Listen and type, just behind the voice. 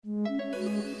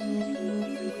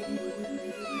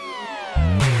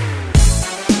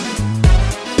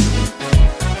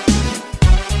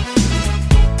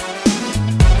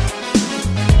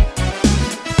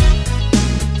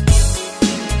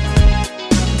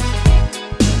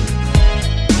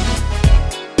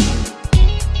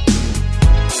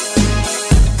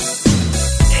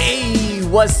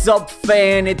What's up,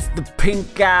 fan? It's the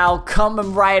Pink Owl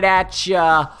coming right at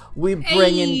ya. We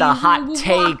bring in the hot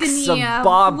takes of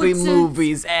Barbie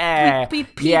movies.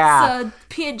 Pizza,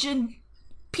 pigeon,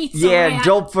 pizza. Yeah, rat.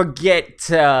 don't forget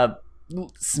to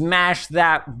smash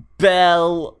that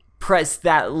bell, press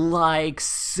that like,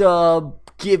 sub,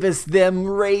 give us them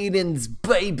ratings,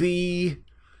 baby.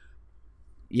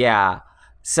 Yeah.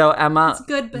 So, Emma,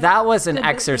 that was an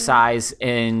exercise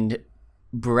in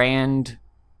brand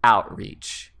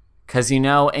outreach. Because,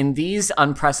 in these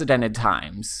unprecedented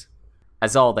times,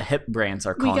 as all the hip brands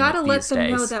are calling it these days. We gotta let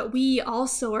them know that we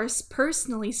also are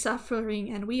personally suffering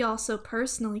and we also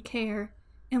personally care.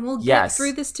 And we'll get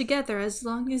through this together as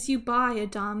long as you buy a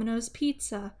Domino's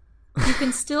pizza. You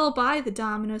can still buy the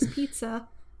Domino's pizza.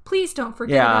 Please don't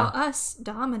forget about us,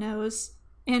 Domino's,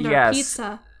 and our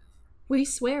pizza. We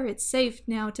swear it's safe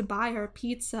now to buy our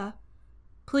pizza.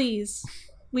 Please.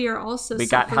 We are also We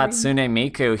got Hatsune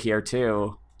Miku here,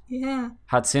 too. Yeah.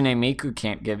 Hatsune Miku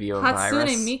can't give you a virus.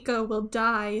 Hatsune Miku will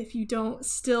die if you don't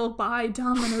still buy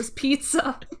Domino's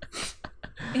pizza.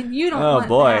 And you don't want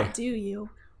that, do you?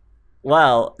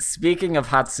 Well, speaking of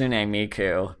Hatsune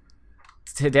Miku,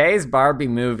 today's Barbie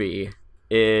movie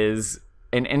is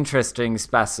an interesting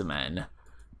specimen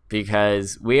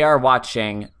because we are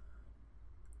watching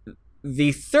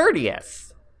the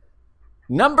 30th,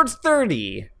 number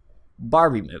 30,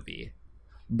 Barbie movie.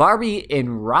 Barbie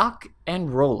in Rock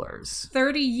and Rollers.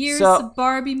 30 years of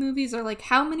Barbie movies, or like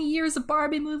how many years of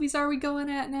Barbie movies are we going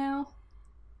at now?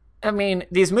 I mean,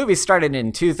 these movies started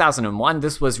in 2001.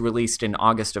 This was released in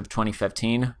August of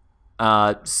 2015.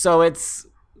 So it's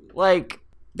like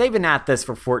they've been at this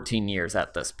for 14 years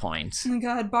at this point. Oh my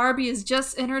god, Barbie has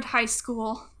just entered high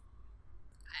school.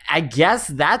 I guess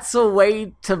that's a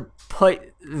way to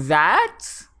put that.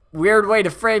 Weird way to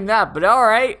frame that, but all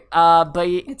right. But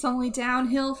it's only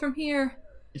downhill from here.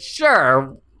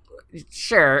 Sure.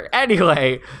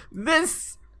 Anyway,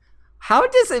 how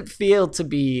does it feel to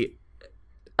be?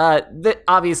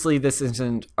 Obviously, this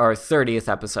isn't our 30th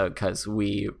episode because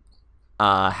we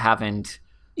haven't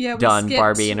done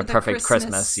Barbie in a Perfect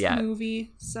Christmas yet.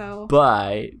 Movie, so.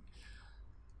 But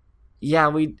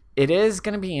yeah, it is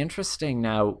going to be interesting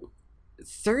now.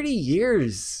 30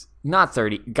 years. Not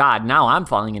 30. God, now I'm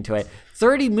falling into it.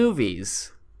 30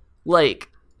 movies. Like,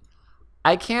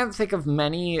 I can't think of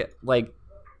many, like,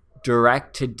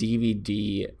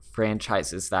 direct-to-DVD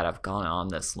franchises that have gone on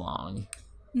this long.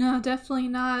 No, definitely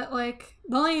not. Like,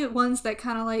 the only ones that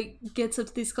kind of, like, gets up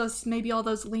to these close, maybe all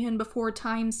those Land Before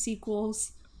Time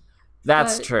sequels.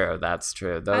 That's true.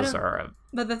 Those are...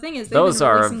 But the thing is, they've been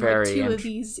releasing, like, two of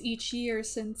these each year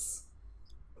since...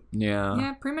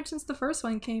 Yeah, pretty much since the first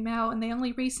one came out, and they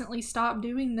only recently stopped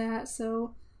doing that,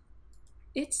 so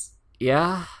it's...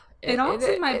 Yeah. It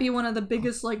also might be one of the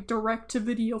biggest, like,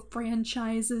 direct-to-video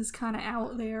franchises kind of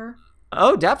out there.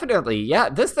 Oh, definitely. Yeah,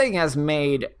 this thing has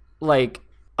made, like,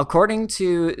 according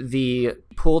to the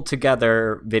pulled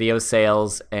together video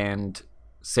sales and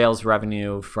sales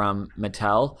revenue from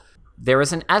Mattel, there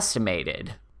is an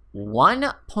estimated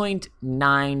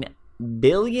 $1.9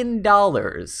 billion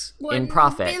in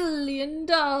profit. $1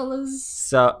 billion.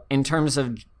 So in terms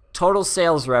of total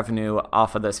sales revenue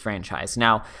off of this franchise.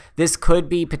 Now, this could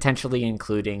be potentially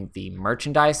including the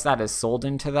merchandise that is sold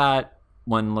into that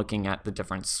when looking at the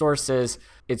different sources.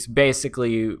 It's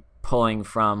basically pulling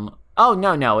from... Oh,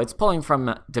 no. It's pulling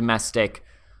from domestic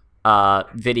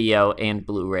video and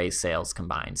Blu-ray sales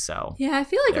combined. So yeah, I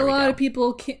feel like a lot of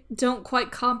people don't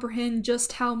quite comprehend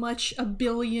just how much $1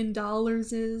 billion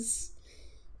is.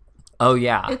 Oh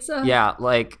yeah,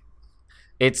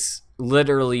 it's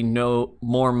literally no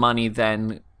more money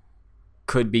than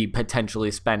could be potentially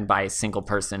spent by a single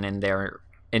person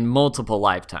in multiple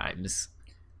lifetimes.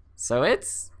 So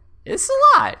it's a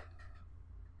lot.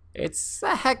 It's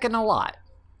a heckin' a lot.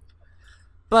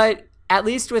 But at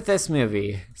least with this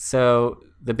movie, so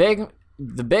the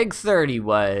big 30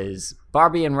 was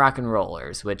Barbie and Rock and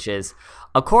Rollers, which is,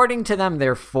 according to them,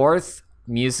 their fourth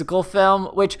musical film,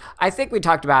 which I think we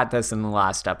talked about this in the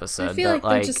last episode. I feel like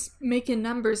they're just making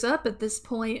numbers up at this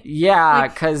point. Yeah,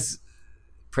 because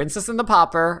Princess and the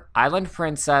Pauper, Island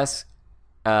Princess,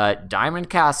 Diamond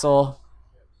Castle,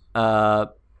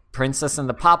 Princess and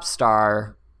the Pop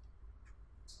Star,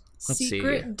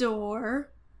 Secret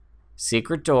Door,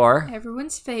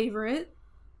 everyone's favorite.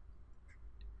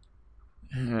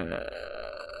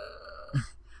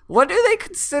 What do they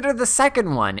consider the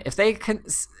second one? If they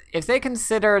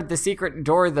consider the Secret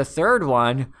Door the third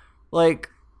one, like,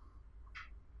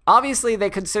 obviously they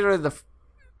consider the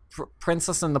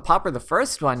Princess and the Pauper the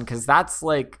first one because that's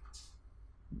like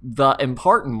the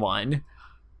important one.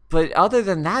 But other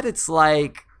than that, it's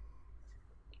like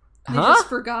They just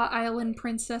forgot Island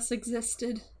Princess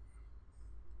existed.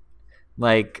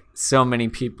 Like, so many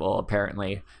people,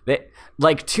 apparently.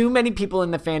 Like, too many people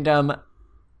in the fandom,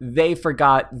 they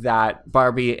forgot that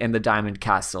Barbie and the Diamond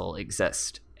Castle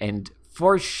exist. And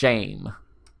for shame.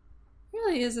 It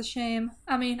really is a shame.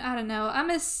 I mean, I don't know. I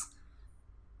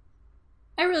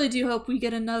really do hope we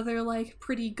get another, like,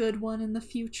 pretty good one in the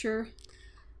future.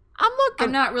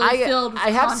 I'm not really filled with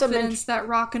confidence that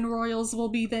Rockin' Royals will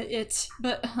be it,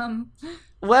 but,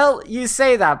 Well, you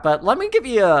say that, but let me give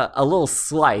you a little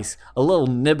slice, a little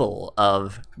nibble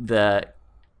of the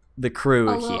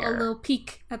crew here. A little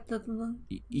peek at the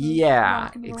yeah,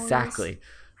 Rockin' Royals. Exactly.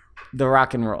 The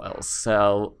Rockin' Royals.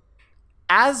 So,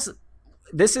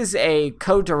 this is a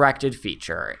co-directed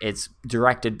feature. It's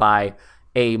directed by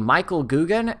a Michael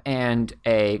Guggen and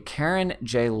a Karen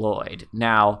J. Lloyd.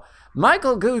 Now,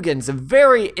 Michael Guggen's a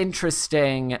very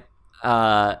interesting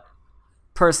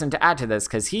person to add to this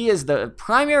because he is the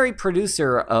primary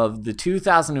producer of the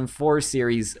 2004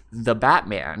 series The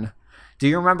Batman. Do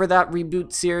you remember that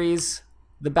reboot series,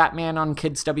 The Batman on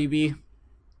Kids WB?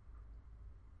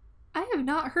 I have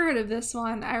not heard of this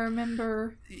one. I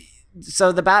remember.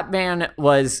 So The Batman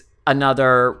was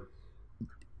another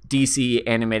DC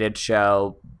animated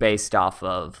show based off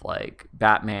of like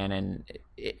Batman, and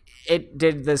it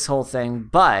did this whole thing.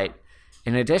 But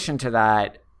in addition to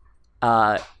that,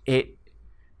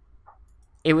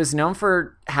 it was known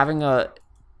for having that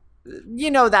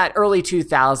early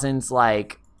 2000s,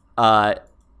 like,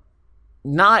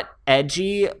 not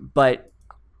edgy, but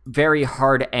very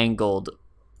hard angled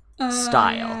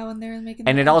style. Yeah, when they were making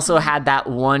and it also had that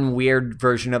one weird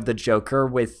version of the Joker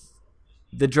with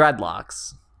the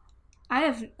dreadlocks.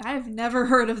 I have never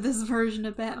heard of this version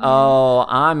of Batman.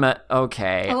 Oh,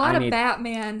 okay. A lot of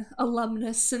Batman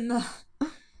alumnus in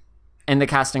the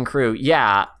cast and crew,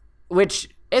 yeah, which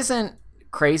isn't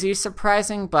crazy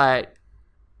surprising, but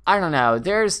I don't know.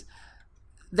 There's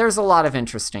a lot of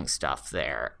interesting stuff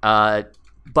there.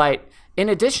 But in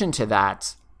addition to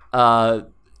that,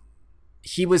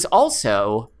 he was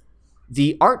also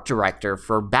the art director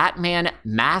for Batman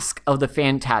Mask of the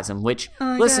Phantasm, which,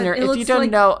 listener, if you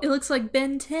don't know... It looks like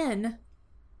Ben 10.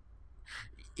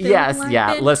 Yes,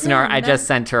 yeah. Ben Listener, 10. I just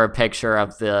sent her a picture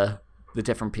of the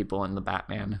different people in the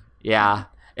Batman. Yeah,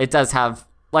 it does have,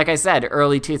 like I said,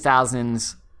 early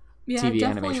 2000s TV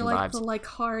animation vibes. The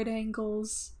hard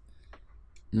angles.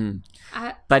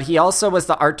 But he also was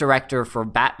the art director for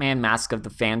Batman Mask of the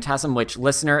Phantasm, which,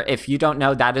 listener, if you don't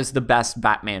know, that is the best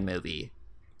Batman movie.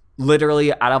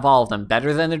 Literally, out of all of them.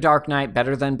 Better than The Dark Knight,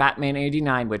 better than Batman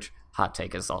 89, which, hot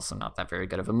take, is also not that very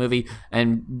good of a movie,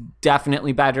 and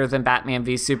definitely better than Batman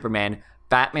v Superman.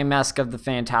 Batman Mask of the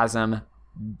Phantasm,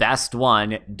 best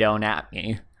one, don't at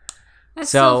me. I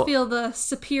still feel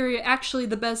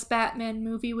the best Batman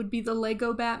movie would be the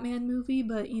Lego Batman movie,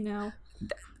 but,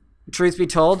 Truth be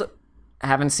told, I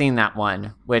haven't seen that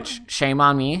one, which, shame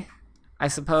on me, I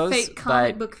suppose. Fake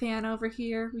comic book fan over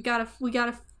here. We got a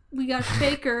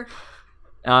faker.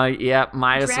 Yeah,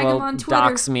 might as well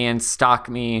dox me and stalk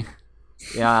me.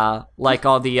 Yeah, like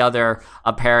all the other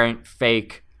apparent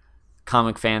fake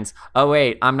comic fans. Oh,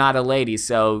 wait, I'm not a lady,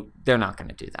 so they're not going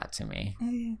to do that to me. Oh,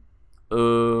 yeah.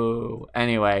 Ooh,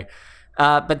 anyway.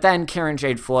 But then Karen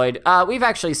Jade Floyd, we've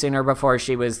actually seen her before.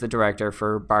 She was the director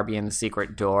for Barbie and the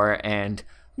Secret Door, and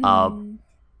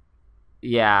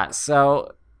yeah,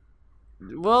 so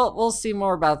we'll see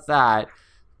more about that.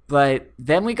 But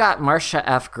then we got Marcia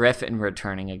F. Griffin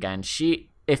returning again.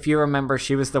 If you remember,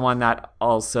 she was the one that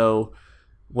also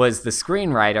was the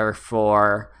screenwriter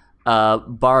for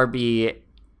Barbie,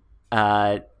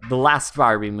 the last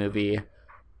Barbie movie,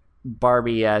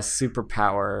 Barbie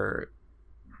Superpower.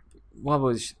 What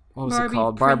was it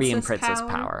called? Barbie and Princess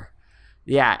Power.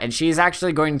 Yeah, and she's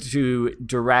actually going to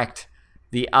direct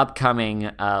the upcoming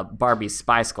Barbie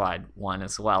Spy Squad one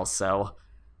as well. So,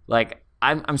 like,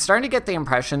 I'm starting to get the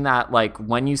impression that, like,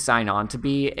 when you sign on to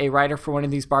be a writer for one of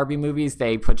these Barbie movies,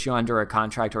 they put you under a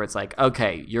contract where it's like,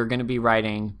 okay, you're going to be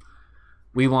writing,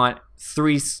 we want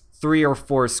three or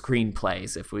four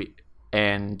screenplays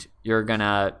and you're going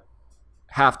to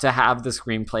have the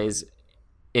screenplays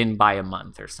in by a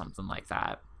month or something like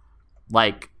that.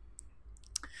 Like,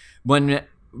 when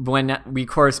we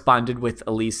corresponded with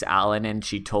Elise Allen and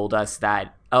she told us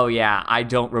that, oh yeah, I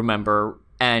don't remember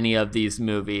any of these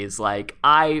movies, like,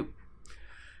 I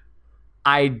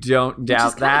don't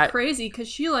doubt that. Which is crazy because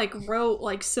she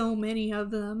wrote so many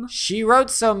of them. She wrote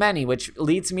so many, which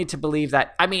leads me to believe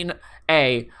that, I mean,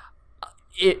 I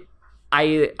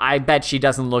bet she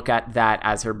doesn't look at that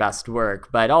as her best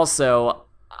work, but also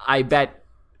I bet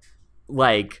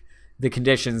the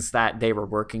conditions that they were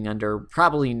working under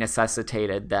probably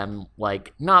necessitated them,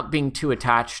 like, not being too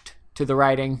attached to the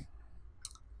writing,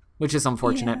 which is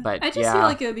unfortunate, but I just feel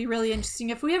like it would be really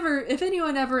interesting if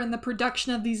anyone ever in the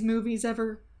production of these movies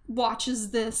ever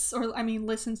watches this, or,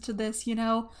 listens to this,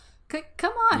 come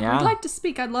on, we'd like to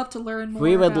speak. I'd love to learn more.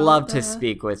 We would love to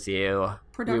speak with you.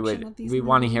 Production of these we movies.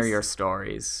 want to hear your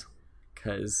stories,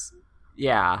 because,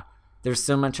 there's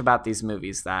so much about these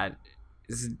movies that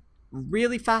is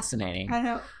really fascinating. I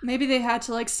know. Maybe they had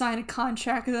to, sign a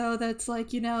contract, though, that's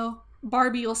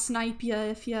Barbie will snipe you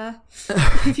if you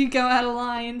go out of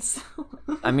line. So.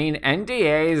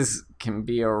 NDAs can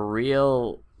be a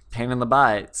real pain in the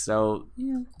butt, so...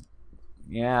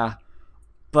 Yeah.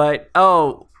 But,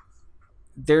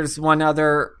 there's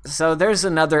another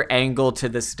angle to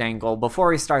this stangle. Before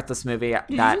we start this movie,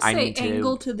 Did that you I say need to...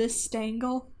 angle to this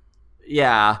stangle?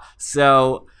 Yeah,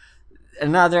 so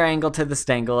another angle to the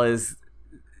stangle is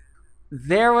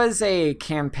there was a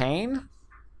campaign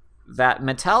that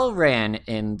Mattel ran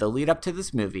in the lead up to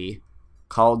this movie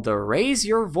called the Raise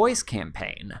Your Voice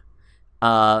campaign.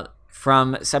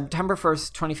 From September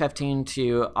 1st, 2015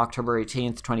 to October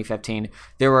 18th, 2015,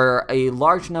 there were a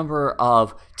large number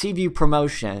of TV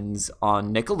promotions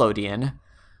on Nickelodeon,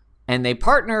 and they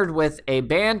partnered with a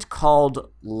band called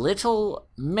Little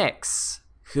Mix,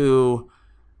 who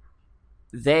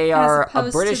they are as opposed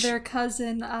a British... to their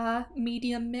cousin,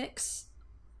 Medium Mix.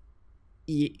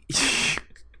 Yeah.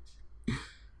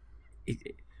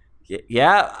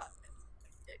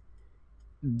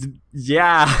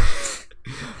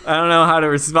 I don't know how to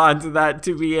respond to that,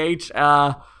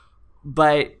 TBH.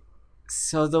 But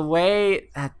so the way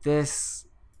that this...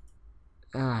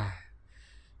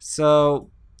 so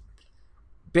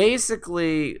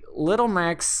basically, Little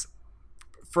Mix,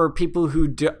 for people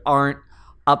who aren't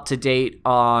up to date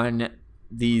on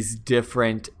these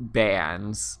different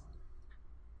bands,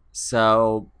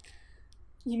 so...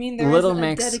 You mean there Little isn't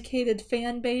Mix, a dedicated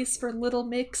fan base for Little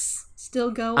Mix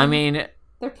still going?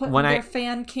 They're putting their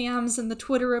fan cams in the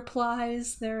Twitter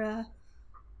replies.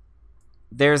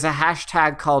 There's a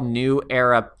hashtag called New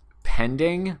Era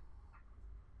Pending.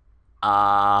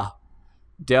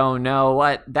 Don't know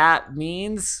what that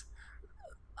means.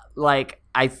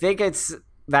 I think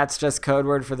that's just code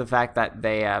word for the fact that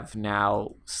they have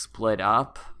now split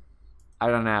up. I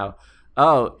don't know.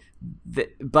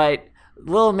 But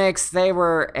Little Mix, they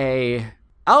were a...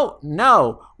 Oh,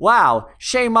 no. Wow.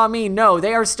 Shame on me. No,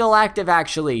 they are still active,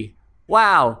 actually.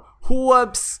 Wow.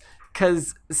 Whoops.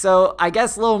 So I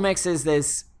guess Little Mix is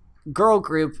this girl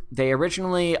group. They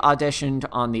originally auditioned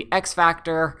on the X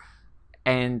Factor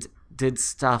and did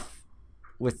stuff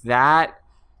with that.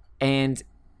 And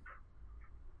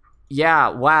yeah,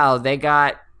 wow.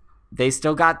 They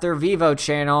still got their Vivo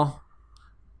channel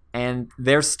and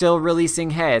they're still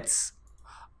releasing hits.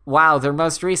 Wow. Their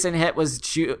most recent hit was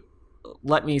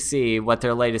let me see what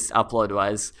their latest upload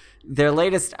was. Their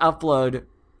latest upload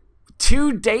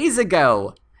 2 days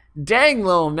ago. Dang,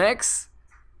 Little Mix.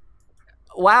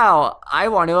 Wow, I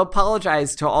want to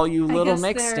apologize to all you Little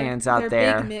Mix stands out there.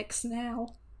 They're Big Mix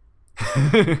now.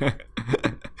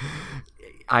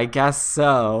 I guess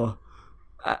so.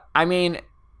 Yeah, I'm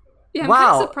kind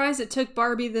of surprised it took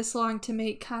Barbie this long to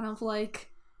make kind of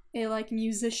a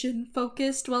musician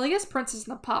focused. Well, I guess Princess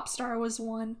and the Pop Star was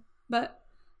one, but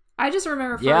I just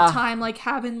remember for a time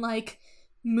having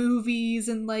movies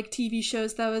and TV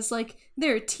shows that was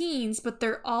they're teens, but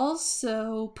they're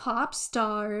also pop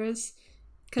stars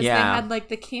because they had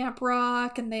the Camp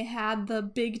Rock and they had the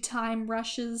Big Time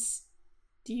Rushes.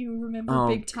 Do you remember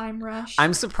Big Time Rush?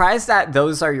 I'm surprised that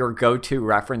those are your go-to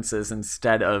references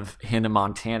instead of Hannah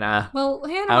Montana. Well,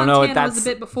 Hannah Montana was a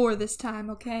bit before this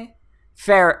time, okay?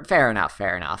 Fair enough.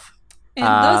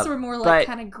 And those were more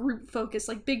kind of group focused,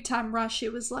 Big Time Rush.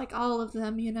 It was all of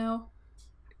them,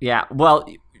 Yeah, well,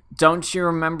 don't you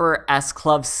remember S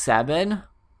Club 7?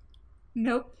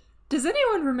 Nope. Does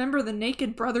anyone remember the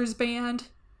Naked Brothers Band?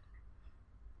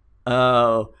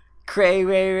 Oh,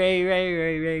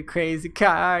 crazy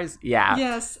cars. Yeah.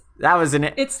 Yes. That was an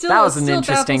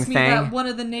interesting thing. That one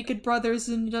of the Naked Brothers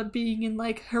ended up being in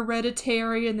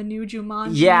Hereditary and the new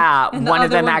Jumanji. Yeah, and one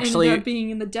of them actually ended up being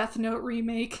in the Death Note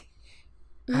remake.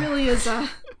 It really is a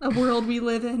world we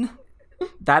live in.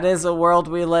 That is a world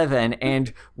we live in,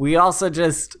 and we also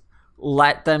just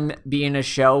let them be in a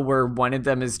show where one of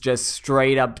them is just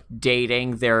straight up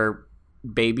dating their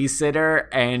babysitter,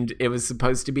 and it was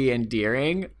supposed to be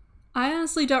endearing. I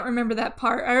honestly don't remember that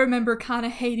part. I remember kind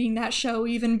of hating that show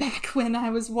even back when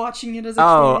I was watching it as a kid.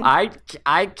 Oh,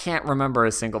 I can't remember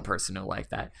a single person who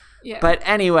liked that. Yeah. But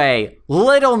anyway,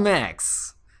 Little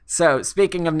Mix. So,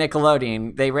 speaking of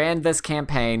Nickelodeon, they ran this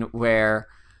campaign where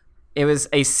it was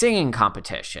a singing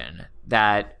competition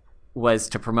that was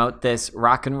to promote this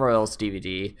Rock and Royals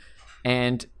DVD.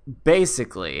 And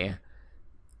basically,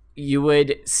 you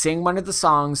would sing one of the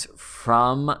songs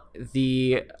from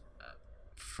the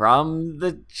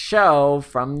show,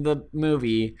 from the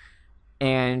movie,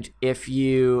 and if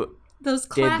you those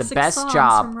did classic the best songs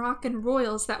job from Rock and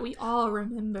Royals that we all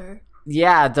remember.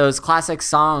 Yeah, those classic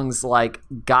songs like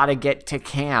Gotta Get to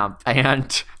Camp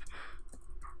and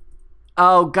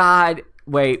oh god,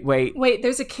 wait,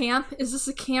 there's a camp? Is this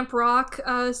a Camp Rock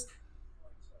ripoff?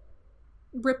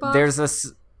 There's a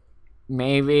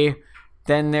maybe.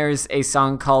 Then there's a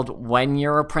song called When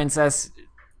You're a Princess,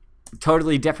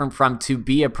 totally different from To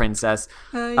Be a Princess.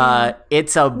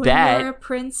 It's a when bet. You're a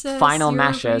princess, Final you're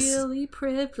Meshes. really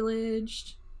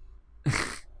privileged.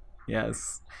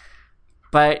 Yes.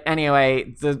 But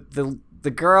anyway,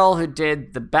 the girl who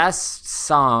did the best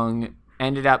song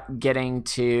ended up getting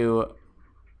to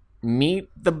meet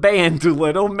the band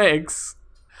Little Mix.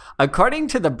 According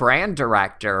to the brand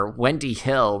director, Wendy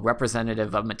Hill,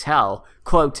 representative of Mattel,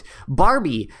 quote,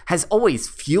 Barbie has always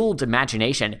fueled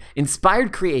imagination,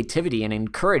 inspired creativity, and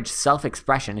encouraged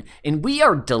self-expression, and we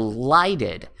are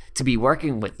delighted to be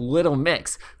working with Little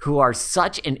Mix, who are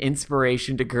such an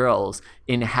inspiration to girls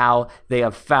in how they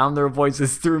have found their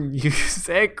voices through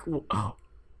music.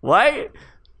 What?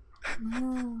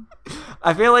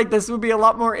 I feel like this would be a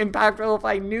lot more impactful if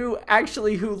I knew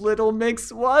actually who Little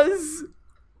Mix was.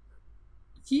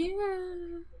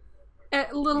 Yeah.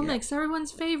 Little Mix,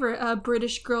 everyone's favorite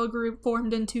British girl group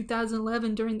formed in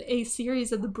 2011 during the A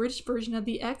series of the British version of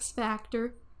the X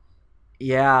Factor.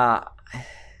 Yeah.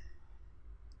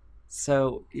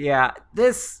 So, yeah,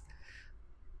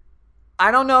 I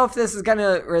don't know if this is going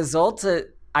to result to,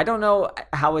 I don't know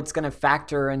how it's going to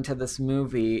factor into this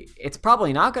movie. It's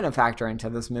probably not going to factor into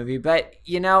this movie, but,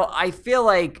 I feel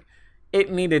like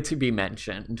it needed to be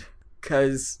mentioned.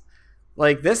 Because,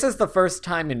 this is the first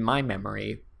time in my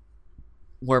memory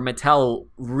where Mattel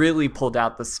really pulled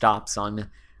out the stops on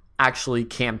actually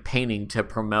campaigning to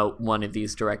promote one of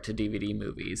these direct-to-DVD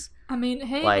movies. I mean,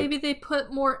 hey, maybe they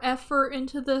put more effort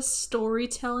into the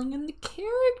storytelling and the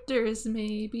characters,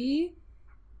 maybe.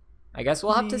 I guess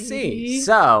we'll have to see.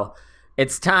 So,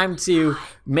 it's time to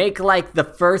make,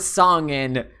 the first song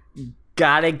in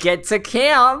Gotta Get to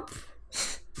Camp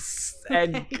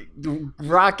and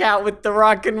rock out with the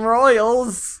Rock and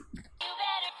Royals.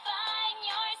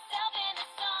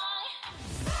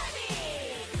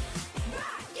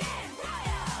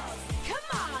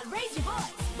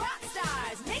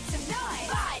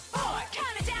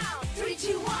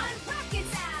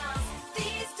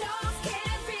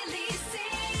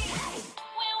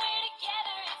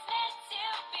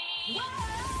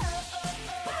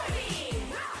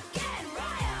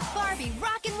 Barbie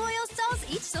Rock and Royals dolls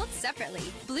each sold separately.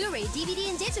 Blu-ray, DVD,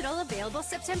 and digital available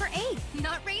September 8th.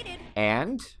 Not rated.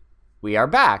 And we are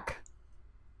back.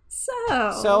 So,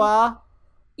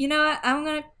 you know what? I'm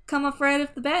gonna come off right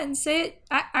off the bat and say it.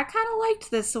 I kind of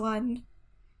liked this one.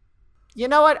 You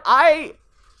know what? I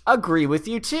agree with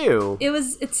you too.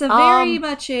 It's a very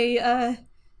much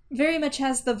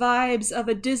has the vibes of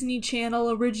a Disney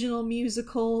Channel original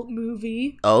musical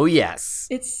movie. Oh yes.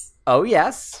 Oh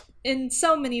yes. In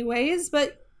so many ways,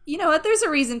 but you know what? There's a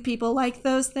reason people like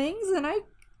those things, and I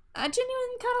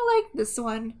genuinely kind of like this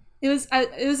one. It was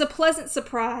a pleasant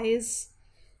surprise.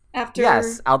 After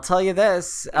yes, I'll tell you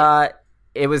this.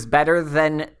 It was better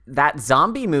than that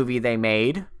zombie movie they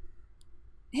made.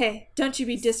 Hey, don't you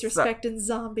be disrespecting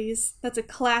zombies. That's a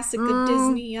classic of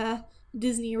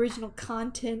Disney original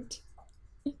content.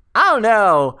 I don't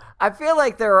know. I feel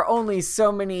like there are only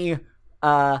so many,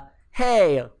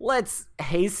 hey, let's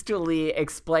hastily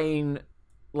explain,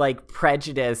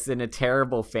 prejudice in a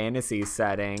terrible fantasy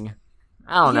setting.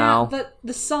 I don't know. But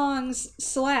the songs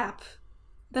slap.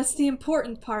 That's the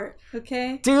important part,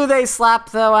 okay? Do they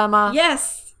slap, though, Emma?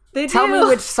 Yes, they do. Tell me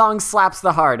which song slaps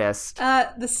the hardest.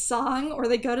 The song, or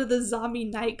they go to the zombie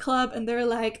nightclub and they're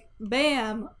like,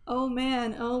 bam, oh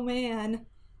man,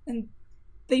 and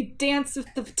they dance with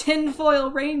the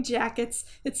tinfoil rain jackets.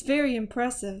 It's very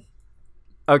impressive.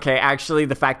 Okay, actually,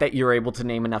 the fact that you were able to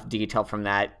name enough detail from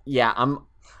that, yeah, I'm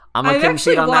gonna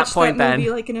concede on that point then. I've actually watched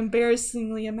that movie an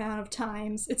embarrassingly amount of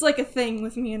times. It's like a thing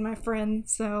with me and my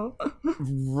friends, so.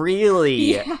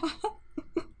 Really? Yeah.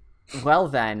 Well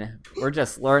then, we're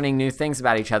just learning new things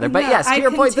about each other. But yes, to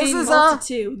your point, this is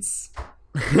multitudes.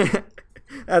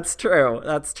 That's true.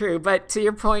 But to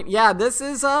your point, yeah, this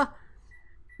is a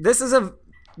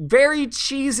very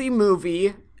cheesy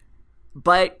movie,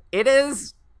 but it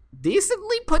is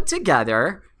decently put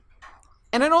together.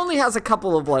 And it only has a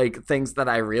couple of, like, things that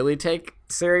I really take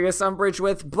serious umbrage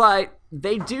with, but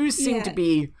they do seem to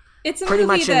be pretty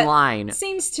much in line. It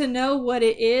seems to know what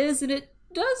it is, and it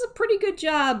does a pretty good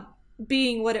job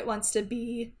being what it wants to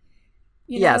be.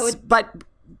 Yes, but...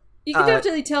 You can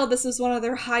definitely tell this is one of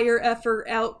their higher effort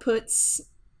outputs.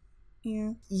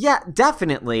 Yeah. Yeah,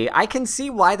 definitely. I can see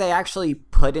why they actually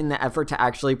put in the effort to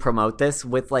actually promote this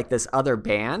with, like, this other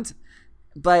band.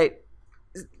 But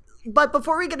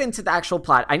before we get into the actual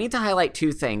plot, I need to highlight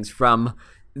two things from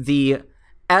the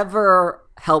ever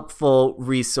helpful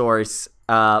resource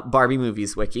Barbie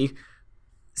Movies Wiki.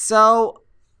 So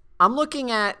I'm looking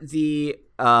at the...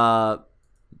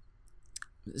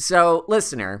 So,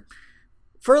 listener,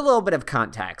 for a little bit of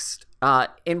context,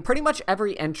 in pretty much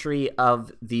every entry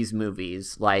of these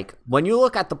movies, like, when you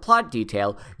look at the plot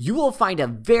detail, you will find a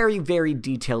very, very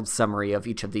detailed summary of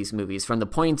each of these movies from the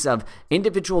points of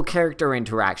individual character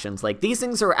interactions. Like, these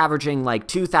things are averaging, like,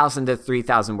 2,000 to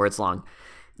 3,000 words long.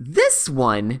 This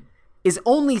one is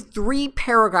only 3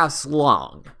 paragraphs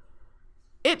long.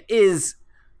 It is...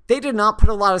 They did not put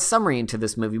a lot of summary into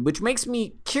this movie, which makes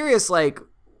me curious, like,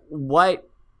 what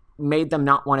made them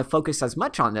not want to focus as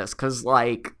much on this, because,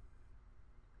 like...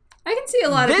 I can see a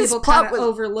lot of people kind of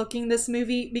overlooking this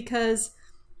movie, because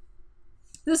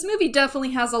this movie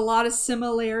definitely has a lot of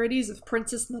similarities with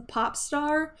Princess and the Pop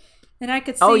Star, and I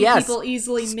could see people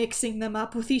easily mixing them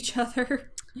up with each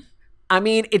other. I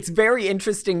mean, it's very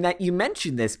interesting that you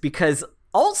mentioned this, because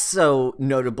also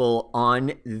notable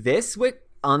on this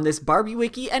Barbie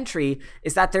Wiki entry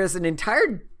is that there's an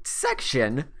entire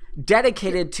section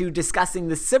dedicated to discussing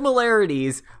the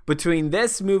similarities between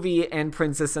this movie and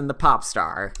Princess and the Pop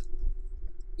Star.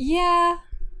 Yeah.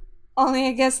 Only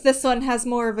I guess this one has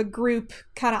more of a group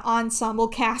kind of ensemble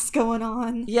cast going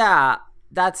on. Yeah,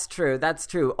 that's true. That's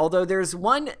true. Although there's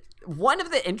one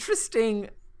of the interesting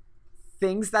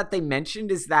things that they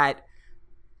mentioned is that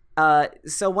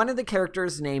so one of the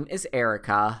characters' name is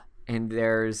Erica, and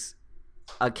there's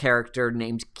a character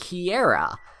named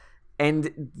Kiera.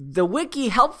 And the wiki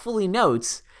helpfully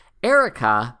notes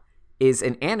Erica is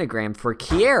an anagram for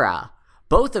Kiera,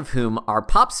 both of whom are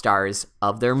pop stars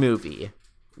of their movie.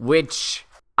 Which,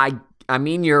 I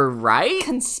mean, you're right?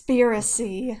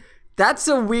 Conspiracy. That's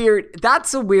a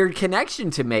weird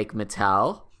connection to make,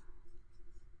 Mattel.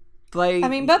 Like, I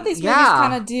mean, both these movies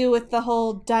kind of do with the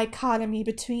whole dichotomy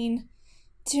between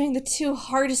doing the two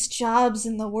hardest jobs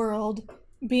in the world,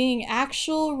 being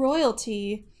actual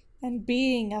royalty and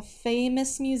being a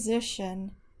famous musician.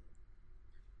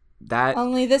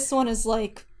 Only this one is,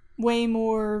 like, way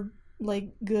more,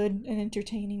 like, good and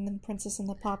entertaining than Princess and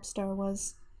the Pop Star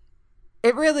was.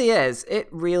 It really is. It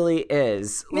really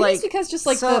is. Maybe it's because just,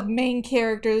 like, the main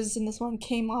characters in this one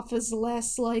came off as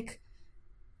less, like,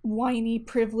 whiny,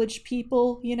 privileged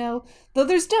people, you know? Though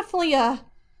there's definitely a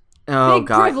big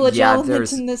privilege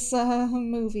element in this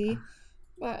movie.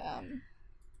 But,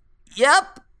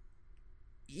 Yep!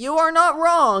 You are not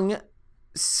wrong.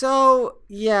 So,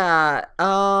 yeah,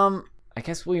 I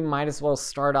guess we might as well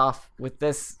start off with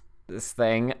this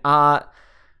thing.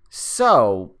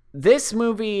 So, this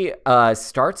movie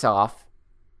starts off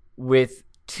with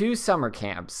 2 summer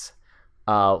camps.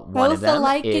 One both of them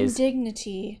alike in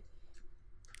dignity.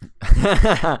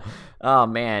 Oh,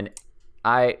 man.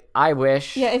 I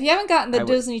wish. Yeah, if you haven't gotten the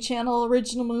Disney Channel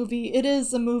original movie, it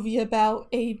is a movie about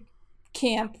a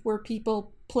camp where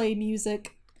people play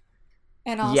music.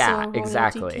 And also a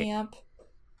royalty camp.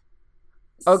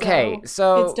 Okay,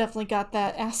 so it's definitely got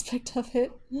that aspect of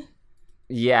it.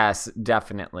 Yes,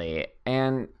 definitely.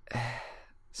 And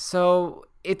so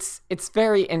it's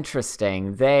very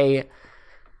interesting.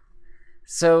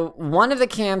 So one of the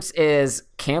camps is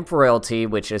Camp Royalty,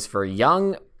 which is for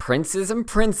young princes and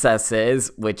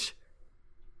princesses, which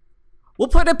we'll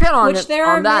put a pin on. Which there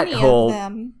are many of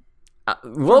them.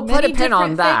 We'll put a pin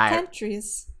on that. Fake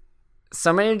countries.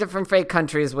 So many different fake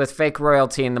countries with fake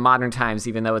royalty in the modern times,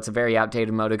 even though it's a very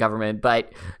outdated mode of government.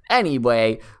 But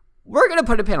anyway, we're going to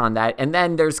put a pin on that. And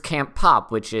then there's Camp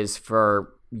Pop, which is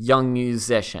for young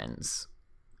musicians.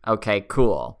 Okay,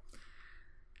 cool.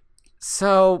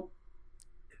 So,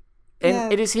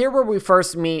 and it is here where we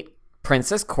first meet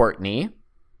Princess Courtney,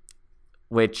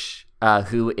 which,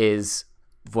 who is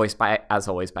voiced by, as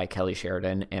always, by Kelly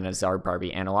Sheridan and is our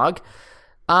Barbie analog.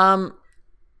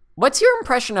 What's your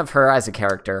impression of her as a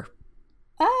character?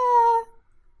 I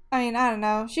mean, I don't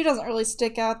know. She doesn't really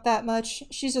stick out that much.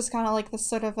 She's just kind of like this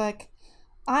sort of like,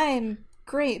 I'm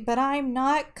great, but I'm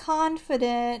not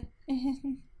confident.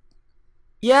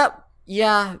 Yep.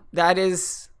 Yeah, that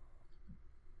is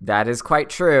quite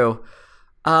true.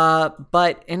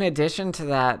 But in addition to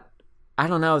that, I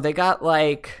don't know, they got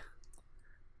like,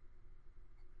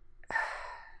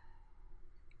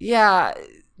 Yeah,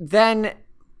 then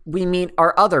we meet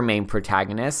our other main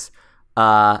protagonist,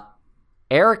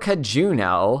 Erica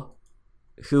Juno,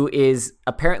 who is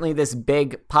apparently this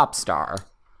big pop star.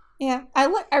 Yeah, I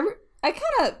kind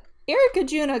of Erica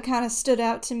Juno kind of stood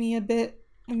out to me a bit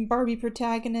in Barbie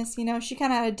protagonist. You know, she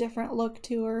kind of had a different look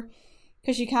to her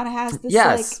because she kind of has this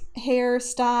like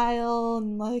hairstyle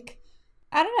and like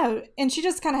I don't know, and she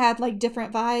just kind of had like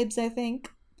different vibes. I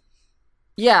think.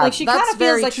 Yeah, like she kind of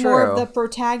feels like true. more of the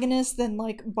protagonist than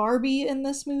like Barbie in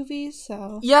this movie.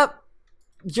 So. Yep,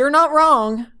 you're not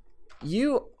wrong.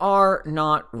 You are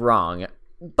not wrong,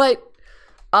 but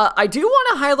I do want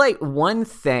to highlight one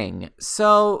thing.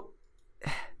 So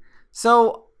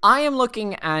I am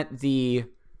looking at the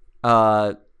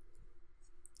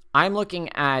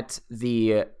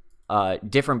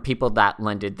different people that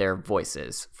lended their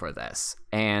voices for this,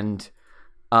 and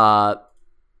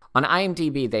on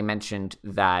IMDb they mentioned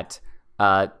that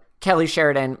Kelly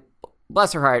Sheridan,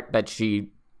 bless her heart, but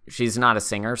she's not a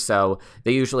singer, so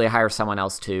they usually hire someone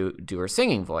else to do her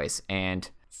singing voice. And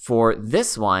for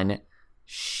this one,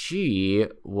 she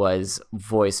was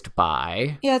voiced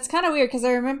by... Yeah, it's kind of weird because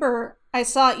I remember I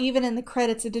saw even in the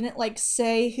credits, it didn't like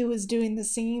say who was doing the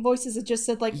singing voices. It just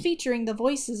said like featuring the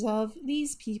voices of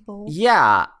these people.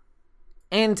 Yeah.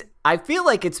 And I feel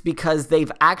like it's because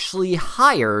they've actually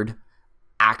hired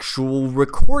actual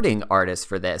recording artists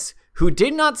for this who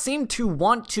did not seem to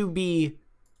want to be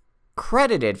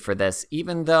credited for this,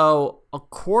 even though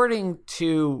according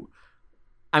to...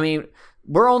 I mean...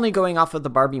 We're only going off of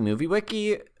the Barbie movie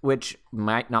wiki, which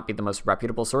might not be the most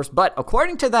reputable source, but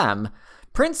according to them,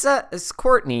 Princess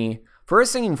Courtney, for her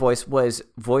singing voice, was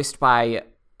voiced by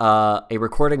a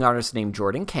recording artist named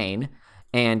Jordan Kane,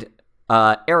 and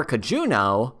Erica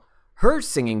Juno, her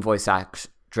singing voice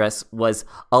actress, was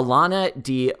Alana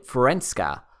Di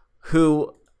Forenska,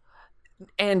 who...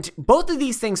 And both of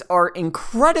these things are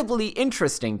incredibly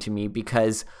interesting to me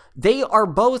because they are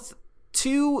both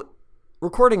two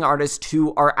recording artists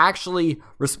who are actually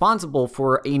responsible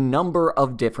for a number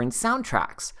of different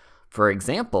soundtracks. For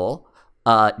example,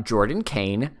 Jordan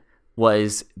Kane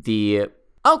was the...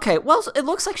 Okay, well, it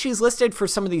looks like she's listed for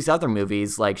some of these other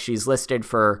movies. Like, she's listed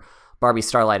for Barbie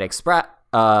Starlight Express...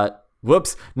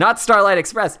 Whoops, not Starlight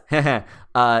Express.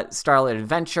 Starlight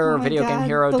Adventure, Video Game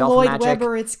Hero, the Dolphin Lloyd Magic.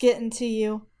 Webber, it's getting to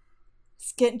you.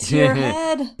 It's getting to your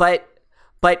head. But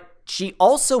she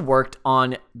also worked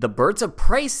on the Birds of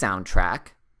Prey soundtrack,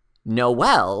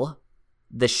 Noelle,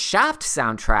 the Shaft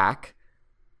soundtrack,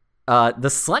 the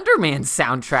Slender Man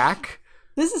soundtrack.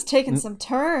 This is taking some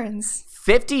turns.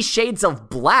 50 Shades of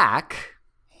Black.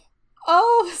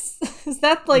 Oh, is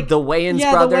that like the Wayans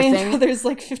brother the Wayans thing? Brothers,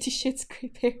 like 50 Shades of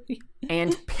Grey.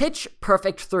 And Pitch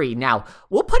Perfect 3. Now,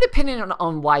 we'll put a pin in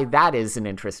on why that is an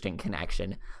interesting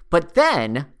connection. But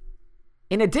then,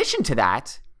 in addition to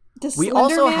that, does we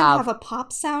Slender also Man have a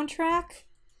pop soundtrack?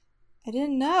 I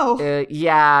didn't know.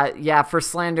 Yeah. For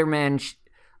Slenderman,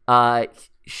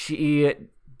 she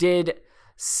did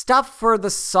stuff for the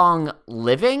song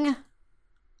 "Living."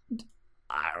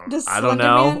 Does I don't Slender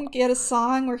know. Man get a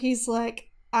song where he's like,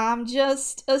 "I'm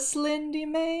just a slendy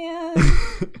man"?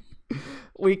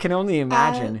 We can only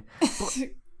imagine.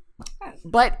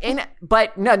 But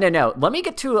no. Let me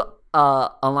get to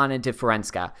Alana Di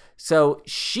Forenska. So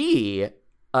she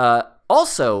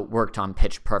also worked on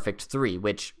Pitch Perfect 3,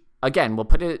 which, again, we'll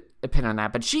put a pin on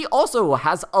that. But she also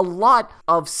has a lot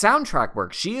of soundtrack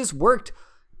work. She's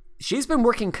been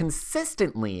working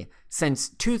consistently since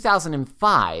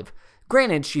 2005.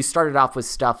 Granted, she started off with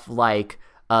stuff like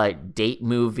Date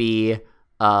Movie,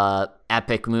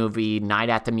 Epic Movie, Night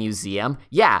at the Museum.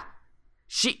 Yeah,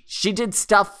 she did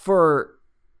stuff for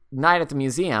Night at the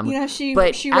Museum. You know, she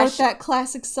wrote that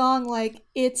classic song like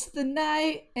 "It's the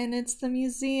Night and It's the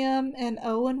Museum" and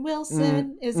Owen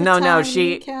Wilson is a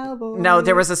tiny cowboy. No,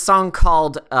 there was a song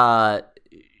called.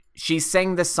 She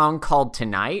sang this song called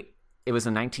 "Tonight." It was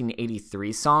a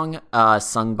 1983 song,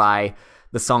 sung by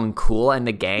the song Kool and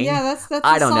the Gang. Yeah, that's the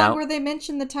song where they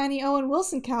mentioned the tiny Owen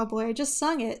Wilson cowboy. I just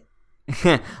sung it.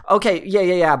 Okay,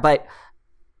 yeah.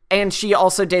 And she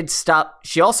also did stuff.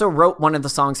 She also wrote one of the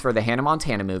songs for the Hannah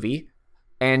Montana movie,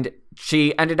 and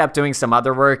she ended up doing some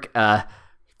other work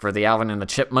for the Alvin and the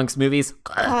Chipmunks movies.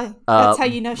 That's how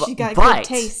you know she got good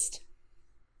taste.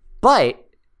 But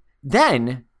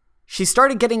then she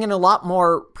started getting in a lot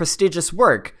more prestigious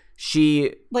work.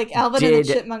 She like Alvin and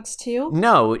the Chipmunks too?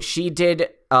 No, she did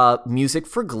music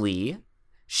for Glee.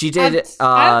 She did.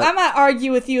 I'm not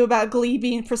argue with you about Glee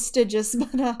being prestigious,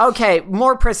 but okay,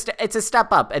 more it's a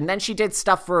step up. And then she did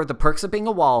stuff for The Perks of Being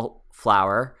a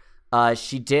Wallflower.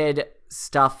 She did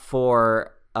stuff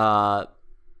for.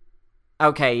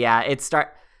 Okay, yeah,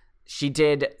 she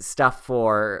did stuff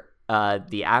for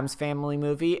the Addams Family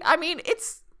movie. I mean,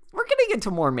 we're getting into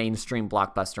more mainstream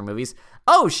blockbuster movies.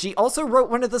 Oh, she also wrote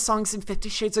one of the songs in 50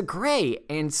 Shades of Grey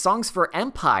and songs for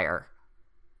Empire.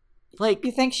 Like,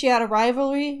 you think she had a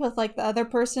rivalry with like the other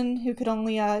person who could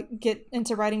only get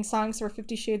into writing songs for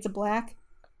 50 Shades of Black?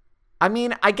 I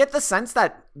mean, I get the sense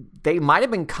that they might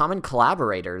have been common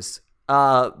collaborators.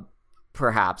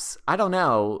 Perhaps. I don't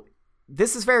know.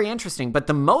 This is very interesting. But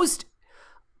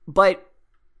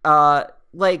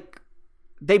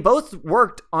they both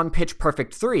worked on Pitch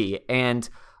Perfect 3, and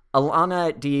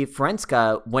Alana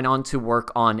DiFrancesca went on to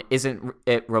work on Isn't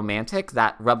It Romantic,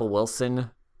 that Rebel Wilson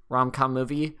rom-com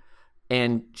movie,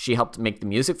 and she helped make the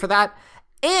music for that.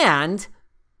 And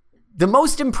the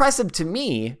most impressive to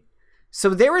me, so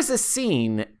there is a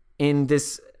scene in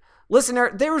this...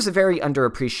 Listener, there was a very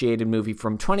underappreciated movie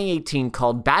from 2018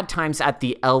 called Bad Times at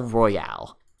the El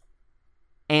Royale.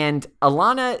 And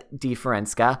Alana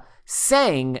DiFrancesca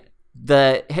sang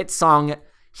the hit song,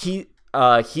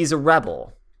 He's a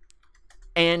Rebel.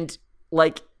 And,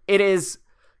 like, it is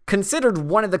considered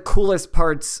one of the coolest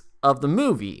parts of the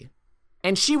movie.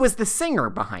 And she was the singer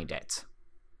behind it.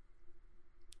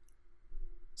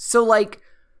 So, like,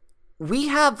 we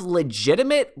have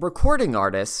legitimate recording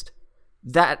artists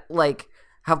that, like,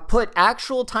 have put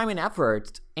actual time and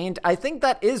effort, and I think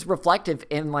that is reflective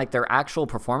in, like, their actual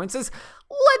performances.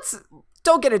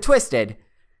 Don't get it twisted.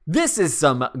 This is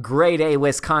some grade A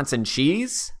Wisconsin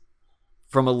cheese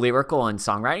from a lyrical and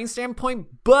songwriting standpoint,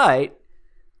 but,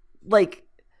 like,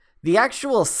 the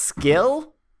actual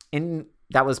skill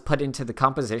that was put into the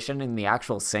composition and the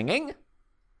actual singing,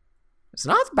 it's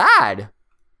not bad.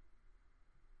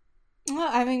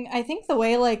 I mean, I think the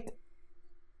way, like,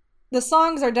 the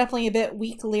songs are definitely a bit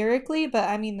weak lyrically, but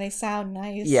I mean, they sound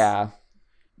nice. Yeah,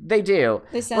 they do.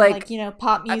 They sound like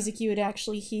pop music you would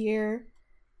actually hear.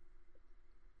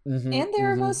 Mm-hmm, and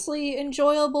they're mostly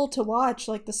enjoyable to watch,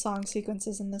 like the song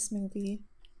sequences in this movie.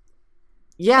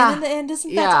 Yeah. And in the end,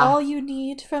 isn't that all you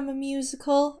need from a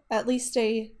musical? At least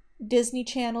a Disney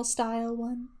Channel style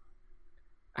one?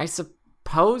 I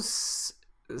suppose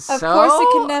so. Of course, it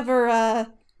can never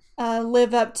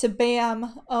live up to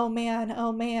Bam, oh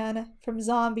man, from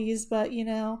Zombies, but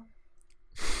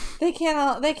they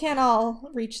can't all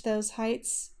reach those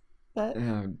heights. But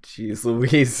oh, jeez,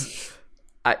 Louise,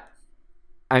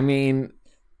 I mean,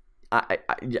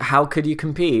 how could you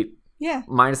compete? Yeah,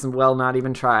 might as well not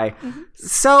even try. Mm-hmm.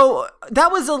 So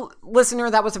that was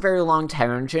a very long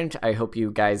tangent. I hope you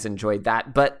guys enjoyed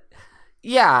that, but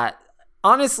yeah,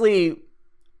 honestly,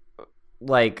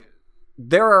 like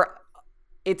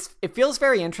it feels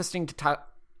very interesting to talk.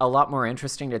 A lot more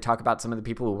interesting to talk about some of the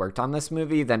people who worked on this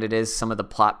movie than it is some of the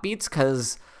plot beats,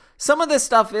 because some of this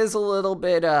stuff is a little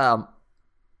bit, at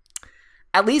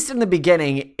least in the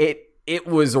beginning, it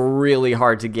was really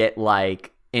hard to get,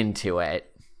 like, into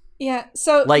it. Yeah,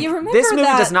 so like, you remember this movie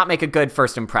does not make a good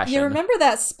first impression. You remember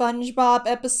that SpongeBob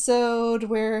episode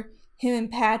where him and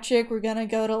Patrick were gonna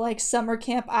go to, like, Summer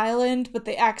Camp Island, but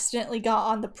they accidentally got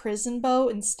on the prison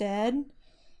boat instead?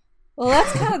 Well,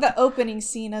 that's kind of the opening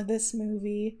scene of this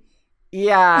movie.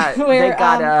 Yeah, where, they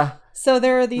got so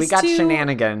there are these we got two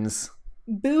shenanigans.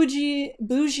 Bougie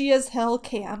as hell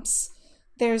camps.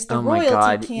 There's the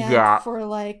royalty camp for,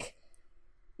 like,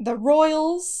 the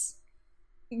royals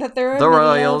that they're the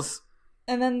royals,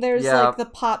 and then there's like the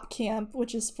pop camp,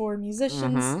 which is for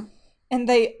musicians. Mm-hmm. And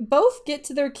they both get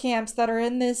to their camps that are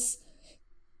at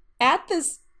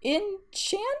this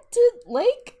enchanted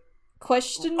lake.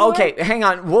 Question mark? Okay, hang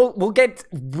on.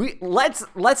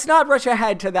 Let's not rush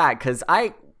ahead to that, because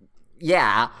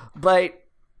but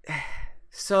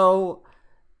so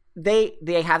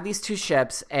they have these two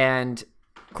ships, and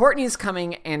Courtney's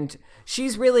coming, and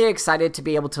she's really excited to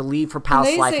be able to leave her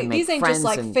palace life and make friends. These ain't just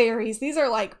like ferries. These are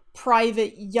like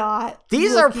private yacht.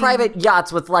 These are private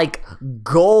yachts with like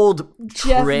gold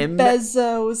trim. Jeff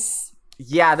Bezos.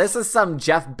 Yeah, this is some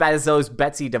Jeff Bezos,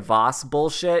 Betsy DeVos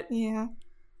bullshit. Yeah.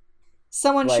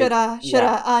 Someone should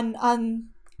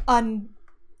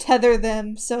untether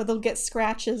them so they'll get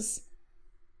scratches.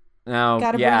 No,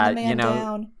 gotta bring the man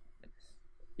down.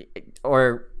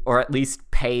 Or at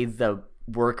least pay the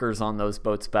workers on those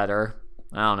boats better.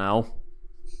 I don't know.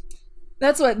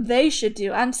 That's what they should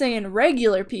do. I'm saying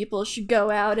regular people should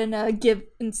go out and give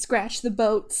and scratch the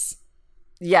boats.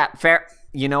 Yeah, fair.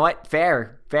 You know what?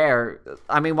 Fair.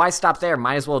 I mean, why stop there?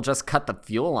 Might as well just cut the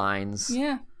fuel lines.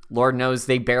 Yeah. Lord knows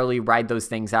they barely ride those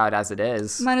things out as it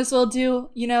is. Might as well do,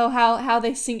 how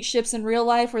they sink ships in real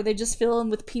life, where they just fill them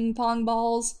with ping pong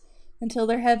balls until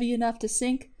they're heavy enough to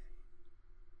sink.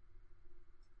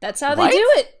 That's how they do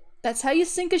it. That's how you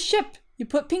sink a ship. You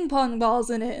put ping pong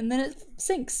balls in it, and then it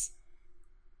sinks.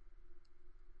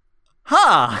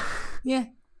 Huh. Yeah.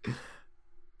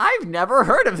 I've never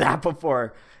heard of that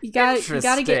before. You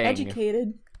gotta get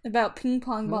educated about ping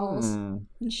pong balls and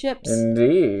ships.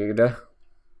 Indeed.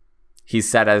 He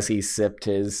said as he sipped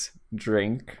his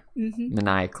drink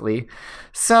maniacally.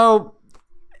 So,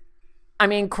 I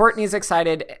mean, Courtney's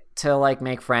excited to like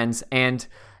make friends, and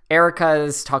Erica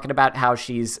is talking about how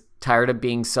she's tired of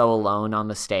being so alone on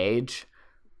the stage,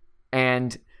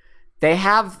 and they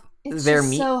have their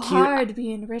meet so cute. Hard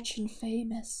being rich and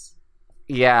famous.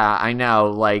 Yeah, I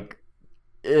know. Like,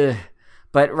 ugh.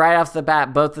 But right off the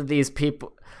bat, both of these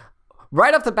people,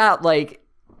 right off the bat, like,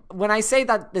 when I say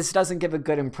that this doesn't give a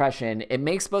good impression, it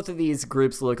makes both of these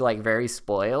groups look like very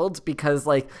spoiled, because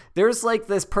like there's like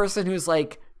this person who's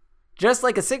like just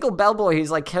like a single bellboy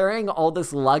who's like carrying all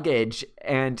this luggage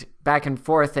and back and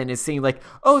forth and is saying like,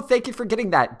 oh, thank you for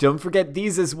getting that. Don't forget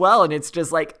these as well. And it's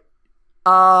just like,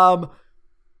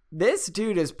 this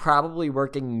dude is probably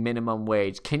working minimum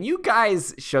wage. Can you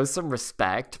guys show some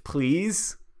respect,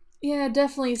 please? Yeah,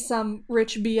 definitely some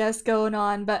rich BS going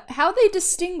on, but how they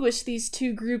distinguish these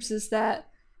two groups is that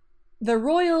the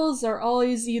royals are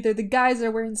always either the guys are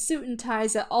wearing suit and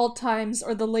ties at all times,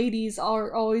 or the ladies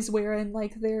are always wearing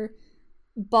like their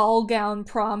ball gown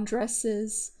prom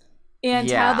dresses. And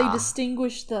how they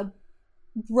distinguish the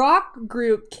rock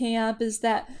group camp is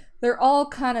that they're all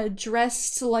kind of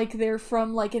dressed like they're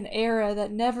from like an era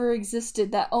that never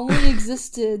existed, that only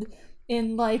existed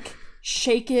in like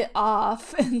Shake It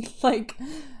Off and like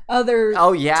other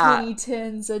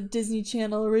 2010s, a Disney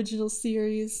Channel original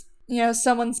series. You know,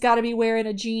 someone's got to be wearing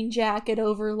a jean jacket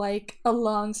over like a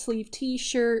long sleeve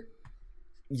t-shirt.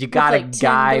 You got like a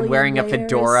guy wearing layers. a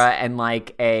fedora and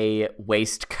like a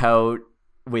waistcoat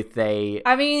with a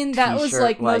I mean, that was t-shirt,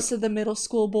 like most of the middle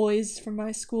school boys from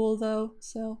my school though,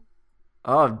 so.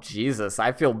 Oh, Jesus.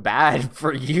 I feel bad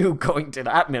for you going to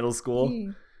that middle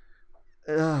school.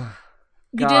 Ugh.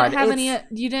 You didn't have any.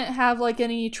 You didn't have like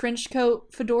any trench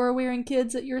coat, fedora wearing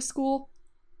kids at your school.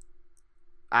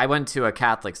 I went to a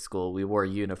Catholic school. We wore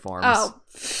uniforms. Oh,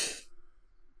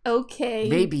 okay.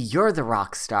 Maybe you're the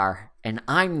rock star and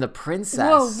I'm the princess.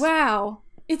 Whoa! Wow!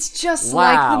 It's just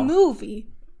like the movie.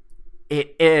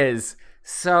 It is.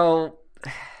 So,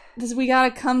 because we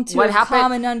gotta come to a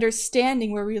common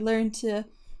understanding where we learn to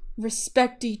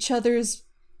respect each other's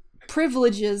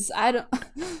privileges.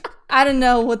 I don't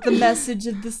know what the message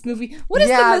of this movie. What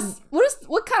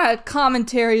kind of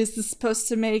commentary is this supposed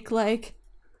to make? Like,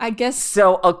 I guess.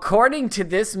 So, according to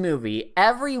this movie,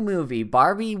 every movie,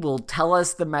 Barbie will tell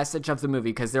us the message of the movie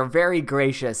because they're very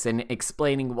gracious in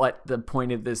explaining what the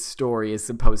point of this story is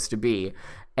supposed to be.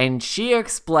 And she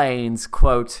explains,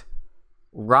 quote,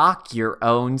 "Rock your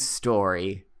own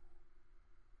story."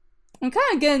 I'm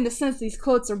kind of getting the sense these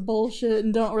quotes are bullshit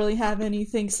and don't really have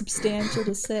anything substantial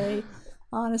to say.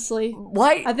 Honestly,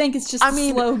 what? I think it's just a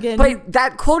slogan. But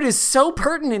that quote is so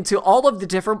pertinent to all of the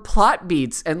different plot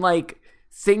beats and like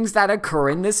things that occur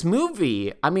in this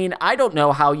movie. I mean, I don't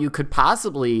know how you could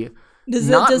possibly does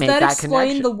that explain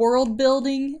connection. The world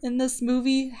building in this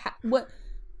movie? What?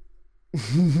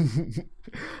 These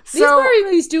Barbie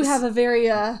movies do have a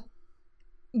very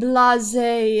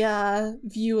blasé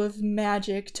view of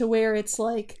magic, to where it's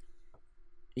like.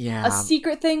 Yeah. A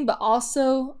secret thing, but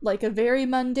also like a very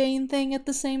mundane thing at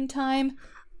the same time.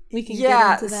 We can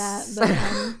get into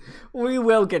that. But, we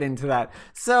will get into that.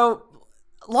 So,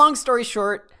 long story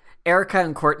short, Erica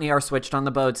and Courtney are switched on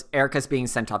the boats. Erica's being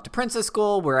sent off to Princess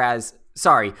School,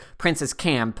 Princess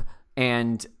Camp,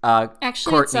 and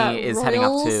actually, Courtney is heading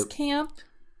up to camp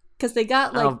because they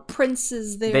got like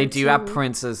princes there. They do have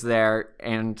princes there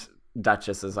and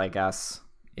duchesses, I guess.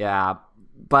 Yeah,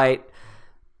 but.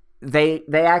 They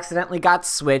accidentally got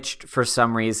switched for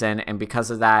some reason, and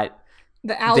because of that,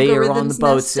 the algorithms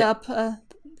messed up.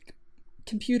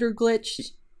 Computer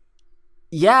glitched.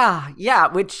 Yeah.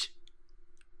 Which,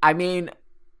 I mean,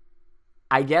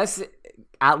 I guess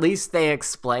at least they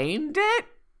explained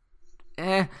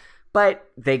it. But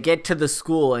they get to the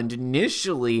school, and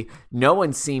initially, no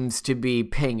one seems to be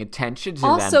paying attention to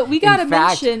them. Also, we gotta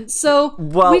mention. So,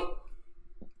 we'll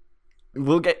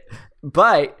get,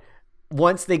 but.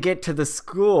 Once they get to the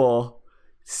school,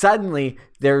 suddenly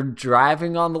they're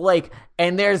driving on the lake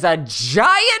and there's a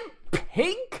giant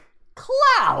pink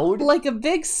cloud. Like a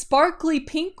big sparkly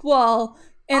pink wall.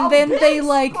 And then they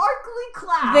like sparkly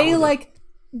cloud.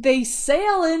 They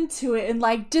sail into it and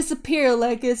like disappear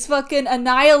like it's fucking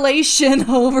annihilation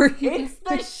over here. It's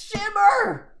the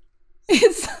shimmer.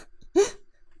 It's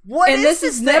What and is this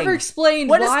is thing? never explained.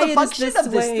 What why is the it function is this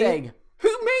of this way. thing? Who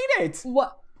made it?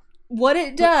 what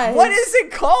it does. What is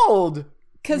it called?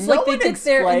 Because, like, they get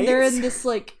there and they're in this,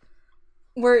 like,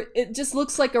 where it just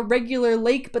looks like a regular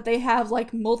lake, but they have,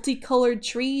 like, multicolored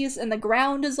trees and the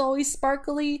ground is always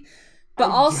sparkly.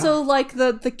 But also, like,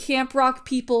 the Camp Rock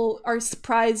people are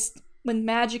surprised when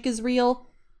magic is real.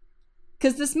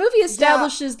 Because this movie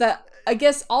establishes that, I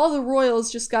guess, all the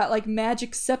royals just got, like,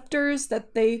 magic scepters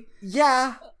that they...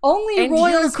 Yeah. Only and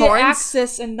royals unicorns. get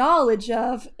access and knowledge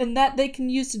of, and that they can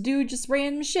use to do just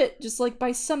random shit, just, like,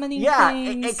 by summoning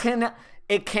things.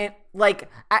 It can, like,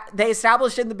 they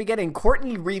established in the beginning,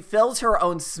 Courtney refills her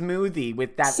own smoothie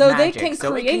with that so magic. They can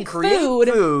so create it can create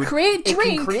food, create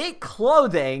drink. It can create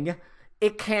clothing.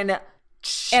 It can...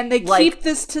 And they keep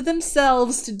this to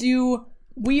themselves to do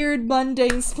weird,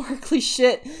 mundane, sparkly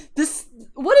shit.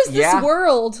 What is this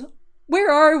world?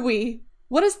 Where are we?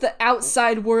 What is the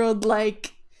outside world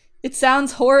like? It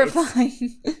sounds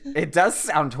horrifying. It does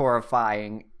sound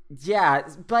horrifying. Yeah,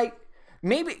 but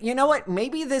maybe, you know what?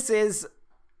 Maybe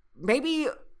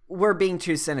we're being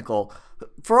too cynical.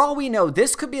 For all we know,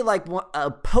 this could be like a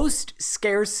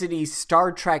post-scarcity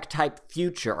Star Trek type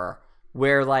future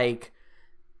where like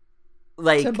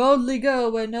to boldly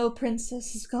go where no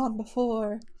princess has gone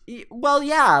before. Well,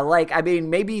 yeah, like, I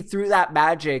mean, maybe through that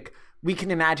magic, we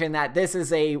can imagine that this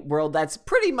is a world that's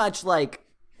pretty much like,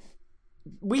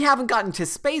 we haven't gotten to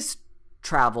space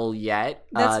travel yet.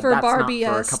 That's for Barbie,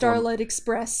 Starlight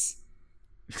Express.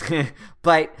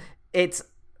 but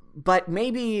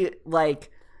maybe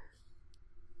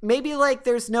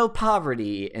there's no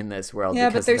poverty in this world. Yeah,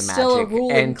 because but there's of the still magic. a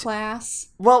ruling class.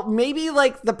 Well, maybe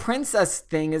like the princess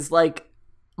thing is like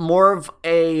more of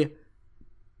a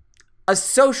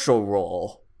social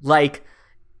role. Like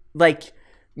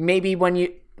maybe when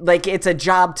you, like, it's a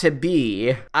job to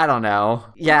be. I don't know.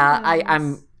 Yeah,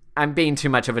 I'm being too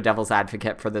much of a devil's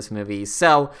advocate for this movie.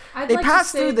 So they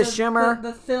pass through the shimmer.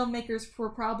 The filmmakers were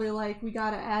probably like, we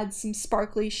gotta add some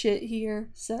sparkly shit here.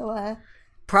 So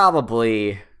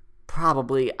Probably.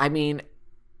 I mean,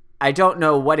 I don't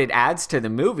know what it adds to the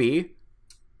movie.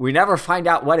 We never find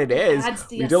out what it is.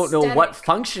 We don't know what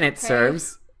function it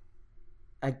serves.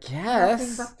 I guess.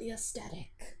 Nothing but the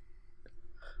aesthetic.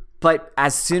 But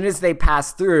as soon as they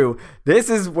pass through, this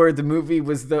is where the movie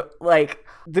was the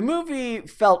movie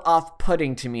felt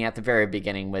off-putting to me at the very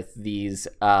beginning with these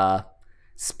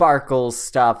sparkles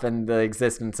stuff and the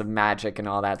existence of magic and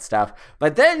all that stuff.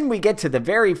 But then we get to the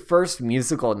very first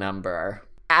musical number.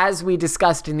 As we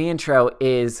discussed in the intro,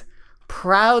 is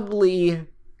proudly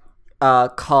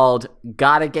called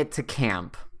Gotta Get to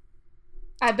Camp.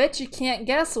 I bet you can't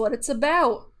guess what it's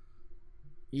about.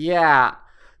 Yeah.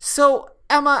 So,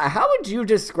 Emma, how would you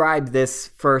describe this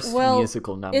first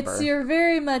musical number? It's your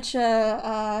very much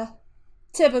a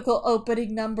typical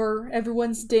opening number.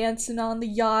 Everyone's dancing on the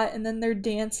yacht, and then they're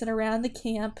dancing around the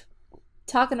camp,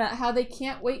 talking about how they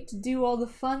can't wait to do all the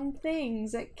fun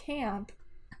things at camp.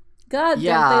 God, don't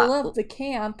they love the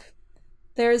camp.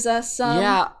 There's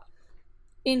some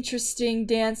interesting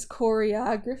dance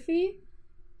choreography.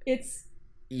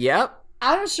 Yep.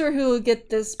 I'm not sure who will get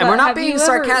this, but and we're not being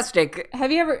sarcastic.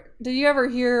 Did you ever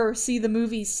hear or see the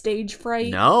movie Stage Fright?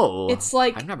 No. It's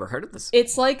like, I've never heard of this.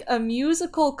 It's like a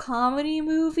musical comedy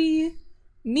movie.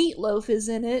 Meatloaf is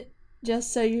in it,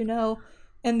 just so you know.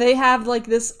 And they have like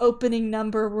this opening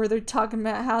number where they're talking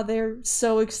about how they're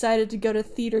so excited to go to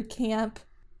theater camp.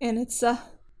 And it's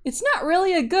not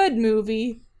really a good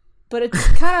movie, but it's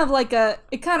kind of like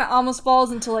it kind of almost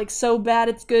falls into like so bad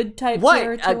it's good type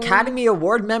territory. What? Academy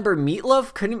Award member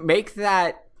Meatloaf couldn't make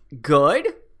that good?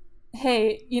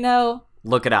 Hey, you know...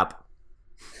 Look it up.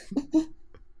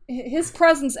 His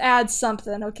presence adds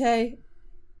something, okay?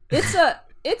 It's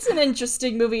an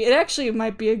interesting movie. It actually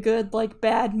might be a good, like,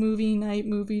 bad movie night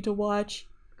movie to watch.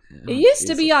 It used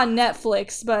to be on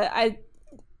Netflix, but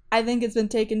I think it's been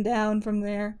taken down from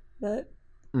there, but...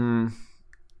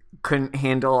 Couldn't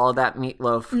handle all that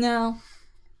meatloaf. No.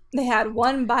 They had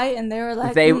one bite and they were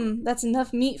like, that's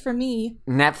enough meat for me.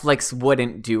 Netflix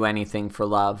wouldn't do anything for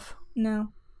love. No.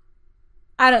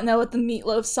 I don't know what the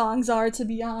Meatloaf songs are, to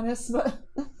be honest, but...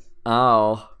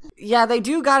 Oh. Yeah, they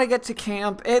do gotta get to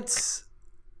camp.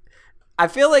 I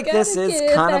feel like this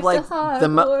is kind of like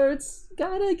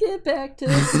Gotta get back to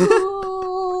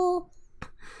school.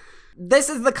 This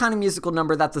is the kind of musical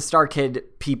number that the Star Kid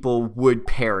people would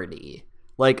parody.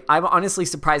 Like, I'm honestly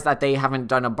surprised that they haven't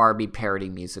done a Barbie parody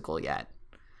musical yet.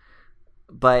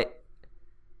 But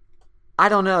I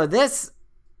don't know.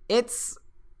 It's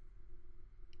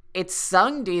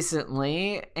sung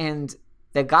decently and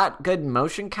they got good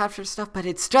motion capture stuff, but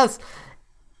it's just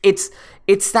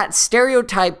it's that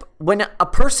stereotype. When a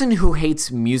person who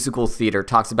hates musical theater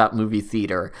talks about movie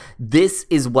theater, this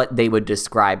is what they would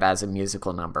describe as a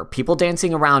musical number. People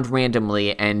dancing around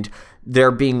randomly, and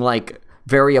there being like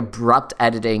very abrupt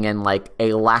editing and like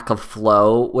a lack of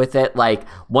flow with it. Like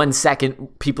 1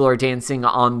 second people are dancing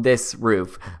on this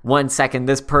roof, 1 second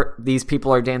these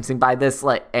people are dancing by this,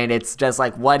 like, and it's just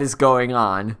like, what is going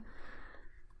on?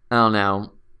 I don't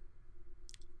know.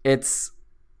 It's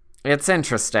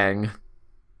interesting.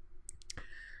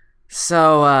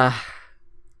 So,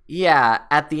 yeah,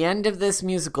 at the end of this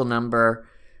musical number,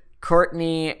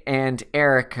 Courtney and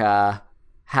Erica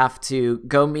have to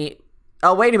go meet...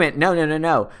 Oh, wait a minute.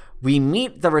 No. We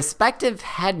meet the respective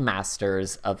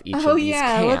headmasters of each of these camps. Oh,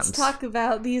 yeah, let's talk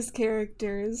about these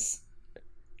characters.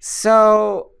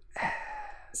 So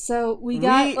we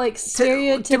got,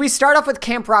 stereotypical... Did we start off with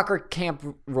Camp Rock or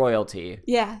Camp Royalty?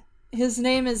 Yeah. His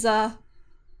name is,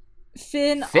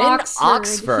 Finn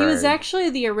Oxford. He was actually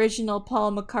the original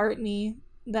Paul McCartney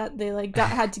that they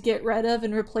had to get rid of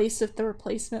and replace with the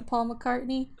replacement Paul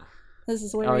McCartney. This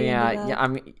is where he ended up. Yeah. I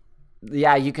mean,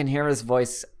 yeah, you can hear his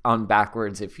voice on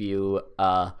backwards if you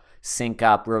sync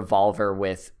up Revolver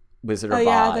with Wizard of Oz. Oh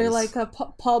yeah, they're like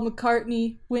Paul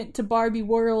McCartney went to Barbie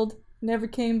World, never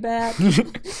came back.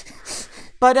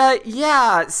 But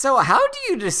yeah. So how do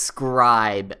you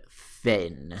describe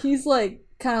Finn? He's kind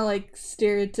of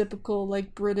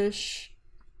stereotypical British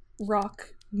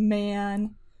rock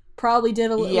man. Probably did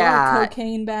a lot of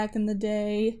cocaine back in the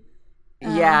day.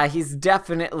 Yeah, he's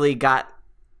definitely got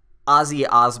Ozzy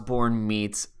Osbourne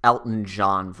meets Elton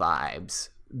John vibes.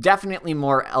 Definitely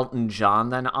more Elton John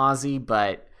than Ozzy,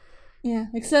 but... Yeah,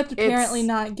 except apparently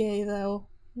not gay, though.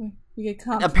 We get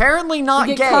apparently not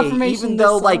gay, even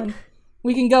though,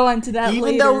 we can go into that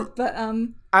later, but...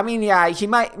 I mean, yeah, he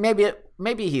might...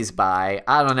 Maybe he's bi.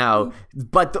 I don't know.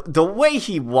 But the way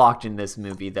he walked in this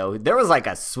movie, though, there was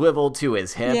a swivel to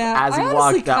his hip as he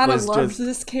walked. That was loved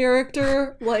this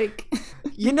character.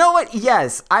 You know what?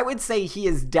 Yes, I would say he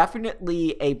is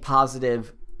definitely a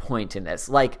positive point in this.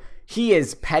 He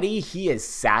is petty, he is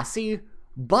sassy,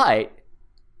 but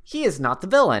he is not the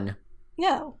villain.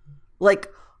 No.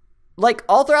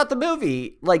 All throughout the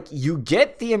movie, you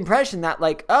get the impression that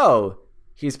oh,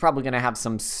 he's probably going to have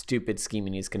some stupid scheme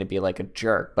and he's going to be a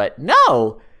jerk. But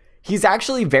no, he's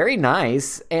actually very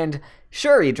nice. And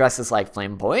sure, he dresses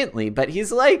flamboyantly, but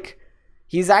he's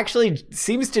actually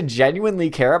seems to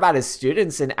genuinely care about his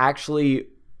students and actually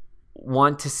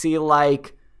want to see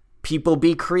people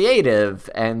be creative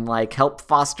and help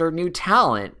foster new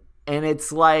talent. And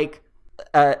it's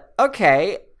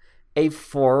okay, a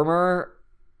former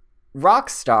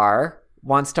rock star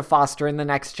wants to foster in the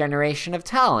next generation of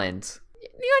talent.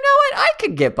 You know what? I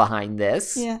could get behind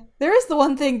this. Yeah. There is the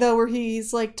one thing, though, where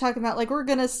he's, talking about, we're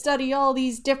gonna study all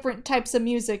these different types of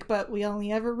music, but we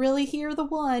only ever really hear the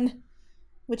one,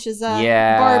 which is,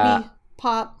 Barbie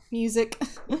pop music.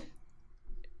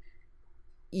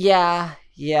 Yeah.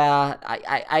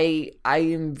 I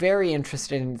am very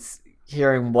interested in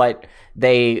hearing what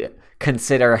they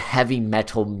consider heavy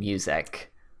metal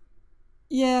music.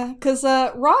 Yeah, because,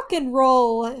 rock and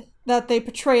roll that they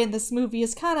portray in this movie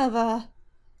is kind of a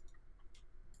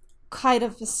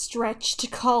stretch to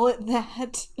call it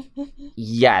that.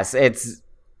 Yes, it's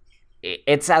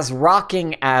as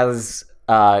rocking as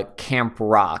Camp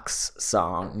Rock's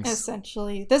songs.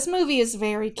 Essentially. This movie is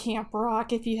very Camp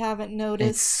Rock, if you haven't noticed.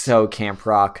 It's so Camp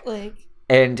Rock.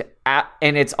 And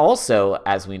it's also,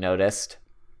 as we noticed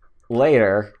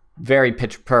later, very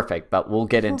pitch perfect, but we'll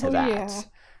get into that. Yeah.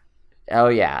 Oh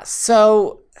yeah.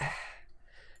 So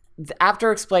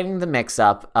after explaining the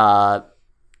mix-up,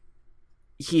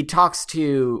 he talks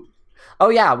to... Oh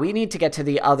yeah, we need to get to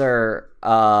the other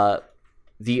so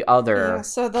the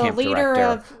leader director,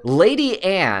 of Lady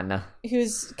Anne,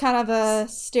 who's kind of a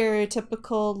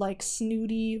stereotypical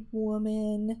snooty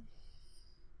woman.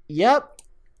 Yep.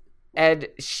 And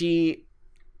she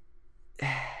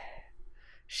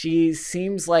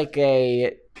seems like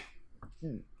I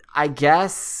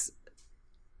guess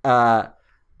I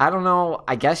don't know,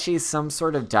 I guess she's some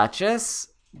sort of duchess,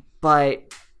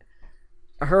 but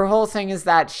her whole thing is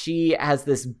that she has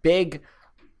this big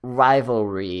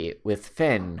rivalry with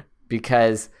Finn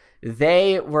because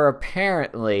they were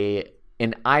apparently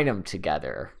an item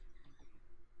together.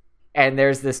 And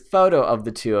there's this photo of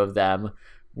the two of them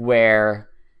where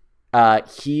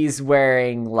he's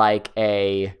wearing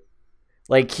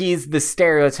he's the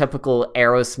stereotypical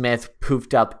Aerosmith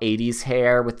poofed up 80s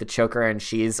hair with the choker, and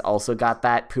she's also got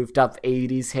that poofed up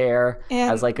 80s hair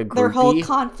and as a groupie. Their whole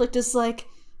conflict is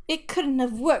it couldn't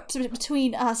have worked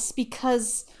between us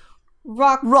because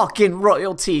rock and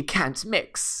royalty can't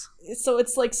mix. So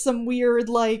it's like some weird,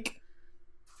 like,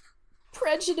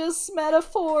 prejudice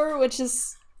metaphor, which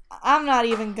is... I'm not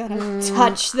even gonna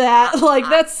touch that. Like,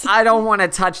 that's... I don't want to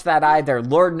touch that either.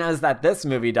 Lord knows that this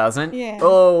movie doesn't. Yeah.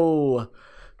 Oh.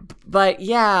 But,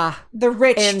 yeah. The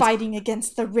rich fighting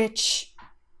against the rich.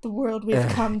 The world we've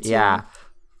come to. Yeah.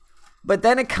 But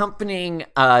then accompanying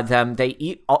them, they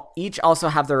each also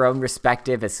have their own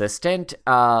respective assistant.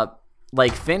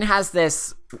 Like, Finn has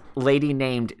this lady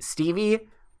named Stevie,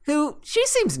 who, she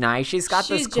seems nice. She's got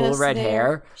this cool red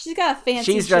hair. She's got a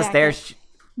fancy She's just there.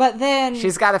 But then...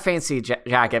 She's got a fancy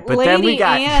jacket. But Lady then we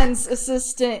got... Anne's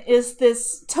assistant is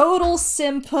this total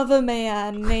simp of a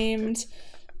man named...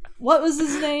 What was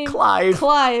his name? Clive.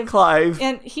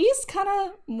 And he's kind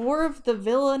of more of the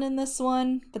villain in this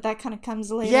one, but that kind of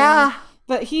comes later. Yeah.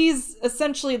 But he's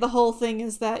essentially, the whole thing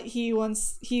is that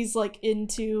he's like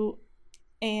into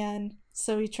Anne,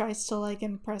 so he tries to like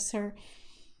impress her.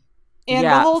 And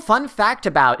yeah, the whole fun fact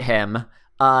about him,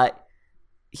 Clive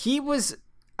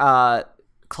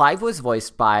was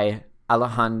voiced by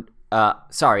Alessandro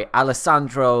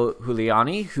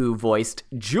Giuliani, who voiced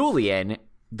Julian,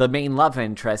 the main love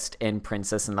interest in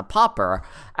Princess and the Pauper,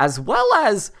 as well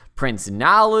as Prince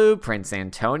Nalu, Prince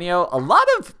Antonio.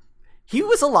 He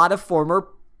was a lot of former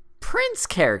Prince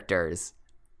characters.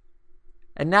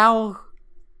 And now,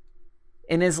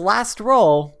 in his last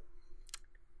role,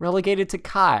 relegated to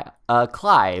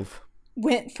Clive.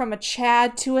 Went from a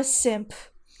Chad to a simp.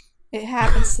 It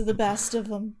happens to the best of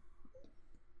them.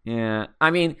 Yeah.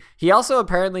 I mean, he also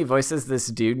apparently voices this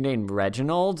dude named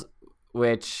Reginald,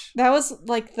 which... That was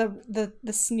like the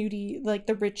snooty, like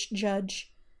the rich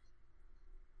judge.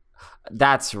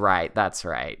 That's right.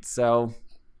 So...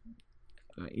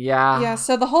 Yeah,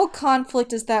 so the whole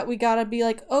conflict is that we gotta be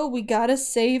like, oh, we gotta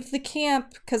save the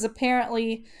camp, because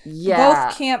apparently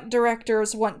both camp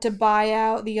directors want to buy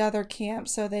out the other camp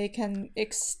so they can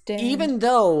extend. Even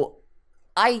though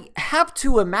I have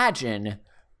to imagine,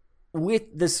 with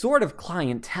the sort of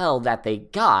clientele that they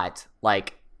got,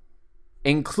 like,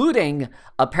 including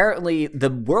apparently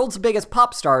the world's biggest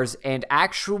pop stars and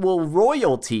actual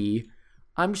royalty,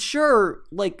 I'm sure,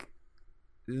 like,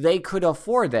 they could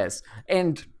afford this.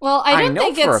 And I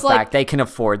know for a fact they can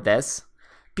afford this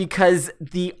because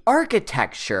the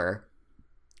architecture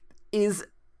is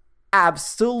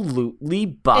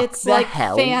absolutely it's the like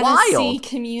hell fantasy wild.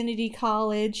 Community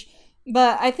college.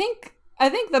 But I think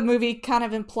the movie kind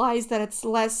of implies that it's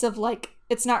less of like,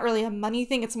 it's not really a money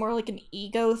thing, it's more like an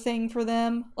ego thing for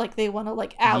them. Like they want to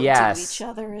like outdo each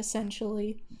other,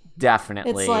 essentially.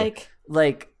 Definitely. It's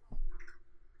like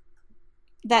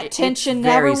that tension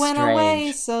never went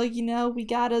away, so, you know, we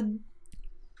gotta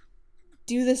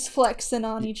do this flexing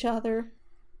on each other.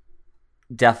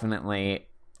 Definitely.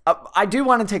 I do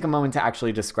want to take a moment to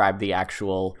actually describe the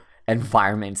actual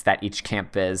environments that each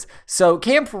camp is. So,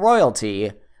 Camp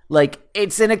Royalty, like,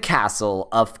 it's in a castle,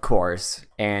 of course,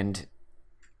 and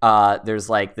there's,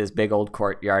 like, this big old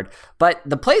courtyard. But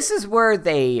the places where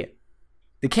the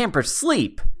campers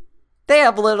sleep, they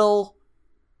have little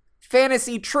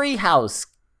fantasy treehouse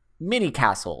mini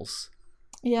castles.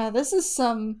 Yeah, this is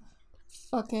some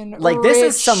fucking this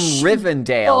is some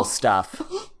Rivendell stuff.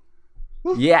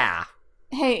 Yeah.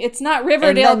 Hey, it's not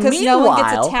Riverdale because no one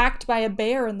gets attacked by a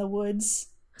bear in the woods.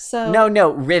 So No,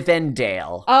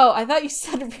 Rivendell. Oh, I thought you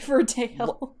said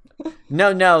Riverdale.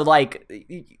 No,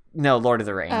 Lord of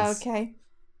the Rings. Oh, okay.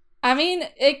 I mean,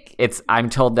 I'm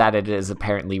told that it is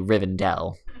apparently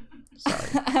Rivendell.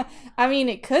 Sorry. I mean,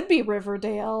 it could be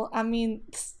Riverdale. I mean,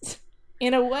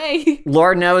 in a way.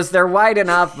 Lord knows they're white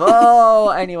enough. Oh,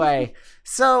 anyway.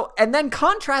 So, and then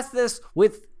contrast this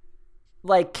with,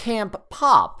 like, Camp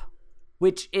Pop,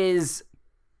 which is,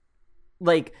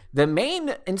 like, the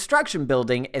main instruction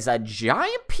building is a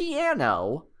giant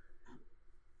piano,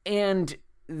 and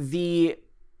the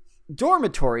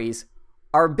dormitories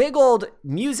are big old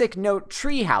music note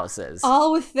tree houses.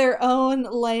 All with their own,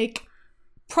 like,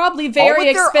 probably very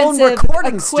expensive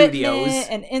recording equipment studios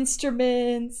and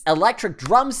instruments, electric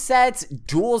drum sets,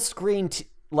 dual screen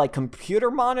like computer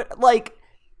monitor. Like,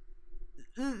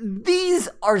 these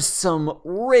are some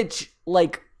rich,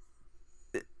 like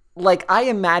I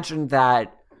imagine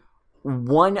that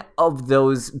one of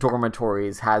those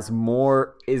dormitories has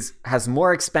more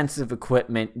expensive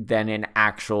equipment than an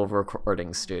actual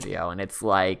recording studio, and it's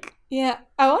like, yeah,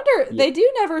 I wonder, they do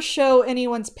never show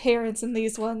anyone's parents in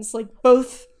these ones. Like,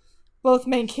 both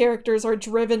main characters are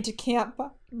driven to camp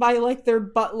by like, their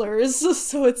butlers.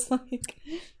 So it's like...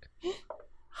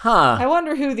 I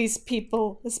wonder who these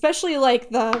people, especially, like,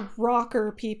 the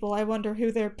rocker people, I wonder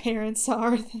who their parents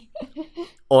are.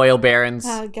 Oil barons.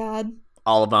 Oh, God.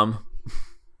 All of them.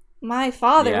 My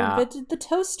father invented the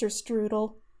toaster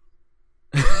strudel.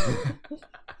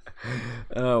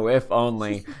 Oh, if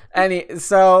only.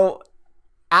 So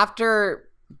after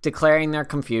declaring their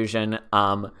confusion,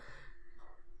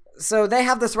 so they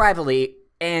have this rivalry,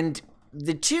 and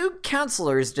the two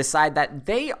counselors decide that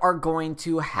they are going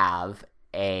to have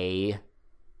a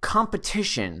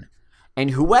competition,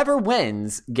 and whoever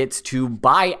wins gets to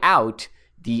buy out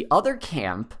the other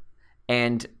camp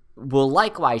and will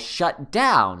likewise shut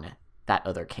down that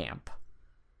other camp.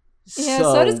 Yeah,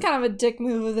 so it is kind of a dick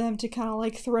move of them to kind of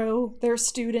like throw their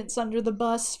students under the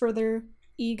bus for their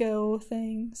ego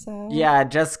thing. So yeah,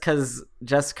 just because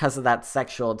of that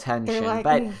sexual tension. Like,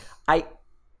 but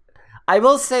I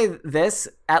will say this: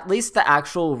 at least the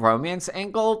actual romance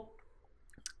angle,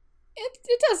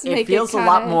 it does make it feels a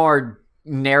lot more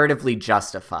narratively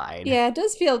justified. Yeah,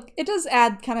 it does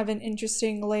add kind of an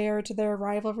interesting layer to their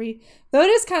rivalry. Though it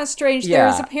is kind of strange. Yeah.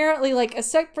 There's apparently, like,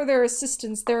 except for their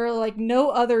assistants, there are, like, no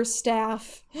other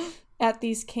staff at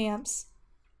these camps.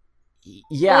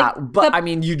 Yeah, like, but I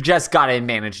mean, you just gotta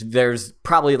manage. There's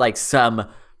probably, like, some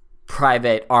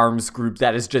private arms group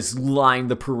that is just lined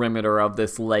the perimeter of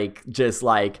this lake, just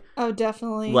like... Oh,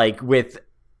 definitely. Like, with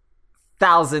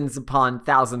thousands upon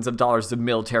thousands of dollars of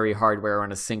military hardware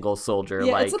on a single soldier.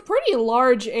 Yeah, it's a pretty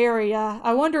large area.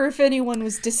 I wonder if anyone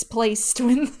was displaced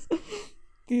when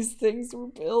these things were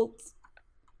built.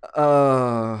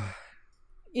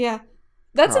 Yeah.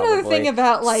 That's probably another thing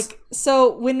about, like,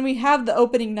 so when we have the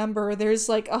opening number, there's,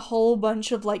 like, a whole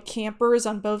bunch of, like, campers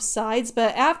on both sides,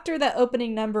 but after that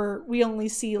opening number, we only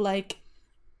see, like,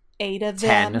 8 of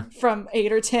them from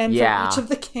 8 or 10 from each of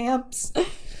the camps.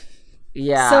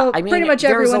 Yeah, so I mean, pretty much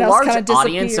everyone else kind of disappears.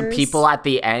 Audience of people at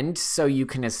the end, so you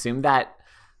can assume that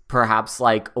perhaps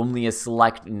like only a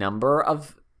select number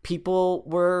of people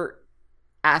were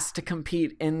asked to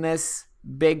compete in this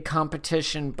big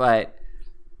competition, but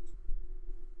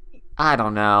I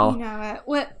don't know. You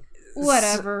know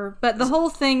whatever. But the whole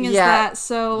thing is that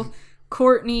so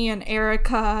Courtney and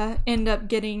Erica end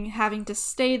up having to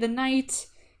stay the night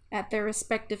at their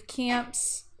respective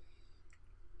camps.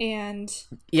 And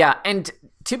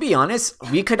to be honest,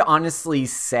 we could honestly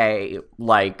say,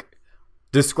 like,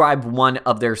 describe one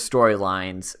of their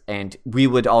storylines, and we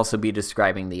would also be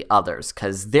describing the others,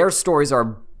 because their stories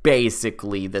are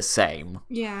basically the same.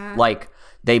 Yeah. Like,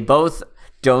 they both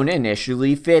don't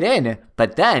initially fit in,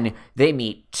 but then they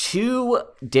meet 2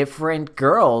 different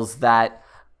girls that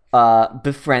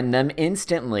befriend them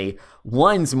instantly.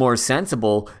 One's more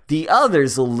sensible, the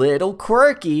other's a little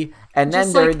quirky, and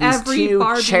then there are these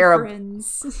 2 cherub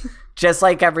friends. Just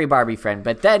like every Barbie friend.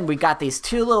 But then we got these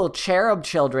 2 little cherub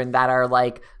children that are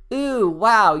like, ooh,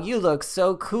 wow, you look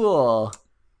so cool.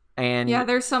 And yeah,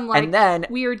 there's some like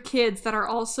weird kids that are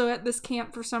also at this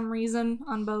camp for some reason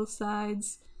on both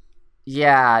sides.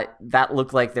 Yeah, that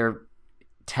look like they're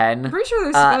 10. I'm pretty sure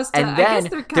they're supposed to. I guess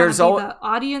they're kind of the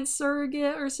audience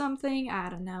surrogate or something. I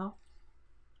don't know.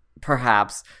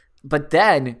 Perhaps. But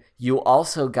then you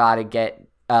also gotta get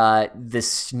the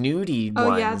snooty ones.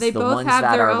 Oh yeah, they the both ones have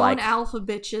that their are own like, alpha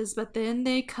bitches, but then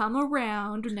they come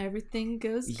around and everything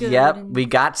goes good. Yep, we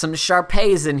got some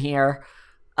Sharpays in here.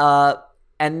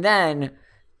 And then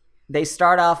they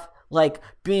start off like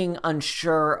being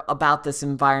unsure about this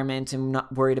environment and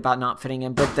not worried about not fitting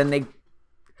in, but then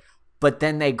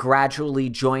they gradually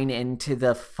join into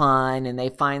the fun, and they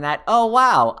find that, oh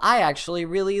wow, I actually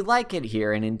really like it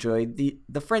here and enjoy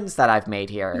the friends that I've made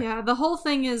here. Yeah, the whole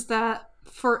thing is that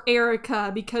for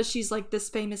Erica, because she's like this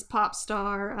famous pop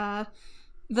star,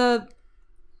 the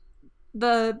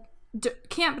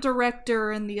camp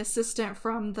director and the assistant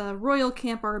from the royal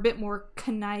camp are a bit more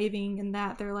conniving in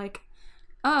that they're like,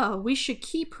 oh, we should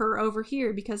keep her over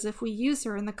here because if we use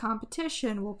her in the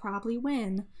competition, we'll probably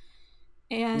win.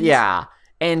 And yeah,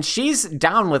 and she's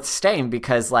down with staying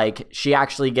because, like, she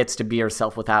actually gets to be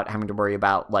herself without having to worry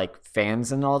about, like,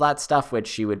 fans and all that stuff, which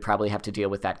she would probably have to deal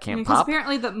with at Camp Pop. Because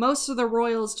apparently most of the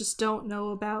royals just don't know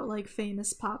about, like,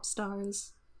 famous pop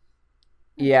stars.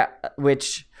 Yeah,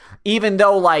 which, even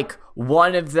though, like,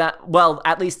 one of them, well,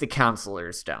 at least the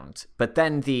counselors don't. But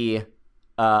then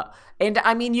and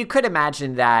I mean, you could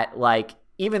imagine that, like,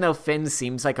 even though Finn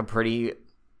seems like a pretty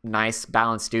nice,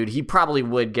 balanced dude, he probably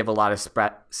would give a lot of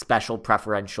special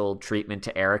preferential treatment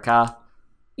to Erica.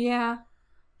 Yeah.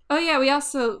 Oh yeah,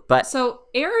 so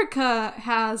Erica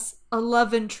has a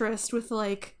love interest with,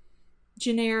 like,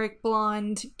 generic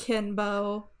blonde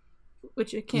Kenbo,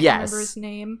 which I can't remember his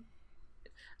name.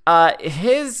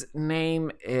 His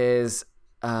name is,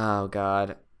 oh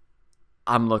god,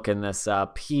 I'm looking this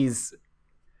up. He's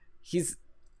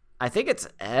I think it's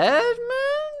Edmund?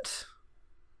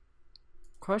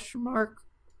 Question mark?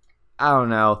 I don't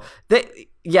know.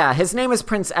 His name is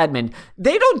Prince Edmund.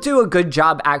 They don't do a good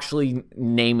job actually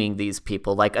naming these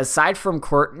people. Like, aside from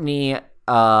Courtney,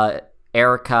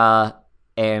 Erica,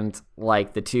 and,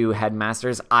 like, the two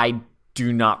headmasters, I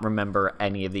do not remember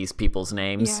any of these people's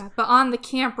names. Yeah, but on the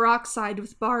Camp Rock side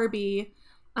with Barbie,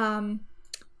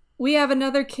 we have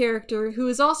another character who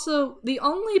is also the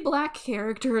only black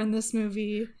character in this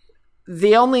movie.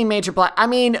 The only major black... I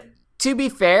mean, to be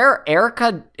fair,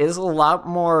 Erica is a lot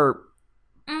more...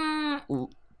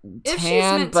 if she's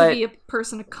meant to be a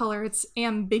person of color, it's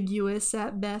ambiguous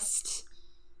at best.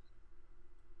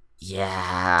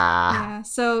 Yeah.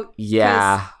 So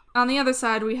on the other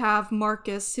side we have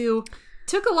Marcus, who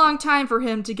took a long time for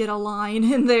him to get a line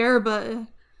in there, but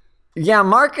yeah,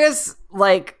 Marcus,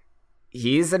 like,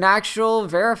 he's an actual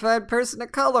verified person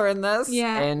of color in this.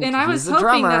 Yeah, and I was hoping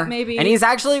drummer, that maybe, and he's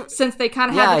actually, since they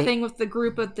kind of had a thing with the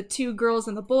group of the two girls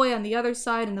and the boy on the other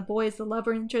side, and the boy is the love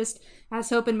interest, I was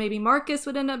hoping maybe Marcus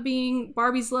would end up being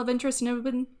Barbie's love interest, and it would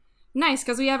have been nice,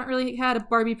 because we haven't really had a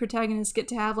Barbie protagonist get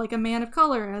to have, like, a man of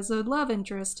color as a love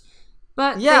interest.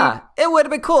 But it would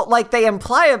have been cool. Like, they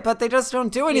imply it, but they just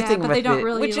don't do anything with they don't it,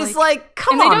 really, which is like,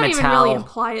 come on, and they don't Mattel. even really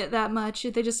imply it that much.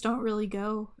 They just don't really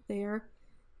go there,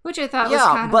 which I thought was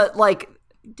kind of like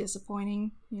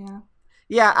disappointing.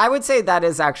 Yeah, I would say that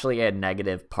is actually a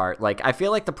negative part. Like, I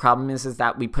feel like the problem is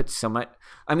that we put so much.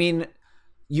 I mean,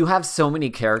 you have so many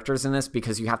characters in this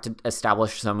because you have to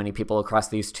establish so many people across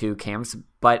these two camps,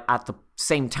 but at the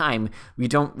same time, we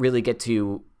don't really get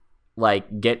to,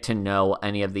 like, get to know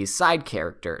any of these side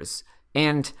characters.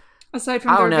 And aside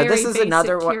from their very basic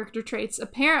character traits,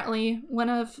 apparently one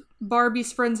of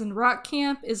Barbie's friends in rock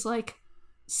camp is, like,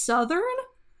 Southern,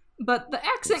 but the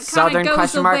accent kind of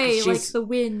goes away like the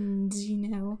wind, you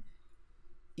know.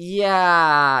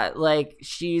 Yeah, like,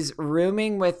 she's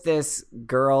rooming with this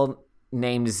girl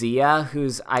named Zia,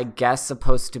 who's, I guess,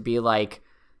 supposed to be, like,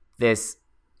 this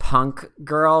punk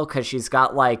girl, because she's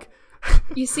got, like,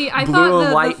 you see, I blue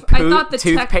and white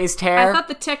toothpaste hair. I thought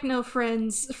the techno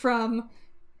friends from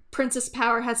Princess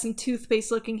Power had some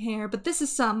toothpaste-looking hair, but this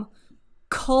is some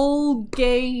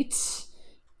Colgate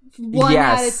 1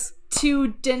 out of 2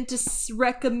 dentists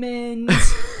recommend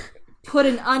put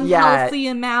an unhealthy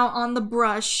amount on the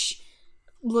brush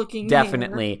looking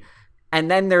definitely hair. And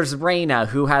then there's Raina,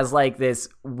 who has, like, this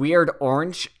weird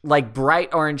orange, like,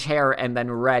 bright orange hair and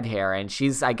then red hair, and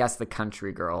she's, I guess, the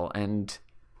country girl. And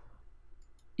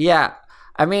yeah,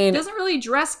 I mean, doesn't really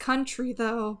dress country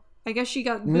though. I guess she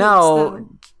got boots, though,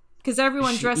 because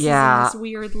everyone dresses in this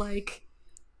weird, like,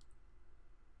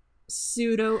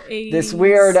 pseudo 80s, this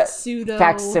weird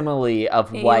facsimile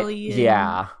of what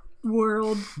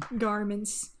world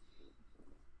garments.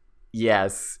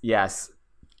 Yes.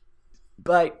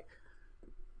 But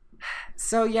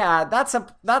so yeah, that's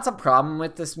a problem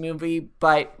with this movie,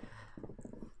 but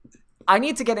I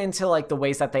need to get into, like, the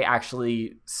ways that they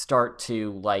actually start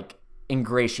to, like,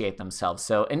 ingratiate themselves.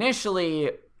 So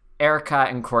initially, Erica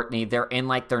and Courtney, they're in,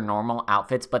 like, their normal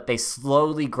outfits, but they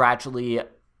slowly, gradually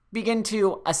begin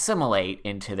to assimilate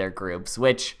into their groups,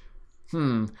 which,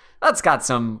 that's got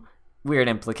some weird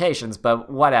implications, but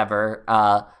whatever.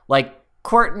 Like,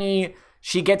 Courtney,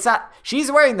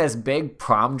 she's wearing this big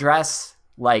prom dress,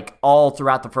 like, all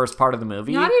throughout the first part of the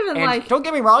movie. Not even, and, like, don't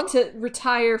get me wrong, to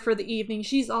retire for the evening,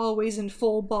 she's always in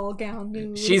full ball gown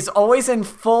nude. She's always in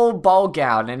full ball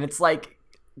gown, and it's like,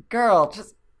 girl,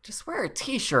 just wear a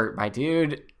t-shirt, my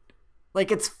dude.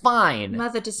 Like, it's fine.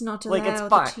 Mother does not allow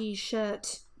the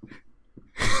t-shirt.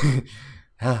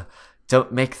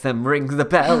 Don't make them ring the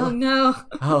bell. Oh, no.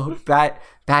 Oh,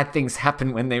 bad things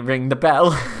happen when they ring the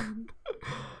bell.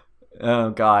 Oh,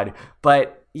 God.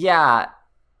 But, yeah,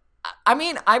 I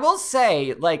mean, I will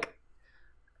say, like,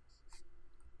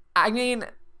 another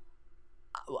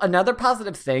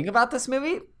positive thing about this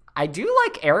movie, I do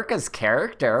like Erica's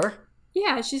character.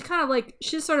 Yeah, she's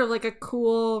sort of like a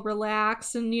cool,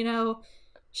 relaxed, and, you know,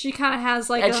 she kind of has,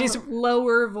 like, a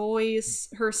lower voice.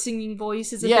 Her singing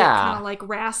voice is a bit kind of, like,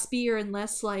 raspier and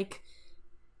less, like,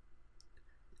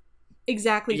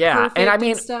 exactly perfect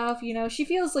and stuff, you know? She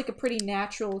feels like a pretty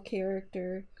natural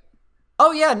character.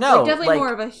 Oh, yeah, no. Like, definitely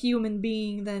more of a human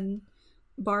being than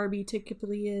Barbie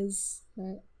typically is.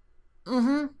 But.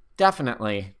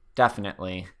 Definitely.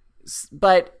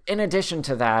 But in addition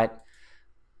to that,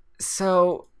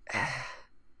 so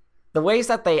the ways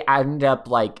that they end up,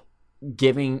 like,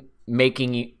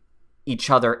 making each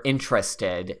other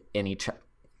interested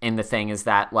in the thing is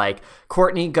that, like,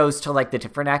 Courtney goes to, like, the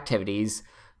different activities,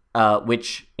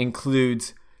 which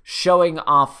includes showing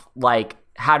off, like,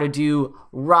 how to do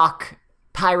rock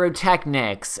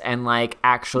pyrotechnics and like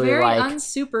actually very like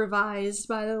unsupervised,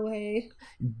 by the way.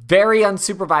 Very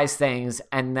unsupervised things.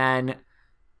 And then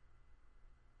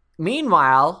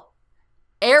meanwhile,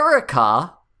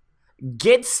 Erica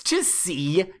gets to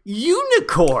see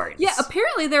unicorns. Yeah,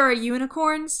 apparently there are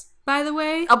unicorns, by the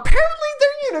way. Apparently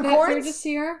they're unicorns. They're just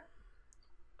here.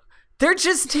 They're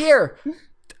just here.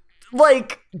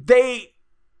 Like,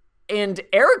 and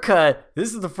Erica,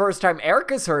 this is the first time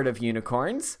Erica's heard of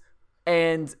unicorns.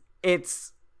 And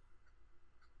it's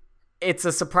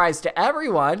a surprise to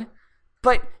everyone.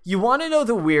 But you want to know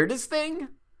the weirdest thing?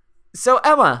 So,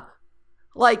 Emma,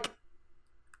 like,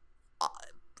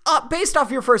 based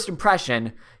off your first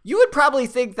impression, you would probably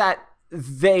think that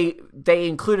they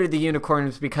included the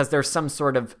unicorns because there's some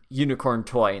sort of unicorn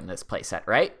toy in this playset,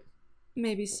 right?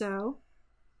 Maybe so.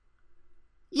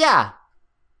 Yeah,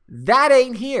 that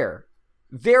ain't here.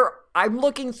 I'm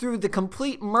looking through the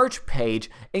complete merch page,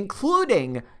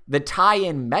 including the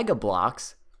tie-in Mega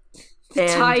Blocks.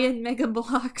 Tie-in Mega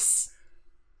Blocks.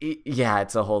 Yeah,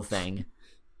 it's a whole thing.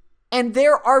 And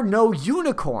there are no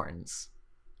unicorns.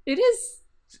 It is.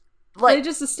 Like, they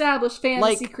just established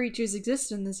fantasy creatures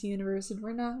exist in this universe, and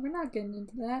we're not getting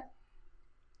into that.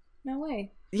 No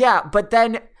way. Yeah, but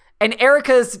then, and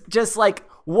Erica's just like,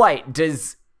 what,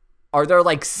 are there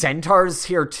like centaurs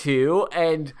here too?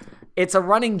 And it's a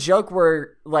running joke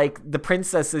where like the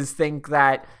princesses think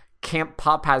that Camp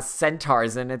Pop has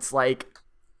centaurs, and it's like,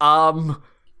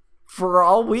 for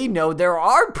all we know, there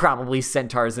are probably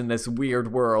centaurs in this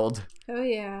weird world. Oh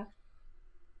yeah.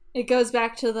 It goes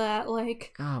back to that,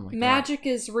 like, magic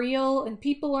is real, and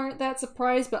people aren't that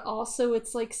surprised, but also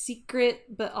it's, like, secret,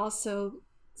 but also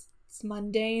it's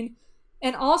mundane.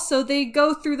 And also, they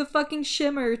go through the fucking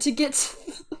shimmer to get to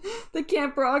the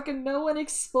Camp Rock, and no one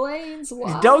explains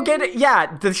why. Don't get it.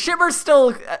 Yeah, the shimmer's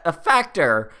still a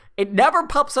factor. It never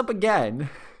pops up again.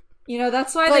 You know,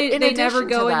 that's why they never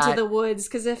go into the woods,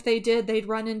 because if they did, they'd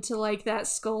run into, like, that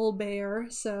skull bear,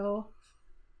 so...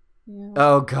 Yeah.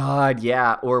 Oh god,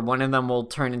 yeah. Or one of them will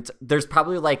turn into... There's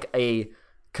probably like a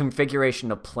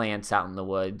configuration of plants out in the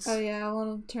woods. Oh yeah, I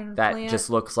want to turn a that plant. Just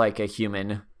looks like a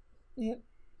human. Yep.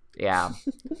 Yeah.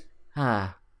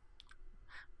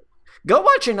 Go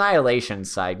watch Annihilation,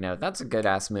 side note. That's a good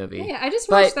ass movie. Yeah, I just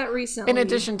watched that recently. In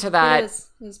addition to that... It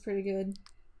is pretty good.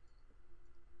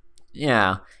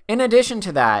 Yeah. In addition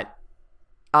to that,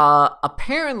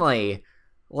 apparently...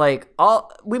 Like,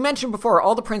 we mentioned before,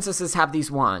 all the princesses have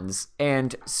these wands,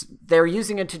 and they're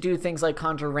using it to do things like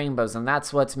conjure rainbows, and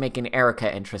that's what's making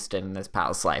Erica interested in this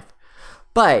palace life.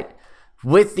 But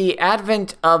with the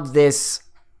advent of this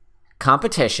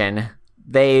competition,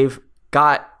 they've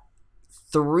got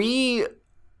three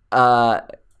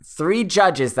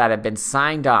judges that have been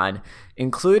signed on,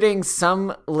 including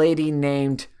some lady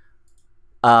named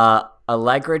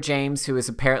Allegra James, who is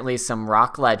apparently some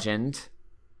rock legend.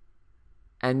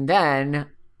 And then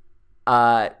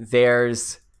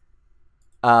there's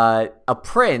a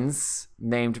prince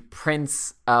named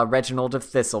Prince Reginald of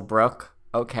Thistlebrook.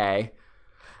 Okay.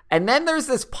 And then there's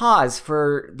this pause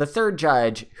for the third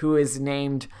judge, who is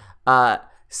named Sveta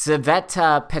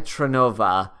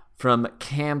Petronova from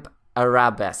Camp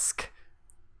Arabesque.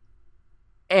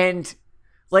 And,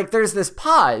 like, there's this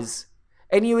pause,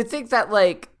 and you would think that,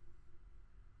 like,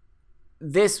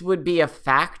 this would be a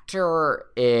factor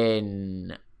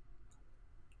in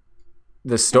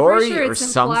the story or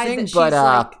something, but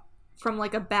like from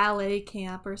like a ballet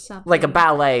camp or something, like a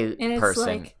ballet and it's person.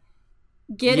 Like,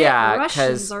 get it?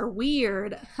 Russians are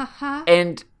weird.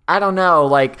 And I don't know,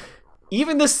 like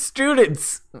even the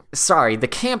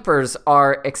campers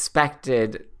are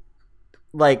expected,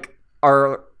 like,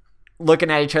 are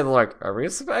looking at each other like, are we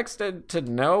expected to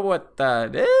know what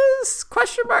that is?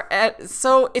 Question mark.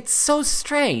 So it's so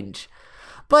strange.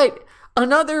 But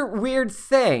another weird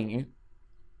thing.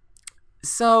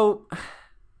 So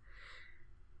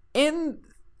in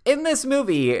this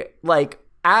movie, like,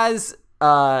 as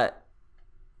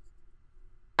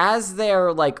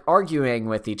they're like arguing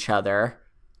with each other,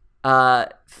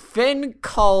 Finn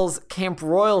calls Camp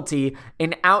Royalty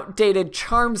an outdated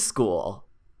charm school,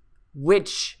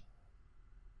 which...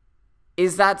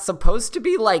 Is that supposed to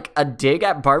be like a dig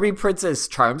at Barbie Princess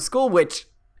Charm School? Which,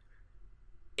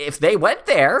 if they went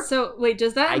there, so wait,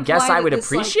 does that? I guess I would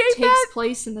appreciate that. Takes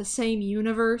place in the same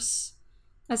universe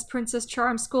as Princess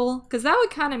Charm School, because that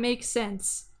would kind of make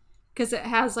sense. Because it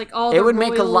has like all. It would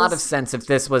make a lot of sense if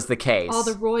this was the case. All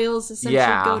the royals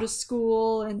essentially go to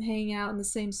school and hang out in the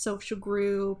same social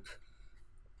group.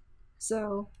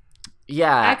 So.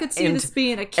 Yeah, I could see this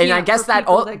being a camp. And I guess that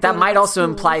might also school.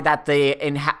 imply that they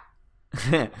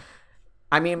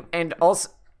I mean, and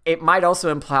also it might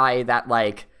also imply that,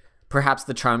 like, perhaps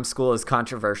the charm school is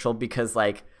controversial because,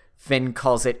 like, Finn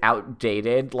calls it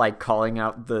outdated, like calling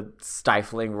out the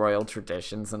stifling royal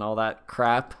traditions and all that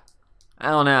crap. I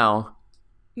don't know.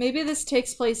 Maybe this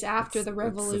takes place after the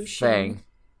revolution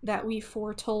that we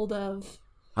foretold of.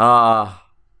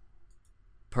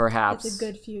 Perhaps. It's a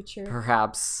good future.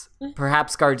 Perhaps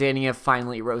Gardania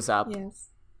finally rose up. Yes.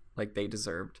 Like they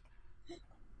deserved.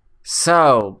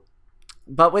 So,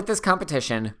 but with this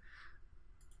competition,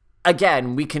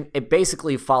 again, it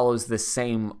basically follows the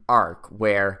same arc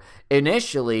where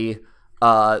initially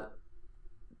the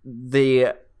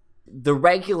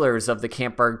regulars of the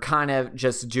camp are kind of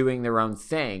just doing their own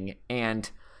thing, and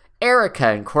Erica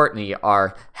and Courtney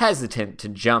are hesitant to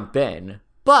jump in,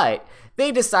 but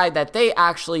they decide that they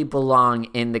actually belong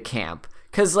in the camp.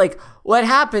 Because, like, what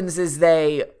happens is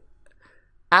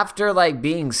after, like,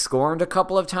 being scorned a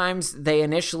couple of times, they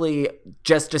initially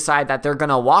just decide that they're going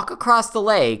to walk across the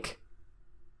lake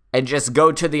and just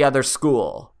go to the other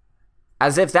school.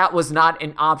 As if that was not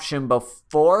an option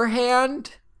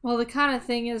beforehand. Well, the kind of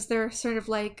thing is they're sort of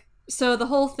like... So the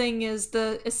whole thing is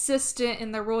the assistant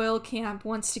in the royal camp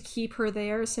wants to keep her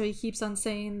there, so he keeps on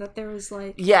saying that there was,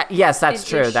 like... Yes, that's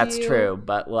true, issue. That's true,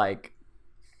 but, like...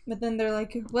 But then they're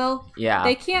like, well,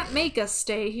 they can't make us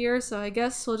stay here, so I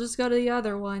guess we'll just go to the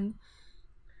other one.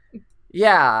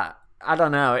 Yeah, I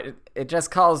don't know. It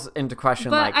just calls into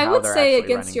question, like, how they're actually running this thing. But I would say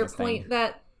against your point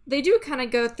that they do kind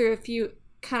of go through a few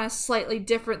kind of slightly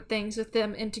different things with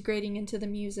them integrating into the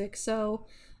music, so...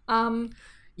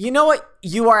 You know what?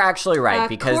 You are actually right,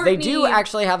 because Courtney they do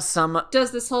actually have some...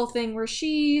 does this whole thing where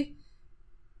she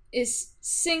is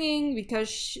singing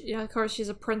because, of course, she's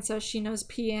a princess. She knows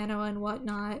piano and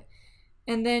whatnot.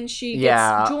 And then she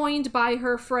gets joined by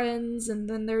her friends, and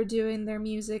then they're doing their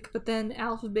music. But then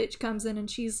Alpha Bitch comes in, and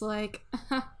she's like,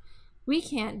 we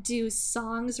can't do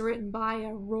songs written by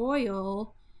a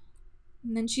royal.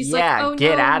 And then she's like, oh,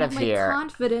 get no, out of my here.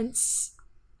 Confidence.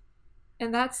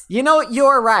 And that's... You know,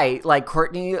 you're right. Like,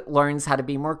 Courtney learns how to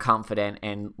be more confident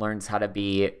and learns how to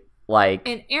be, like...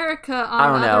 And Erica,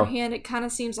 on the other hand, it kind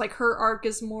of seems like her arc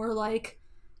is more, like,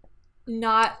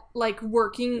 not, like,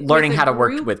 working learning with how to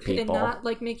work with people. And not,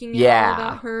 like, making it all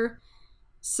about her.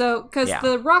 So, because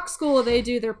the rock school, they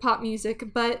do their pop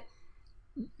music, but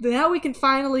now we can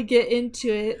finally get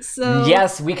into it, so...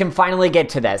 Yes, we can finally get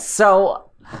to this.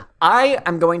 So, I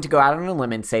am going to go out on a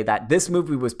limb and say that this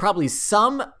movie was probably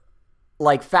some...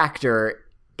 like factor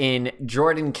in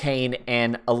Jordan Kane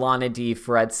and Alana D.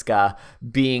 Fredska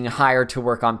being hired to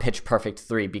work on Pitch Perfect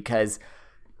 3, because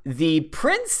the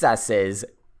princesses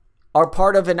are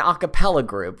part of an a cappella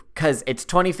group, because it's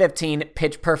 2015.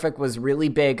 Pitch Perfect was really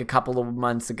big a couple of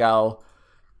months ago.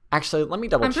 Actually, let me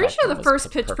double check. I'm pretty sure the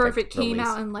first Pitch Perfect came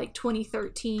out in like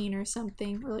 2013 or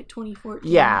something, or like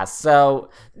 2014. Yeah, so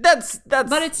that's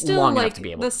but it's still long like enough to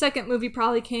be able the second movie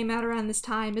probably came out around this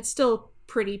time. It's still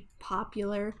pretty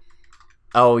popular.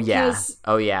 Oh yeah.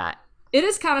 It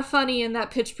is kind of funny in that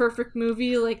Pitch Perfect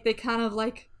movie, like they kind of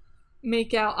like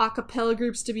make out a cappella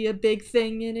groups to be a big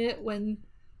thing in it, when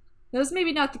that was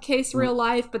maybe not the case in real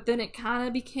life, but then it kind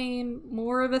of became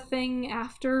more of a thing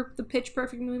after the Pitch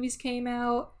Perfect movies came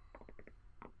out.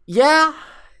 Yeah.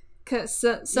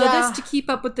 So this, to keep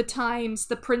up with the times,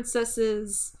 the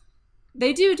princesses,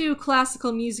 they do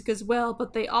classical music as well,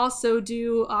 but they also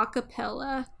do a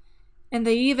cappella. And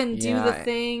they even do the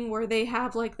thing where they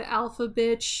have, like, the alpha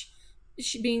bitch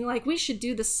being like, we should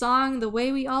do the song the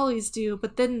way we always do.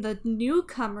 But then the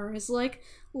newcomer is like,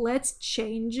 let's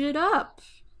change it up.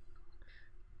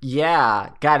 Yeah,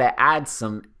 gotta add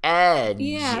some edge.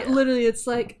 Yeah, literally, it's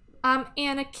like,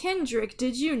 Anna Kendrick,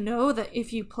 did you know that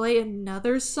if you play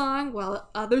another song while the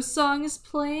other song is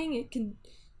playing, it can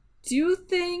do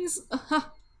things?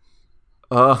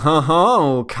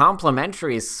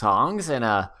 Complimentary songs in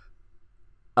a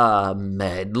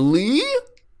medley?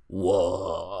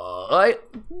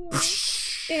 What?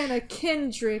 Anna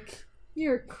Kendrick,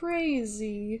 you're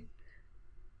crazy.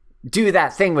 Do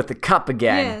that thing with the cup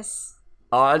again. Yes.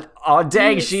 Oh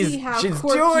dang, she's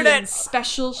doing it.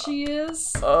 Special she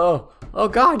is. Oh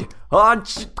god.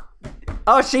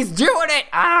 She's doing it.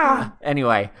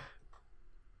 Anyway,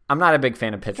 I'm not a big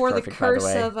fan of Pitch Perfect, by the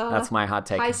way. That's my hot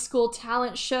take. High school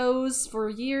talent shows for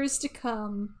years to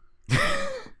come.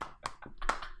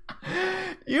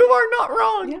 You are not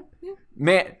wrong. Yeah.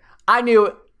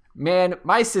 Man,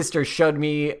 my sister showed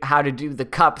me how to do the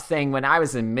cup thing when I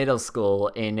was in middle school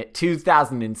in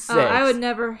 2006. I would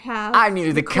never have. I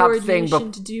knew the cup thing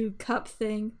to do cup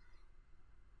thing.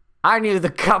 I knew the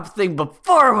cup thing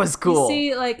before it was cool. You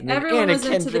see, like, everyone was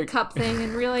into the cup thing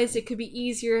and realized it could be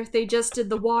easier if they just did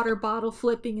the water bottle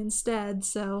flipping instead,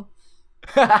 so...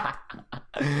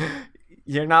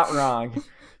 You're not wrong.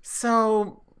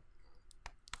 So,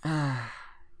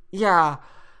 yeah.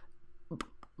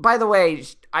 By the way,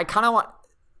 I kind of want...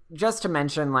 Just to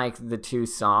mention, like, the two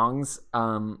songs.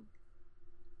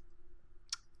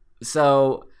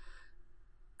 So...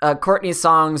 Courtney's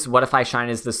songs, What If I Shine,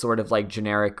 is this sort of like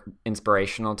generic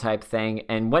inspirational type thing.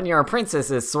 And When You're a Princess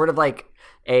is sort of like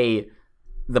the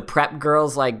prep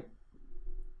girls like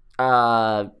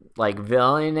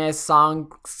villainous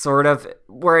song, sort of,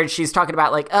 where she's talking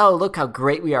about like, oh, look how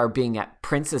great we are being at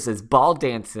princesses ball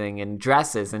dancing and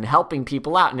dresses and helping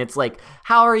people out. And it's like,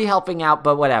 how are you helping out?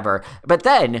 But whatever. But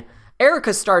then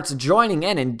Erica starts joining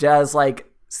in and does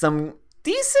like some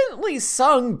decently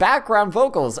sung background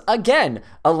vocals. Again,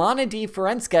 Alana Di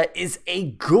Ferenska is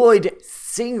a good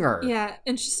singer. Yeah,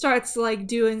 and she starts, like,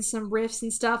 doing some riffs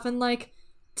and stuff, and, like,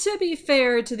 to be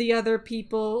fair to the other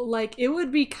people, like, it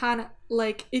would be kind of,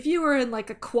 like, if you were in,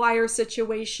 like, a choir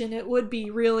situation, it would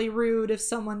be really rude if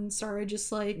someone started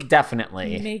just, like...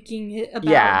 Definitely. Making it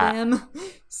about them.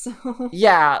 So...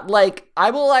 Yeah, like, I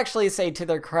will actually say to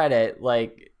their credit,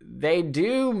 like, they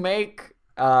do make,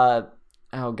 oh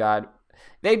god...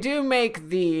 They do make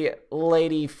the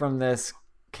lady from this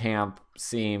camp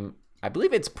seem... I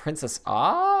believe it's Princess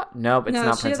Ah? Nope, it's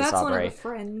not Princess that's Aubrey. One of the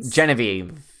friends.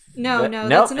 Genevieve. No, nope,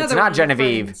 that's another it's not one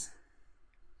Genevieve. Of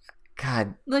the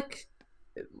God. Look,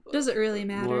 does it really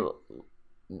matter?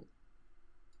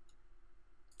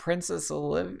 Princess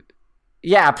Olivia?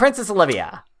 Yeah, Princess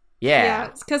Olivia. Yeah,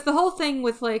 because the whole thing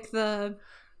with, like, the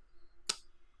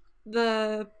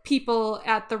people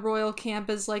at the royal camp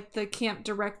is like the camp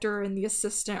director and the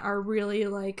assistant are really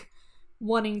like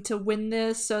wanting to win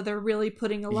this, so they're really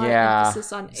putting a lot of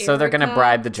emphasis on Erica, so they're gonna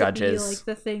bribe the judges to be, like,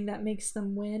 the thing that makes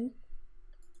them win.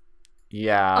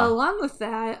 Yeah. Along with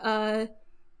that,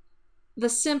 the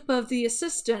simp of the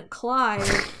assistant, Clyde,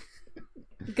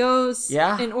 goes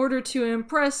in order to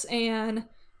impress Anne,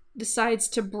 decides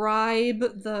to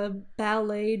bribe the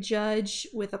ballet judge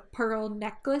with a pearl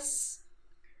necklace.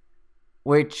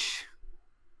 Which,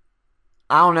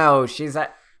 I don't know,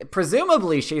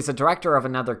 presumably she's a director of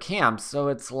another camp, so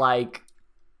it's like,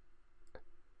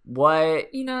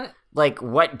 what, like,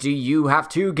 what do you have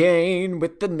to gain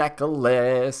with the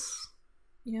necklace?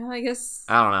 Yeah, I guess.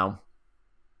 I don't know.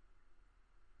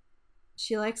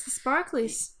 She likes the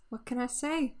sparklies. What can I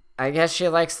say? I guess she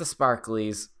likes the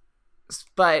sparklies.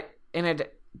 But,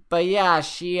 yeah,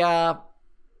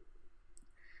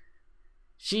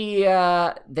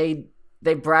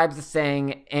 they bribe the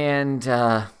thing, and,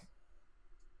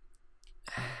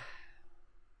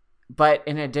 but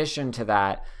in addition to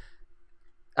that,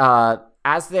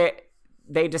 as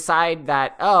they decide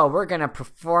that, oh, we're gonna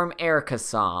perform Erica's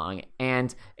song,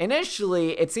 and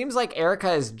initially, it seems like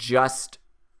Erica is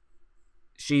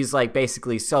she's, like,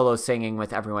 basically solo singing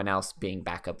with everyone else being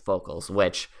backup vocals,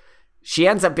 which she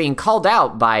ends up being called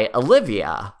out by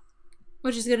Olivia.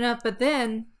 Which is good enough, but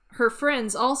then her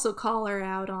friends also call her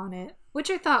out on it, which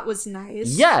I thought was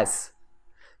nice. Yes.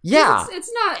 Yeah.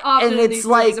 It's not often and in it's these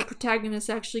like, movies a protagonist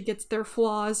actually gets their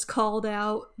flaws called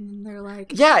out, and they're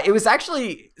like... Yeah, it was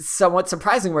actually somewhat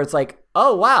surprising where it's like,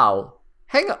 oh, wow,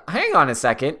 hang on a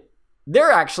second.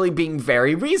 They're actually being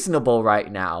very reasonable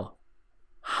right now.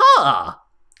 Huh.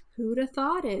 Who'd have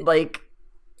thought it? Like,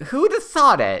 who'd have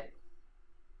thought it?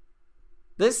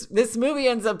 This movie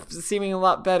ends up seeming a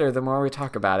lot better the more we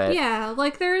talk about it. Yeah,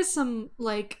 like, there is some,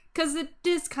 like, because it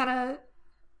is kind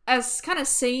of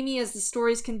samey as the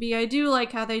stories can be. I do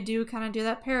like how they do kind of do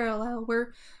that parallel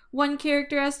where one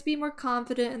character has to be more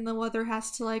confident and the other has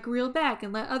to, like, reel back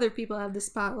and let other people have the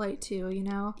spotlight too, you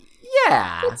know?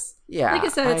 Yeah. Yeah. Like I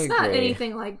said, it's not agree.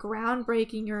 anything, like,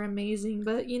 groundbreaking or amazing,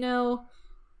 but, you know,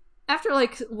 after,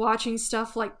 like, watching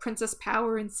stuff like Princess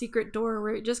Power and Secret Door,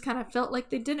 where it just kind of felt like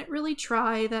they didn't really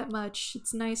try that much,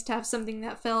 it's nice to have something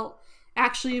that felt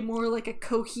actually more like a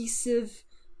cohesive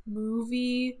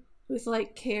movie with,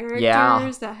 like,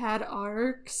 characters that had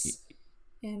arcs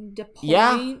and a point.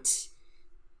 Yeah.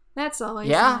 That's always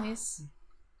nice.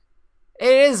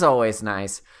 It is always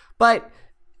nice. But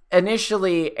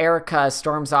initially, Erica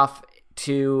storms off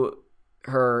to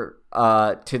her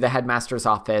to the headmaster's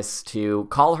office to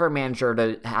call her manager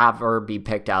to have her be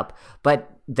picked up,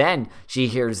 but then she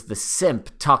hears the simp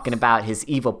talking about his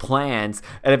evil plans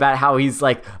and about how he's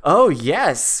like, oh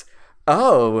yes,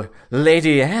 oh,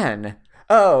 Lady Anne,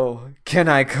 oh, can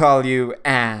I call you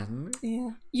Anne?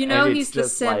 Yeah, you know, he's the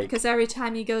simp because every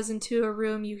time he goes into a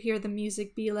room you hear the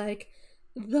music be like,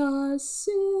 the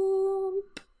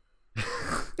simp.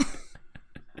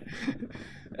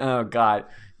 Oh God,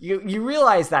 you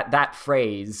realize that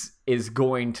phrase is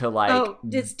going to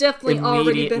it's definitely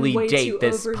already been way date too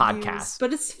this overused, podcast.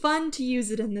 but it's fun to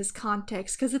use it in this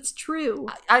context because it's true.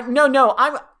 No,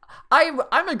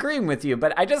 I'm agreeing with you,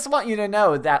 but I just want you to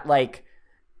know that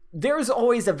there's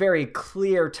always a very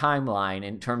clear timeline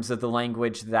in terms of the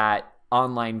language that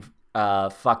online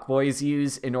fuckboys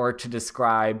use in order to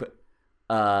describe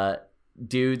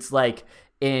dudes. Like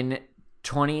in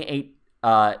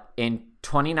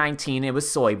 2019 it was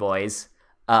soy boys,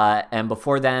 and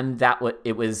before then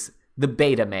it was the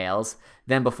beta males,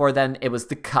 then before then it was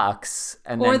the cucks,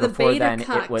 and or then the before beta then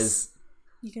cucks. It was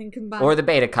you can combine or the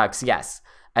beta cucks, yes.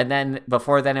 And then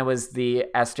before then it was the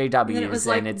SJWs, and then it was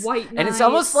it's white and it's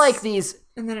almost like these.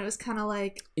 And then it was kind of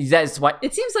like that's what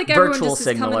it seems like everyone just is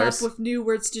signalers. coming up with new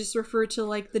words to just refer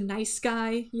to the nice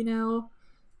guy,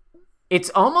 It's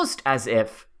almost as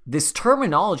if this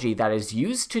terminology that is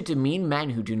used to demean men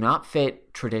who do not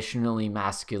fit traditionally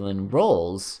masculine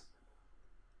roles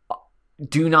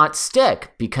do not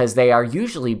stick because they are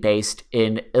usually based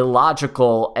in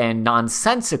illogical and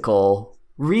nonsensical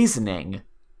reasoning.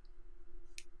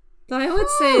 I would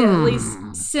say at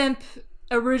least simp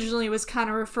originally was kind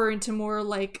of referring to more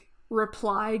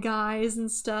reply guys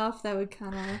and stuff. That would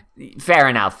kind of fair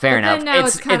enough. Then now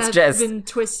it's kind of just been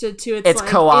twisted to it's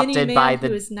co-opted any man by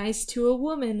who is nice to a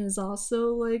woman is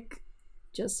also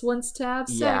just wants to have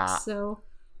sex. Yeah. So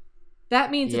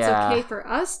that means it's okay for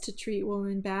us to treat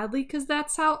women badly because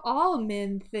that's how all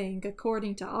men think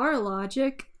according to our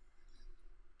logic.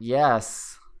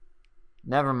 Yes.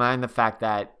 Never mind the fact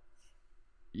that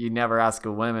you never ask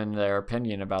a woman their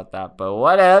opinion about that, but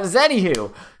whatevs.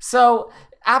 Anywho, so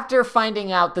after finding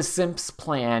out the simp's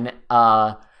plan,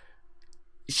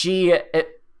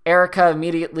 Erica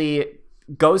immediately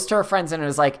goes to her friends and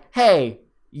is like, hey,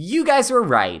 you guys were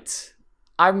right.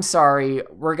 I'm sorry.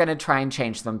 We're going to try and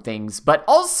change some things, but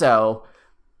also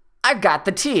I've got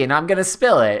the tea and I'm going to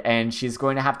spill it. And she's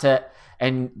going to have to,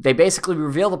 and they basically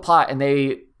reveal the plot and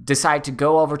they decide to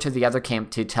go over to the other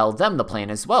camp to tell them the plan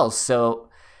as well. So,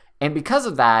 and because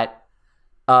of that,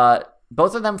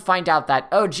 both of them find out that,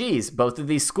 oh, geez, both of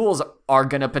these schools are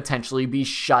going to potentially be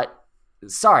shut.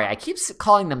 Sorry, I keep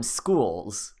calling them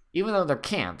schools, even though they're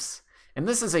camps. And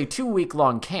this is a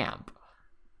 2-week-long camp.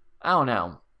 I don't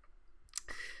know.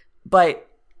 But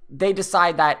they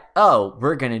decide that, oh,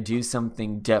 we're going to do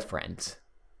something different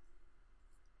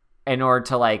in order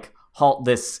to, halt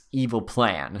this evil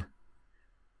plan.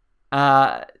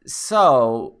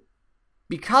 So,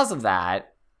 because of that,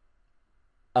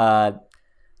 we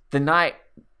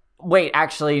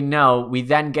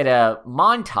then get a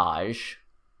montage,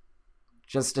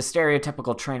 just a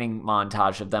stereotypical training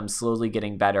montage of them slowly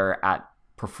getting better at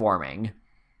performing.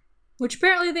 Which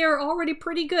apparently they were already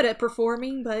pretty good at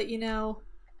performing, but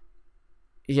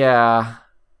Yeah.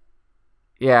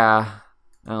 I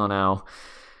don't know.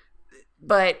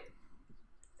 But,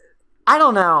 I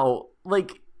don't know.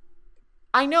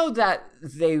 I know that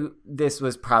this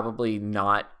was probably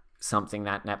not something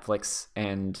that Netflix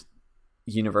and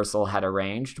Universal had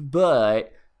arranged,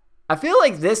 but I feel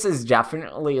like this is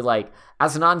definitely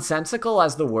as nonsensical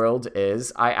as the world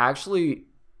is,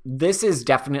 this is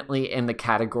definitely in the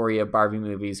category of Barbie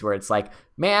movies where it's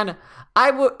man,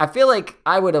 I feel like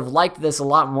I would have liked this a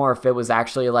lot more if it was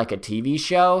actually a TV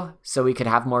show, so we could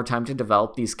have more time to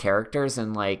develop these characters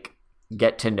and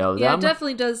get to know them. Yeah, it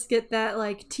definitely does get that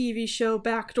TV show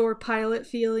backdoor pilot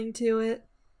feeling to it.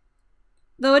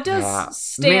 Though it does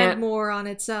stand more on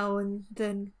its own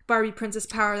than Barbie Princess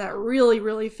Power that really,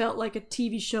 really felt like a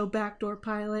TV show backdoor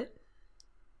pilot.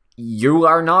 You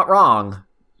are not wrong.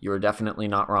 You are definitely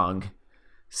not wrong.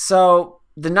 So,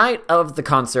 the night of the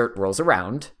concert rolls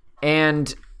around,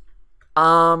 and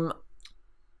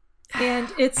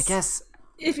it's... I guess...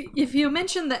 If you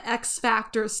mentioned the X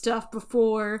Factor stuff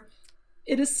before,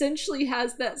 it essentially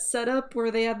has that setup where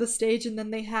they have the stage and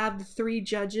then they have the 3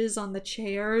 judges on the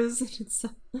chairs.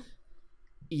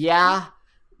 Yeah,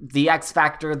 the X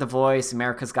Factor, The Voice,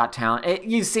 America's Got Talent.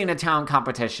 You've seen a talent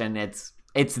competition. It's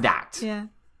that. Yeah,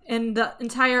 and the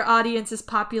entire audience is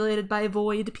populated by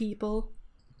void people.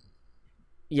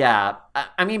 Yeah,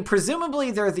 I mean,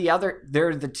 presumably they're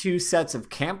the 2 sets of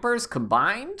campers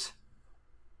combined.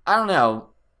 I don't know.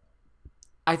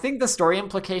 I think the story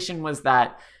implication was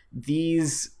that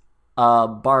these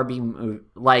Barbie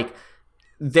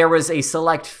there was a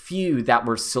select few that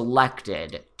were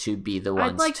selected to be the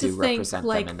ones to represent them in the competition. I'd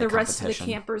like to think the rest of the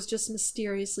campers just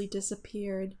mysteriously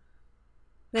disappeared.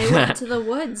 They went to the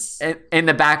woods. In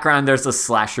the background, there's a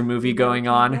slasher movie going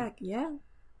on. Yeah.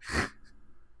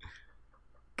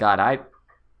 God,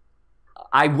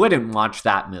 I wouldn't watch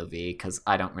that movie because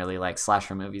I don't really like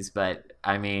slasher movies, but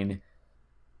I mean,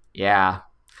 yeah.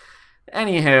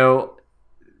 Anywho,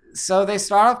 so they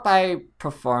start off by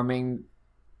performing.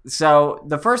 So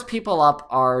the first people up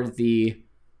are the,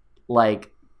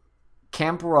 like,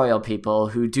 Camp Royal people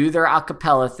who do their a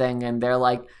cappella thing, and they're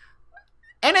like,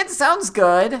 and it sounds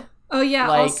good. Oh, yeah.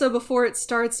 Like, also, before it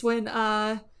starts, when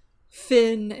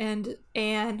Finn and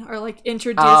Anne are, like,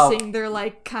 introducing, they're,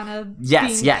 like, kind of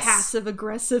being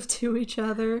passive-aggressive to each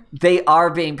other. They are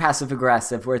being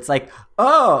passive-aggressive, where it's like,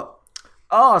 oh,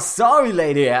 sorry,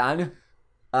 Lady Anne.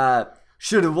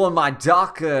 Should have worn my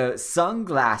darker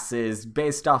sunglasses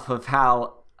based off of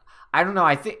how, I don't know,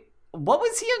 I think, what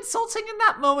was he insulting in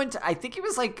that moment? I think he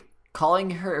was, like,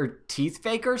 calling her teeth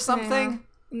fake or something. Yeah.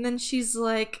 And then she's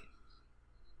like,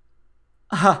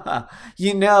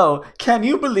 you know, can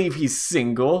you believe he's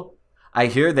single? I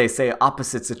hear they say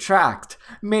opposites attract.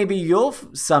 Maybe you'll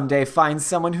someday find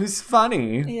someone who's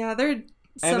funny. Yeah, they're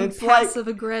some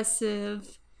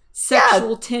passive-aggressive,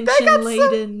 sexual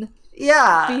tension-laden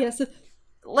BS.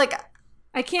 Like,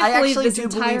 I can't believe this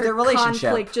entire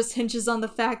conflict just hinges on the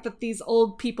fact that these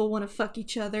old people want to fuck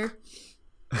each other.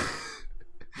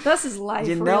 That's his life,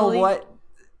 really.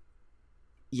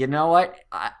 You know what?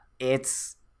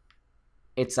 It's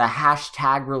a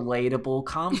hashtag relatable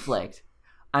conflict.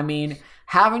 I mean,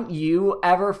 haven't you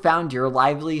ever found your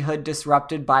livelihood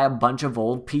disrupted by a bunch of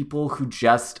old people who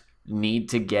just need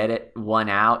to get one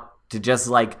out? To just,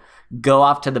 like, go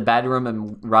off to the bedroom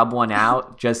and rub one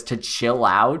out just to chill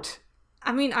out?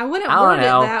 I mean, I wouldn't word it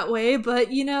that way,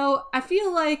 but, you know, I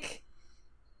feel like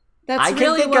that's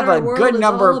really what our world is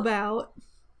all about.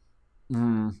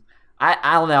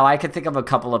 I don't know. I could think of a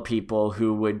couple of people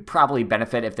who would probably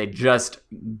benefit if they just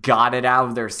got it out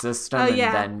of their system, and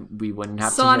then we wouldn't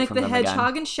have Sonic to hear from the them Hedgehog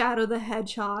again. and Shadow the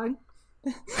Hedgehog.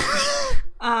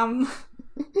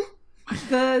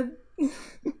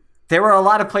 There were a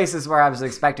lot of places where I was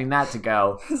expecting that to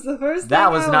go. That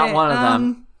was not one of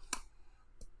them.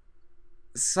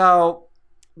 So,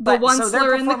 the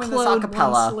Onceler and the Clone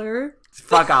Onceler.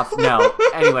 Fuck off. No.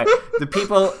 Anyway, the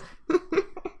people.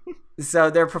 So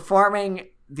they're performing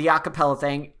the a cappella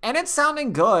thing, and it's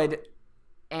sounding good.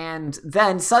 And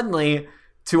then suddenly,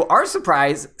 to our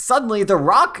surprise, the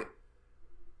rock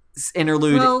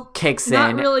interlude kicks in.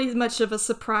 Not really much of a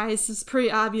surprise. It's pretty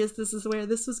obvious this is where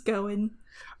this was going.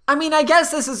 I mean, I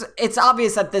guess it's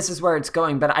obvious that this is where it's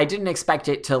going, but I didn't expect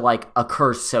it to, like,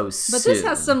 occur so soon. But this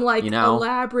has some, like,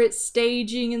 elaborate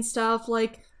staging and stuff.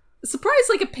 Like, surprise,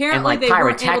 like, apparently they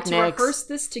weren't able to rehearse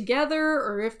this together,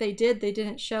 or if they did, they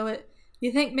didn't show it.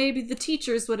 You think maybe the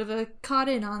teachers would have caught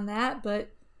in on that, but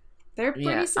they're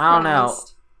pretty surprised. I don't know.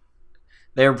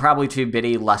 They were probably too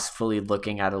busy lustfully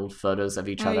looking at old photos of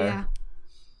each other. Yeah.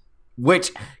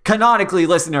 Which, canonically,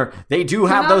 listener, they do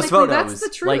have those photos. That's the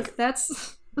truth. Like,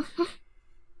 that's...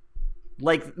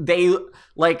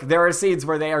 there are scenes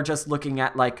where they are just looking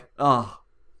at, like, oh,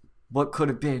 what could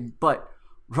have been but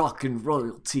rock and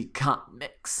royalty can't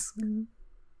mix.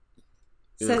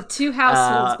 So two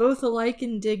households, both alike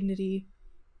in dignity.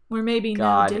 Or maybe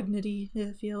no dignity,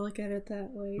 if you look at it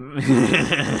that way.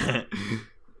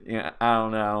 Yeah, I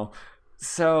don't know.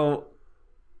 So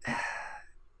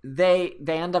they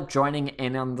end up joining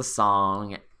in on the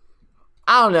song.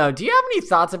 I don't know. Do you have any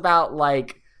thoughts about,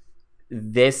 like,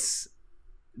 this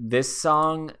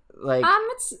song? Like,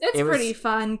 it's pretty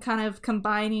fun, kind of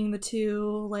combining the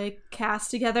two, like, casts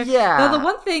together. Yeah. Though the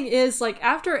one thing is, like,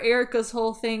 after Erica's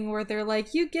whole thing where they're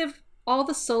like, you give all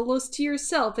the solos to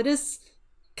yourself, it is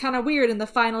kind of weird in the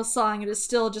final song. It is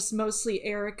still just mostly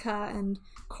Erica and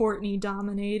Courtney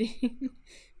dominating.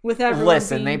 With everyone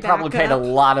being they probably paid a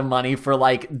lot of money for,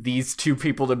 like, these two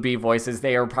people to be voices.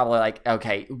 They are probably like,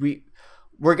 okay,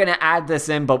 we're gonna add this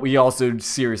in, but we also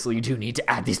seriously do need to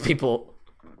add these people.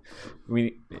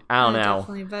 I don't know.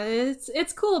 Definitely, but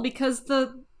it's cool because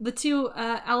the two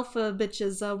alpha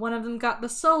bitches, one of them got the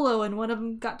solo and one of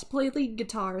them got to play lead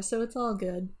guitar, so it's all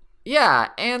good. Yeah,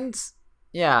 and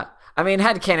I mean,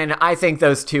 headcanon, I think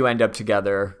those two end up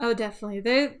together. Oh, definitely.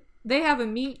 They have a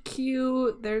meet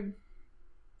cute. They're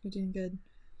doing good.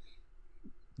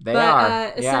 They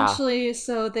are. Essentially,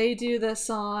 so they do the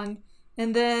song,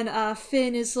 and then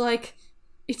Finn is like,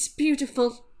 "It's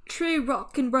beautiful, true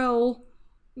rock and roll."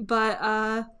 But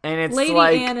and it's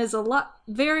Lady Anne is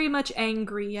very much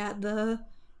angry at the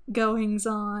goings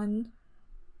on.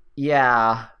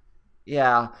 Yeah.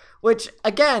 Which,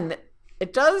 again,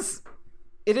 it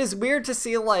is weird to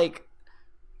see, like,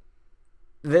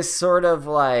 this sort of,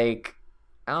 like,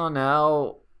 I don't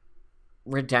know,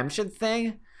 redemption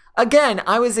thing. Again,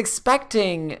 I was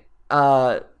expecting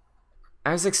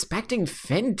I was expecting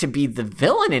Finn to be the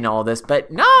villain in all this,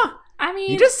 but nah. I mean,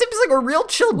 he just seems like a real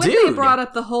chill when dude. When they brought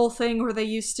up the whole thing where they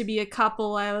used to be a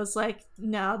couple, I was like,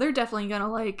 no, they're definitely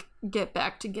gonna, like, get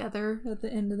back together at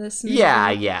the end of this movie.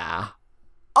 Yeah.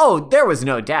 Oh, there was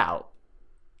no doubt.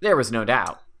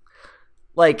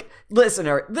 Like,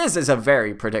 listener, this is a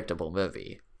very predictable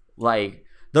movie. Like,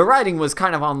 the writing was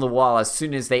kind of on the wall as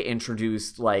soon as they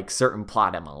introduced, like, certain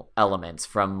plot elements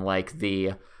from, like,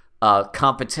 the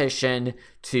competition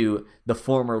to the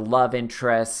former love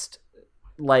interest,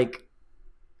 like,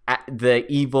 the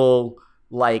evil,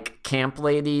 like, camp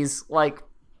ladies. Like,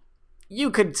 you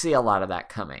could see a lot of that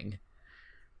coming.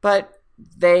 But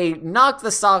they knocked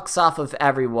the socks off of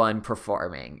everyone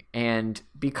performing. And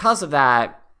because of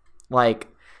that, like,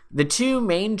 the two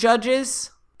main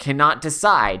judges cannot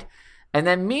decide. And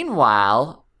then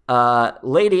meanwhile,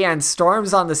 Lady Anne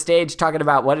storms on the stage talking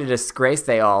about what a disgrace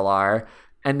they all are.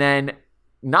 And then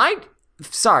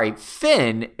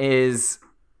Finn is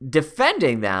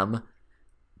defending them.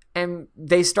 And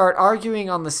they start arguing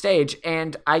on the stage.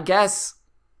 And I guess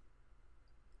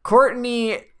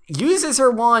Courtney uses her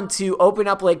wand to open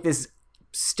up, like, this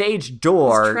stage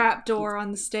door. This trap door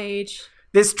on the stage.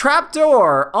 This trap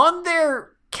door on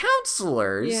their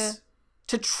counselors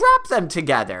to trap them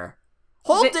together,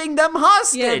 holding them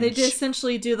hostage. Yeah, they just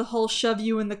essentially do the whole shove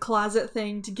you in the closet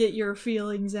thing to get your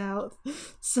feelings out.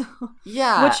 So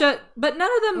yeah, but none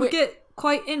of them get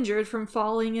quite injured from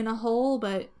falling in a hole,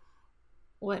 but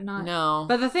whatnot. No.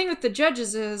 But the thing with the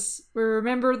judges is,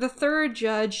 remember the third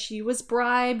judge, she was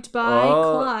bribed by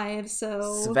Clive,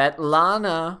 so...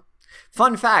 Svetlana.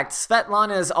 Fun fact,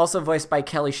 Svetlana is also voiced by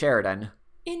Kelly Sheridan.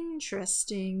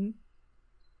 Interesting.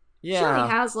 Yeah. She only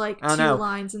has, like, 2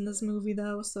 lines in this movie,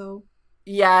 though, so...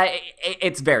 Yeah,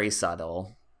 it's very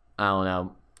subtle. I don't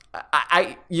know.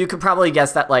 You could probably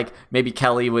guess that, like, maybe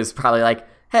Kelly was probably like,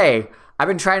 hey, I've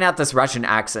been trying out this Russian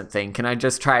accent thing. Can I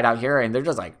just try it out here? And they're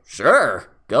just like,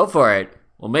 sure, go for it.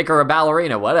 We'll make her a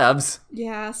ballerina, whatevs.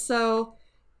 Yeah, so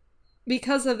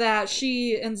because of that,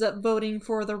 she ends up voting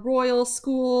for the royal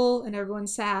school, and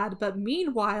everyone's sad. But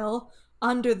meanwhile,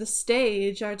 under the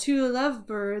stage, our 2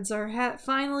 lovebirds are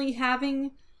finally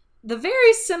having the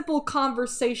very simple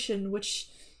conversation, which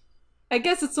I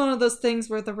guess it's one of those things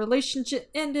where the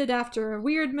relationship ended after a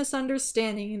weird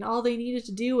misunderstanding, and all they needed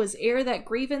to do was air that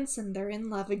grievance, and they're in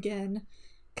love again.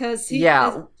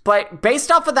 But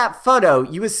based off of that photo,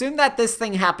 you assume that this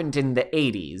thing happened in the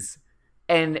 80s.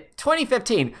 And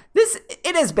 2015,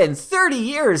 it has been 30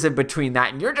 years in between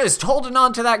that, and you're just holding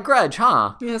on to that grudge,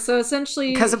 huh? Yeah, so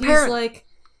essentially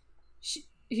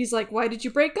he's like, why did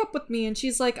you break up with me? And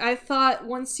she's like, I thought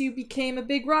once you became a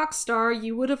big rock star,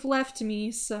 you would have left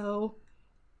me, so...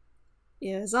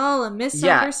 It was all a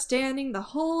misunderstanding the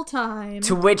whole time.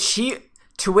 To which he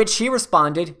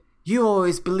responded, you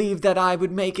always believed that I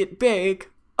would make it big.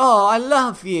 Oh, I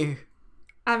love you.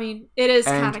 I mean, it is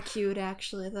kind of cute,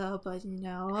 actually, though, but, you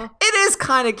know. It is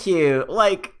kind of cute.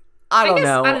 Like, I don't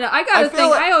know. I gotta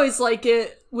think, I always like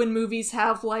it when movies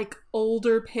have, like,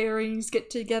 older pairings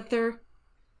get together.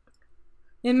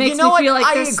 It makes me feel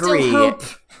like there's still hope.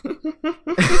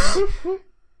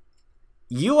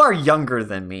 You are younger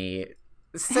than me.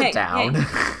 Sit down.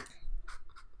 Hey.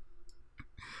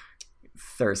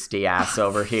 Thirsty ass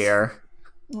over here.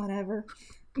 Whatever.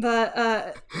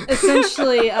 But,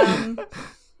 essentially, they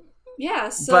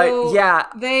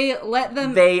let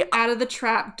them out of the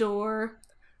trap door,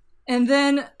 and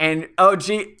then...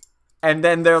 And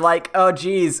then they're like, oh,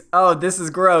 geez, this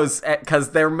is gross,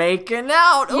 because they're making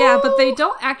out. Yeah, but they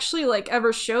don't actually, like,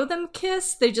 ever show them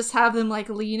kiss. They just have them, like,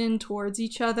 leaning towards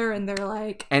each other, and they're,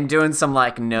 like... And doing some,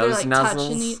 like, nose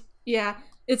nuzzles. Yeah,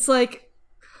 it's like,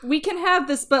 we can have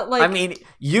this, but, like... I mean,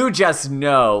 you just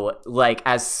know, like,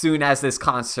 as soon as this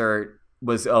concert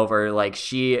was over, like,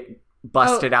 she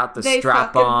busted out the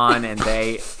strap-on, and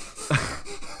they...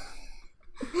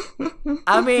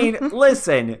 I mean,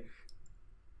 listen...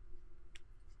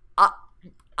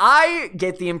 I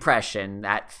get the impression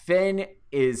that Finn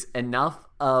is enough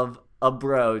of a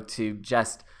bro to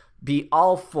just be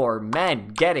all for men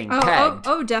getting pegged.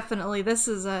 Oh, definitely. This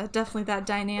is definitely that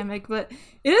dynamic, but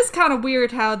it is kind of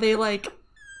weird how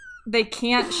they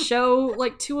can't show,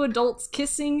 like, 2 adults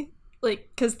kissing, like,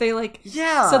 because they, like...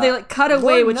 Yeah. So they, like, cut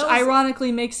away, which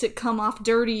ironically makes it come off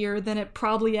dirtier than it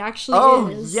probably actually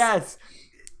is. Oh, yes.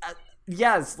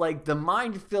 Yes, like, the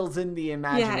mind fills in the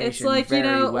imagination. Yeah, it's like, very you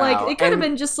know, well. like, it could have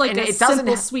been just, like, a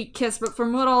simple, sweet kiss, but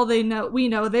from what all we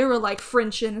know, they were, like,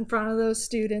 Frenching in front of those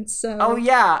students, so... Oh,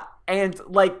 yeah, and,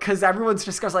 like, because everyone's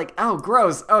just goes, like, oh,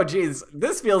 gross, oh, geez,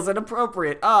 this feels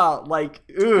inappropriate, oh, like,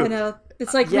 ugh. I know.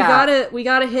 It's like yeah. we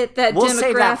gotta hit that we'll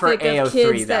save that for demographic of AO3,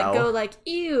 kids that though. go like,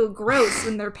 ew, gross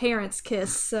when their parents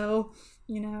kiss. So,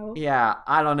 Yeah,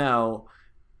 I don't know.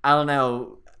 I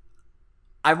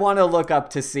want to look up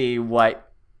to see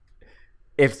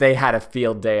if they had a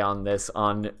field day on this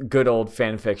on good old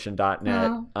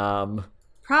fanfiction.net. No.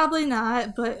 Probably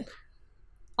not, but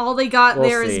all they got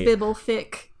we'll see. Is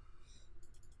Bibblefic.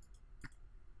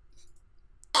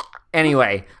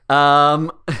 Anyway, yeah,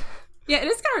 it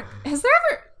is kind of.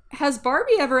 Has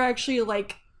Barbie ever actually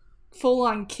like full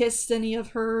on kissed any of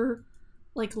her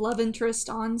like love interest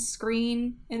on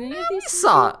screen in any of these?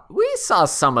 We saw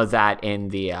some of that in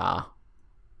the. I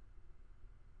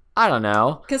don't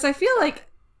know, because I feel like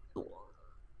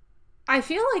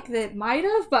that might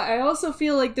have, but I also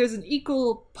feel like there's an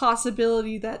equal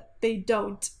possibility that they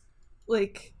don't.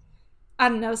 Like, I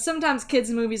don't know. Sometimes kids'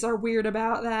 movies are weird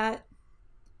about that.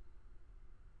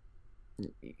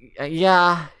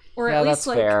 Yeah. Or at least, that's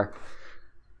like, fair.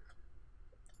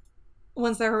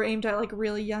 Ones that were aimed at, like,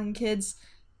 really young kids.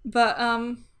 But,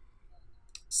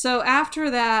 so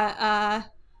after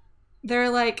that,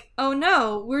 they're like, oh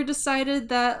no, we're decided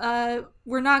that,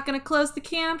 we're not gonna close the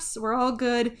camps, we're all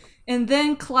good. And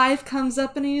then Clive comes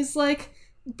up and he's like,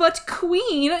 but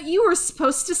Queen, you were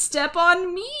supposed to step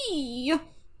on me!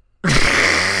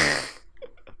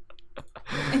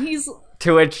 And he's...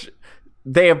 To which...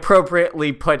 they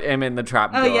appropriately put him in the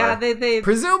trapdoor. Oh yeah, they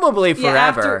presumably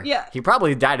forever. He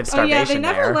probably died of starvation. Oh yeah, they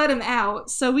never let him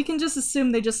out, so we can just assume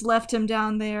they just left him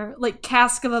down there, like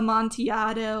Cask of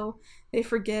Amontillado. They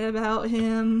forget about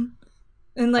him,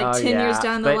 and like 10 years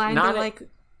down the line, they're like,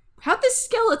 "How'd this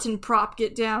skeleton prop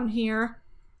get down here?"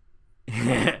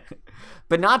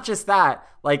 But not just that.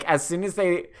 Like as soon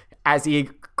as he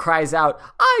cries out,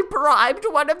 "I bribed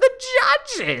one of the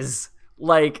judges!"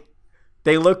 Like.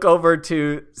 They look over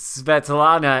to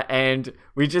Svetlana, and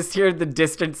we just hear the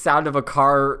distant sound of a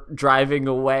car driving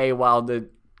away while the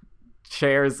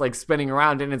chair's like spinning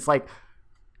around. And it's like,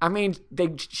 I mean, he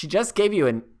just gave you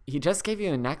a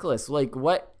necklace. Like,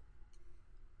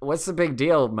 what's the big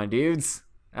deal, my dudes?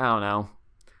 I don't know.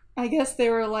 I guess they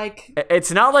were like,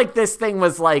 it's not like this thing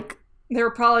was like, they were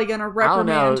probably gonna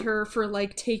reprimand her for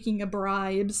like taking a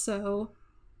bribe. So.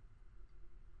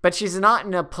 But she's not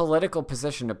in a political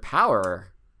position of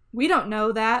power. We don't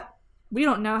know that. We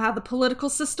don't know how the political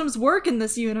systems work in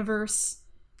this universe.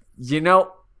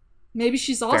 Maybe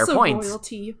she's also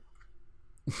royalty.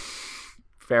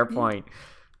 Fair point.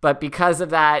 But because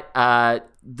of that,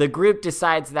 the group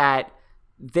decides that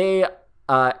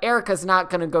Erica's not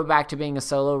going to go back to being a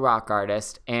solo rock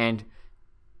artist, and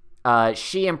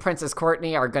she and Princess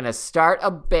Courtney are going to start a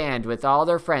band with all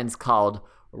their friends called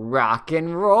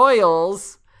Rockin'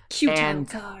 Royals. Cute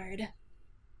card.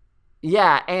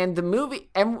 Yeah, and the movie,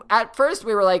 and at first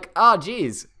we were like, oh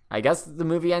geez, I guess the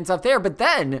movie ends up there, but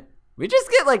then we just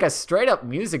get like a straight up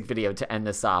music video to end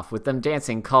this off with them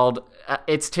dancing called,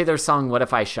 it's to their song What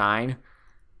If I Shine,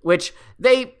 which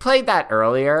they played that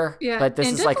earlier, but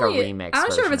this is like a remix. I'm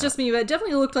not sure if it's just me, but it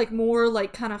definitely looked like more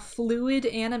like kind of fluid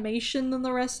animation than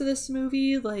the rest of this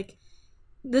movie. Like,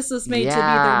 this was made to be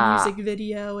their music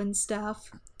video and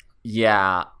stuff.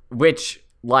 Yeah, which...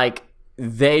 like,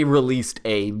 they released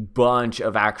a bunch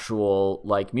of actual,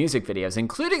 like, music videos,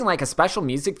 including, like, a special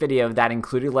music video that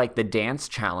included, like, the dance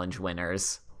challenge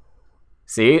winners.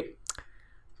 See?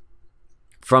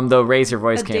 From the Raise Your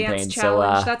Voice campaign. Dance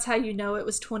challenge. That's how you know it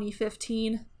was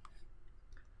 2015.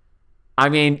 I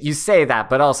mean, you say that,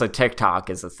 but also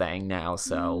TikTok is a thing now,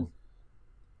 so...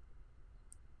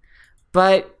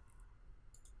 But,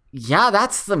 yeah,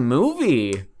 that's the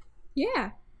movie.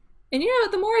 Yeah. And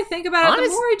the more I think about it, the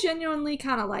more I genuinely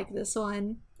kind of like this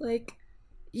one. Like,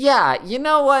 yeah, you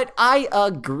know what? I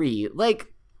agree.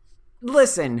 Like,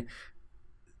 listen,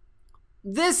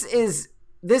 this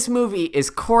movie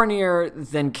is cornier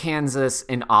than Kansas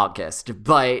in August,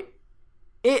 but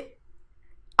I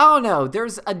don't know,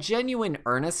 there's a genuine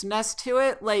earnestness to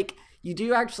it. Like, you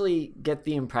do actually get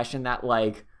the impression that,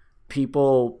 like,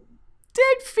 people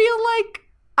did feel like,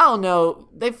 I don't know,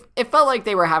 it felt like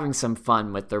they were having some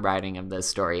fun with the writing of this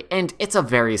story. And it's a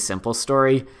very simple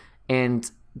story,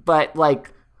 but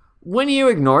like, when you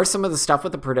ignore some of the stuff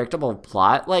with the predictable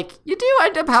plot, like, you do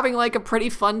end up having like a pretty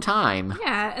fun time.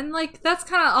 Yeah, and like, that's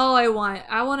kind of all I want.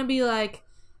 I want to be like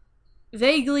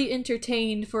vaguely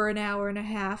entertained for an hour and a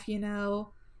half,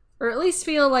 or at least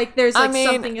feel like there's like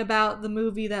something about the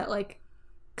movie that like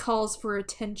calls for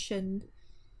attention.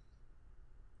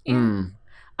 And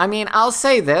I mean, I'll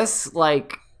say this,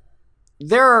 like,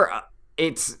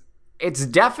 it's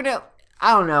definite,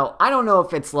 I don't know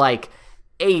if it's, like,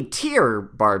 A-tier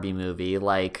Barbie movie,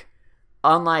 like,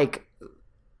 unlike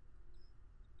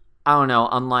I don't know,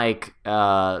 unlike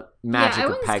Magic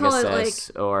of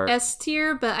Pegasus or S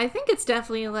tier, but I think it's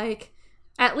definitely like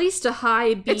at least a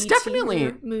high B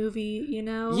tier movie, you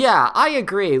know? Yeah, I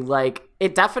agree. Like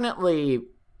it definitely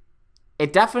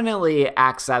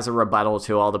acts as a rebuttal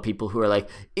to all the people who are like,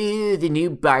 ew, the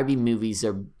new Barbie movies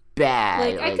are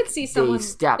bad. Like I could see someone,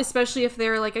 especially if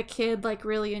they're like a kid, like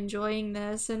really enjoying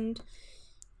this, and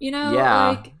you know,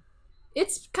 like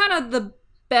it's kind of the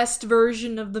best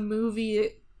version of the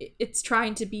movie it's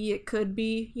trying to be, it could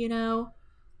be, you know?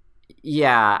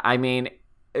 Yeah, I mean,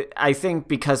 I think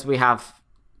because we have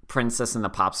Princess and the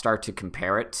Pop Star to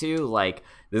compare it to, like,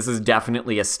 this is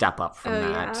definitely a step up from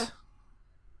that. Yeah.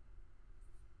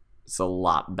 It's a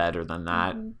lot better than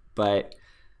that, but...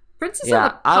 Princess and the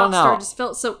Pop Star just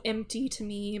felt so empty to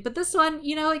me, but this one,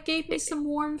 you know, it gave me some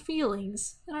warm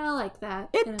feelings, and I like that.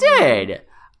 It did!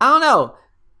 I don't know.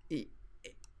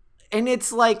 And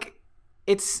it's like...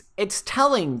 It's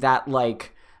telling that,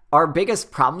 like, our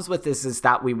biggest problems with this is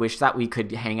that we wish that we could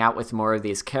hang out with more of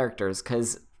these characters,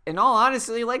 because, in all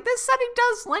honesty, like, this setting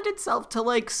does lend itself to,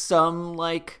 like, some,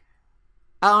 like,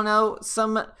 I don't know,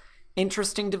 some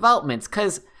interesting developments,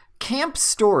 because camp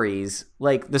stories,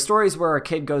 like, the stories where a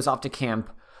kid goes off to camp,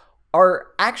 are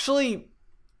actually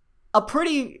a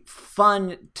pretty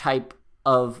fun type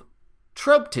of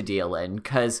trope to deal in,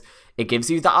 because it gives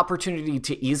you the opportunity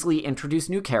to easily introduce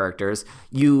new characters.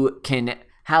 You can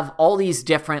have all these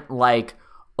different, like,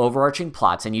 overarching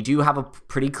plots, and you do have a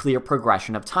pretty clear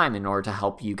progression of time in order to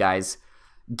help you guys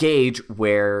gauge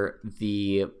where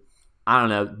the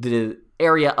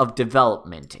area of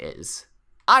development is.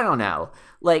 I don't know.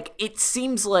 Like, it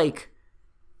seems like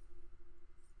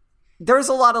there's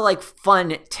a lot of, like,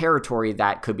 fun territory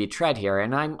that could be tread here,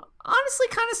 and I'm honestly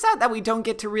kind of sad that we don't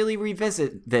get to really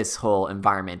revisit this whole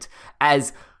environment,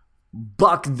 as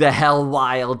buck the hell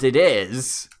wild it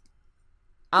is.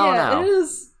 I don't know. It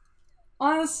is.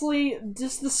 Honestly,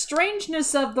 just the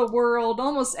strangeness of the world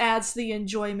almost adds to the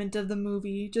enjoyment of the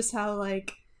movie. Just how,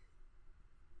 like...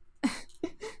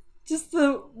 just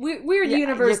the weird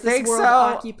universe this world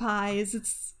occupies.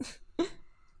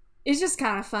 It's just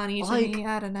kind of funny to me.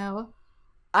 I don't know.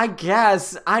 I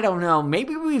guess. I don't know.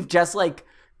 Maybe we've just, like,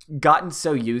 gotten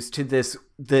so used to this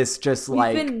just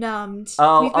like... We've been numbed.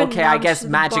 Oh, okay, I guess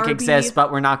magic exists,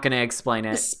 but we're not going to explain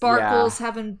it. The sparkles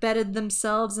have embedded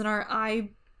themselves in our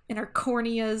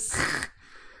corneas.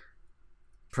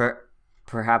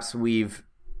 Perhaps we've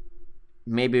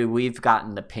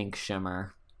gotten the pink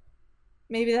shimmer.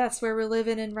 Maybe that's where we're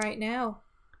living in right now.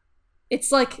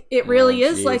 It's like, it really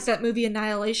is like that movie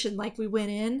Annihilation, like we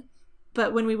went in.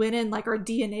 But when we went in, like, our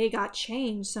DNA got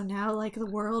changed, so now, like, the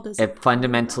world is... It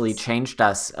fundamentally changed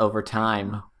us over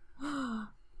time.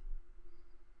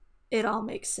 It all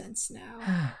makes sense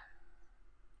now.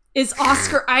 Is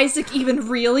Oscar Isaac even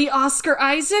really Oscar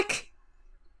Isaac?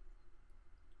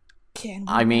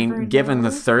 I mean, given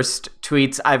the thirst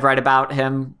tweets I've read about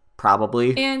him,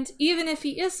 probably. And even if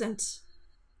he isn't,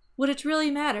 would it really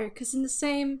matter? Because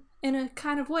in a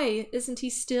kind of way, isn't he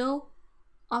still...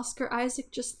 Oscar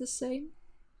Isaac just the same?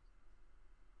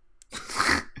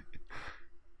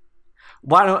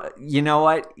 Why don't you know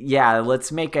what? Yeah,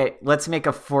 let's make a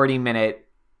 40-minute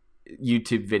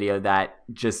YouTube video that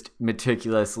just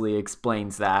meticulously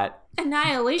explains that.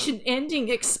 Annihilation ending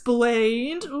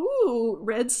explained. Ooh,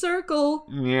 red circle.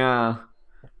 Yeah.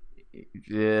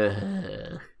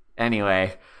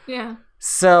 Anyway. Yeah.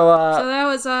 So that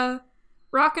was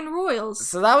Rock and Royals.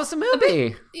 So that was the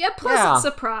movie. Pleasant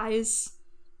surprise.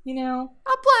 You know?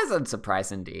 A pleasant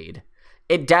surprise indeed.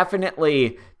 It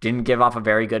definitely didn't give off a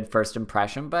very good first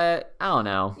impression, but I don't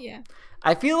know. Yeah.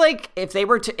 I feel like if they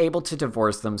were able to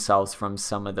divorce themselves from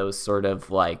some of those sort of,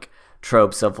 like,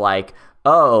 tropes of, like,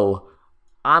 oh,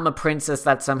 I'm a princess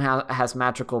that somehow has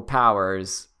magical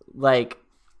powers, like,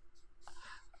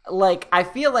 I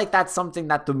feel like that's something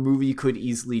that the movie could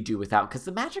easily do without, because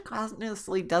the magic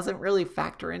honestly doesn't really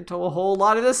factor into a whole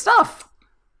lot of this stuff.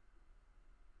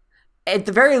 At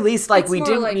the very least, like, we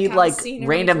didn't need, like,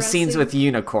 random scenes with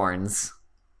unicorns.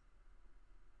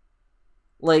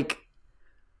 Like,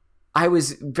 I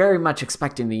was very much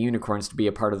expecting the unicorns to be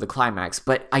a part of the climax,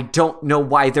 but I don't know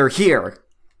why they're here.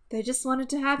 They just wanted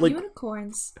to have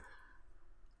unicorns.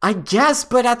 I guess,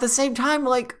 but at the same time,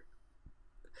 like,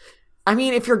 I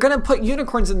mean, if you're gonna put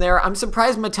unicorns in there, I'm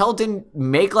surprised Mattel didn't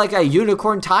make, like, a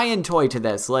unicorn tie-in toy to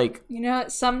this. Like, you know,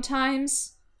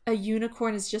 sometimes a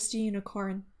unicorn is just a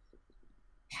unicorn.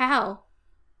 How?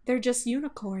 They're just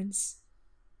unicorns.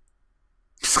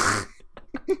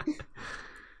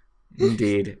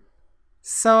 Indeed.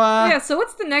 So, so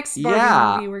what's the next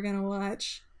Barbie movie we're gonna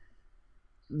watch?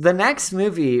 the next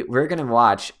movie we're going to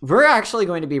watch, we're actually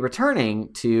going to be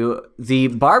returning to the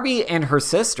Barbie and her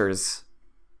sisters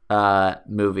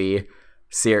movie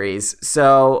series.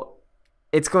 So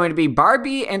it's going to be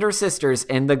Barbie and her sisters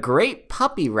in The Great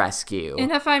Puppy Rescue.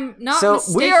 And if I'm not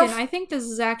mistaken, I think this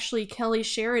is actually Kelly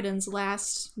Sheridan's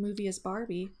last movie as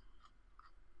Barbie.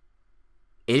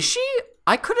 Is she?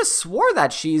 I could have swore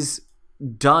that she's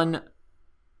done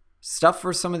stuff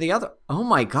for some of the other. Oh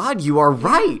my God, you are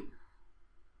right.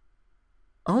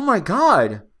 Oh my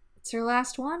God. It's her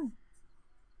last one.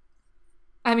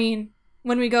 I mean,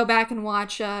 when we go back and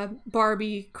watch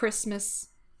Barbie Christmas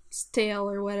Tale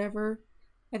or whatever,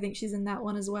 I think she's in that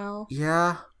one as well.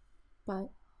 Yeah.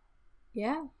 But,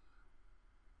 yeah.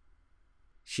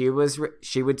 She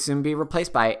would soon be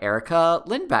replaced by Erica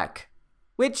Lindbeck.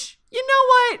 Which, you know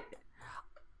what?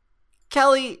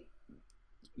 Kelly,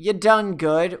 you done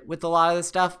good with a lot of this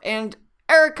stuff. And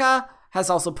Erica has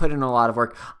also put in a lot of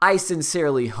work. I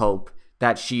sincerely hope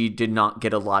that she did not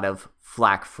get a lot of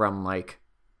flack from, like,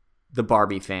 the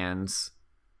Barbie fans.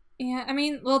 Yeah, I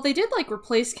mean, well, they did, like,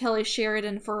 replace Kelly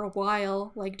Sheridan for a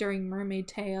while, like, during Mermaid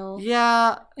Tale.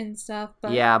 Yeah. And stuff,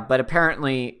 but... Yeah, but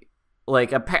apparently... we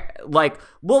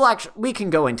can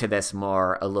go into this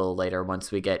more a little later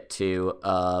once we get to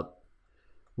the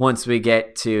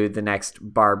next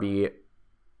Barbie,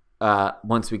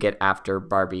 once we get after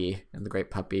Barbie and the Great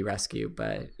Puppy Rescue.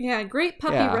 But yeah, Great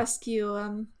Puppy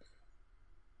Rescue.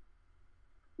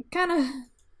 Kind of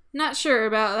not sure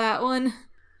about that one.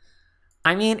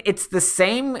 I mean, it's the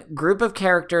same group of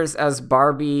characters as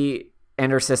Barbie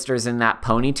and her sisters in that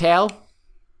ponytail.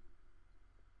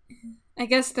 I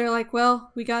guess they're like,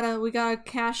 well, we gotta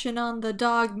cash in on the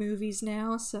dog movies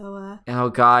now, so Oh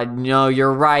God, no,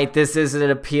 you're right. This is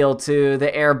an appeal to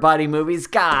the Air Buddy movies.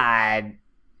 God.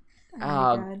 Oh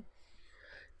my God.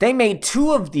 They made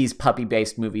 2 of these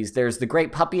puppy-based movies. There's The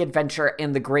Great Puppy Adventure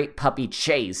and The Great Puppy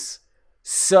Chase.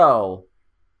 So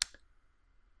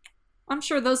I'm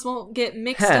sure those won't get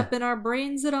mixed up in our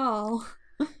brains at all.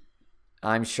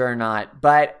 I'm sure not.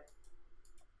 But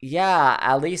yeah,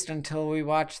 at least until we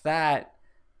watch that.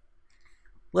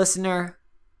 Listener,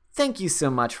 thank you so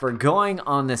much for going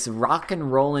on this rock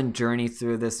and rollin' journey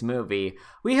through this movie.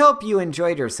 We hope you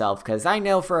enjoyed yourself, because I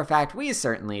know for a fact we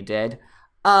certainly did.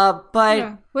 But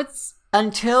yeah.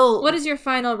 What is your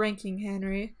final ranking,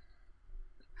 Henry?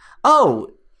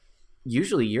 Oh,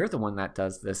 usually you're the one that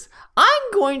does this.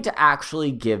 I'm going to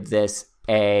actually give this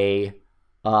a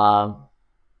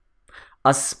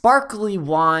sparkly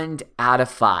wand out of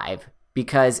 5,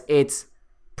 because it's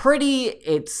pretty,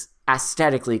 it's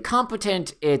aesthetically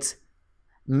competent, it's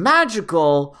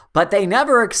magical, but they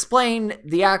never explain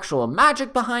the actual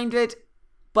magic behind it.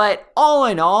 But all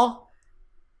in all,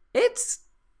 it's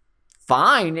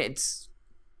fine. It's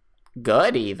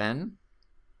good, even.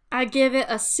 I give it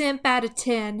a simp out of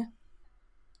 10.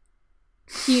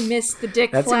 He missed the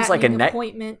dick that seems like flattening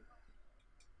appointment.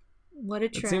 What a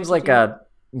tragedy. It seems like a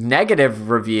negative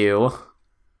review.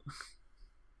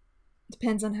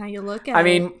 Depends on how you look at it. I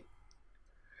mean,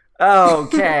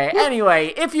 okay.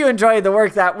 Anyway, if you enjoy the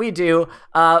work that we do,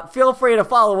 feel free to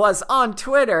follow us on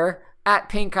Twitter at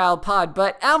PinkIslePod.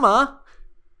 But Emma,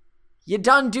 you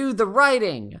done do the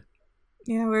writing.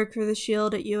 Yeah, I work for the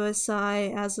Shield at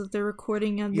USI as of the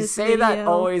recording of this video. You say that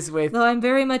always with... Though I'm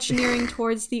very much nearing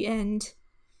towards the end.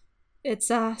 It's,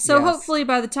 so yes. Hopefully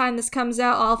by the time this comes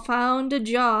out, I'll found a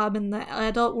job in the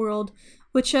adult world,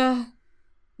 which,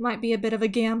 might be a bit of a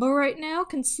gamble right now,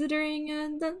 considering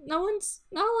that not a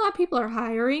lot of people are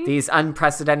hiring. These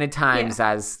unprecedented times,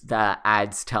 as the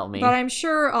ads tell me. But I'm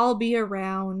sure I'll be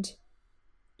around,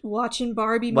 watching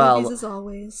Barbie movies as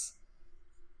always.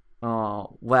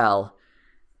 Oh, well,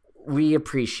 we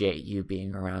appreciate you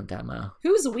being around, Emma.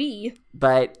 Who's we?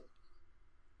 But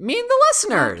me and the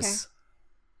listeners.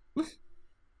 Okay.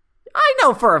 I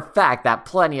know for a fact that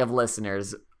plenty of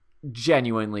listeners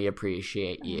genuinely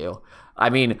appreciate you. I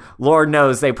mean, Lord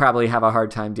knows they probably have a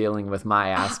hard time dealing with my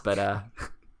ass, but I'm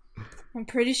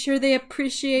pretty sure they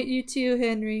appreciate you too,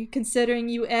 Henry, considering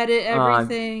you edit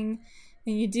everything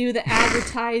and you do the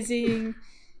advertising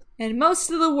and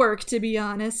most of the work, to be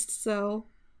honest, so.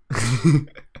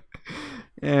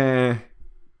 This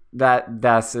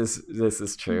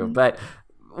is true. Mm-hmm. But,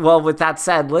 well, with that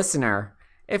said, listener,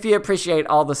 if you appreciate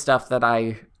all the stuff that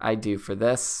I do for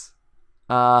this,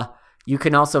 you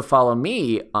can also follow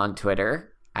me on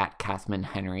Twitter at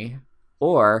CathmanHenry,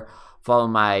 or follow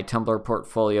my Tumblr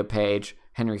portfolio page,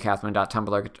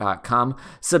 henrycathman.tumblr.com.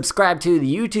 Subscribe to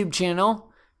the YouTube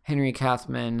channel,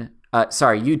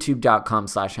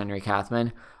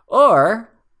 youtube.com/henrycathman.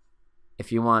 Or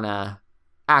if you want to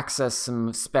access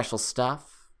some special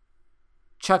stuff,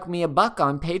 chuck me a buck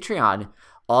on Patreon.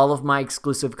 All of my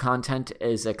exclusive content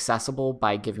is accessible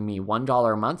by giving me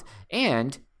 $1 a month,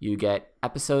 and you get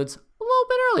episodes a little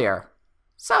bit earlier.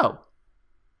 So,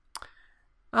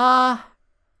 I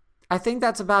think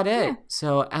that's about it. Yeah.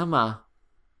 So, Emma,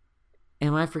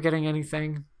 am I forgetting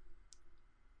anything?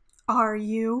 Are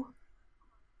you?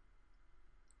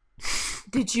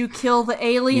 Did you kill the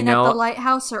alien at the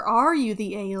lighthouse, or are you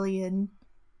the alien?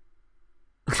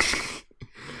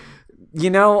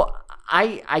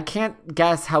 I can't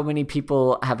guess how many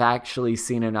people have actually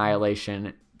seen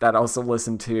Annihilation that also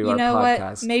listen to our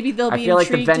podcast. What? Maybe they'll be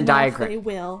intrigued enough they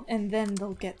will, and then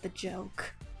they'll get the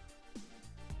joke.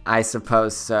 I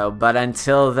suppose so. But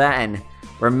until then,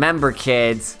 remember,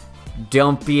 kids,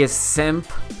 don't be a simp.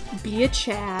 Be a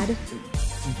Chad.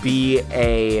 Be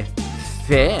a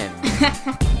Finn.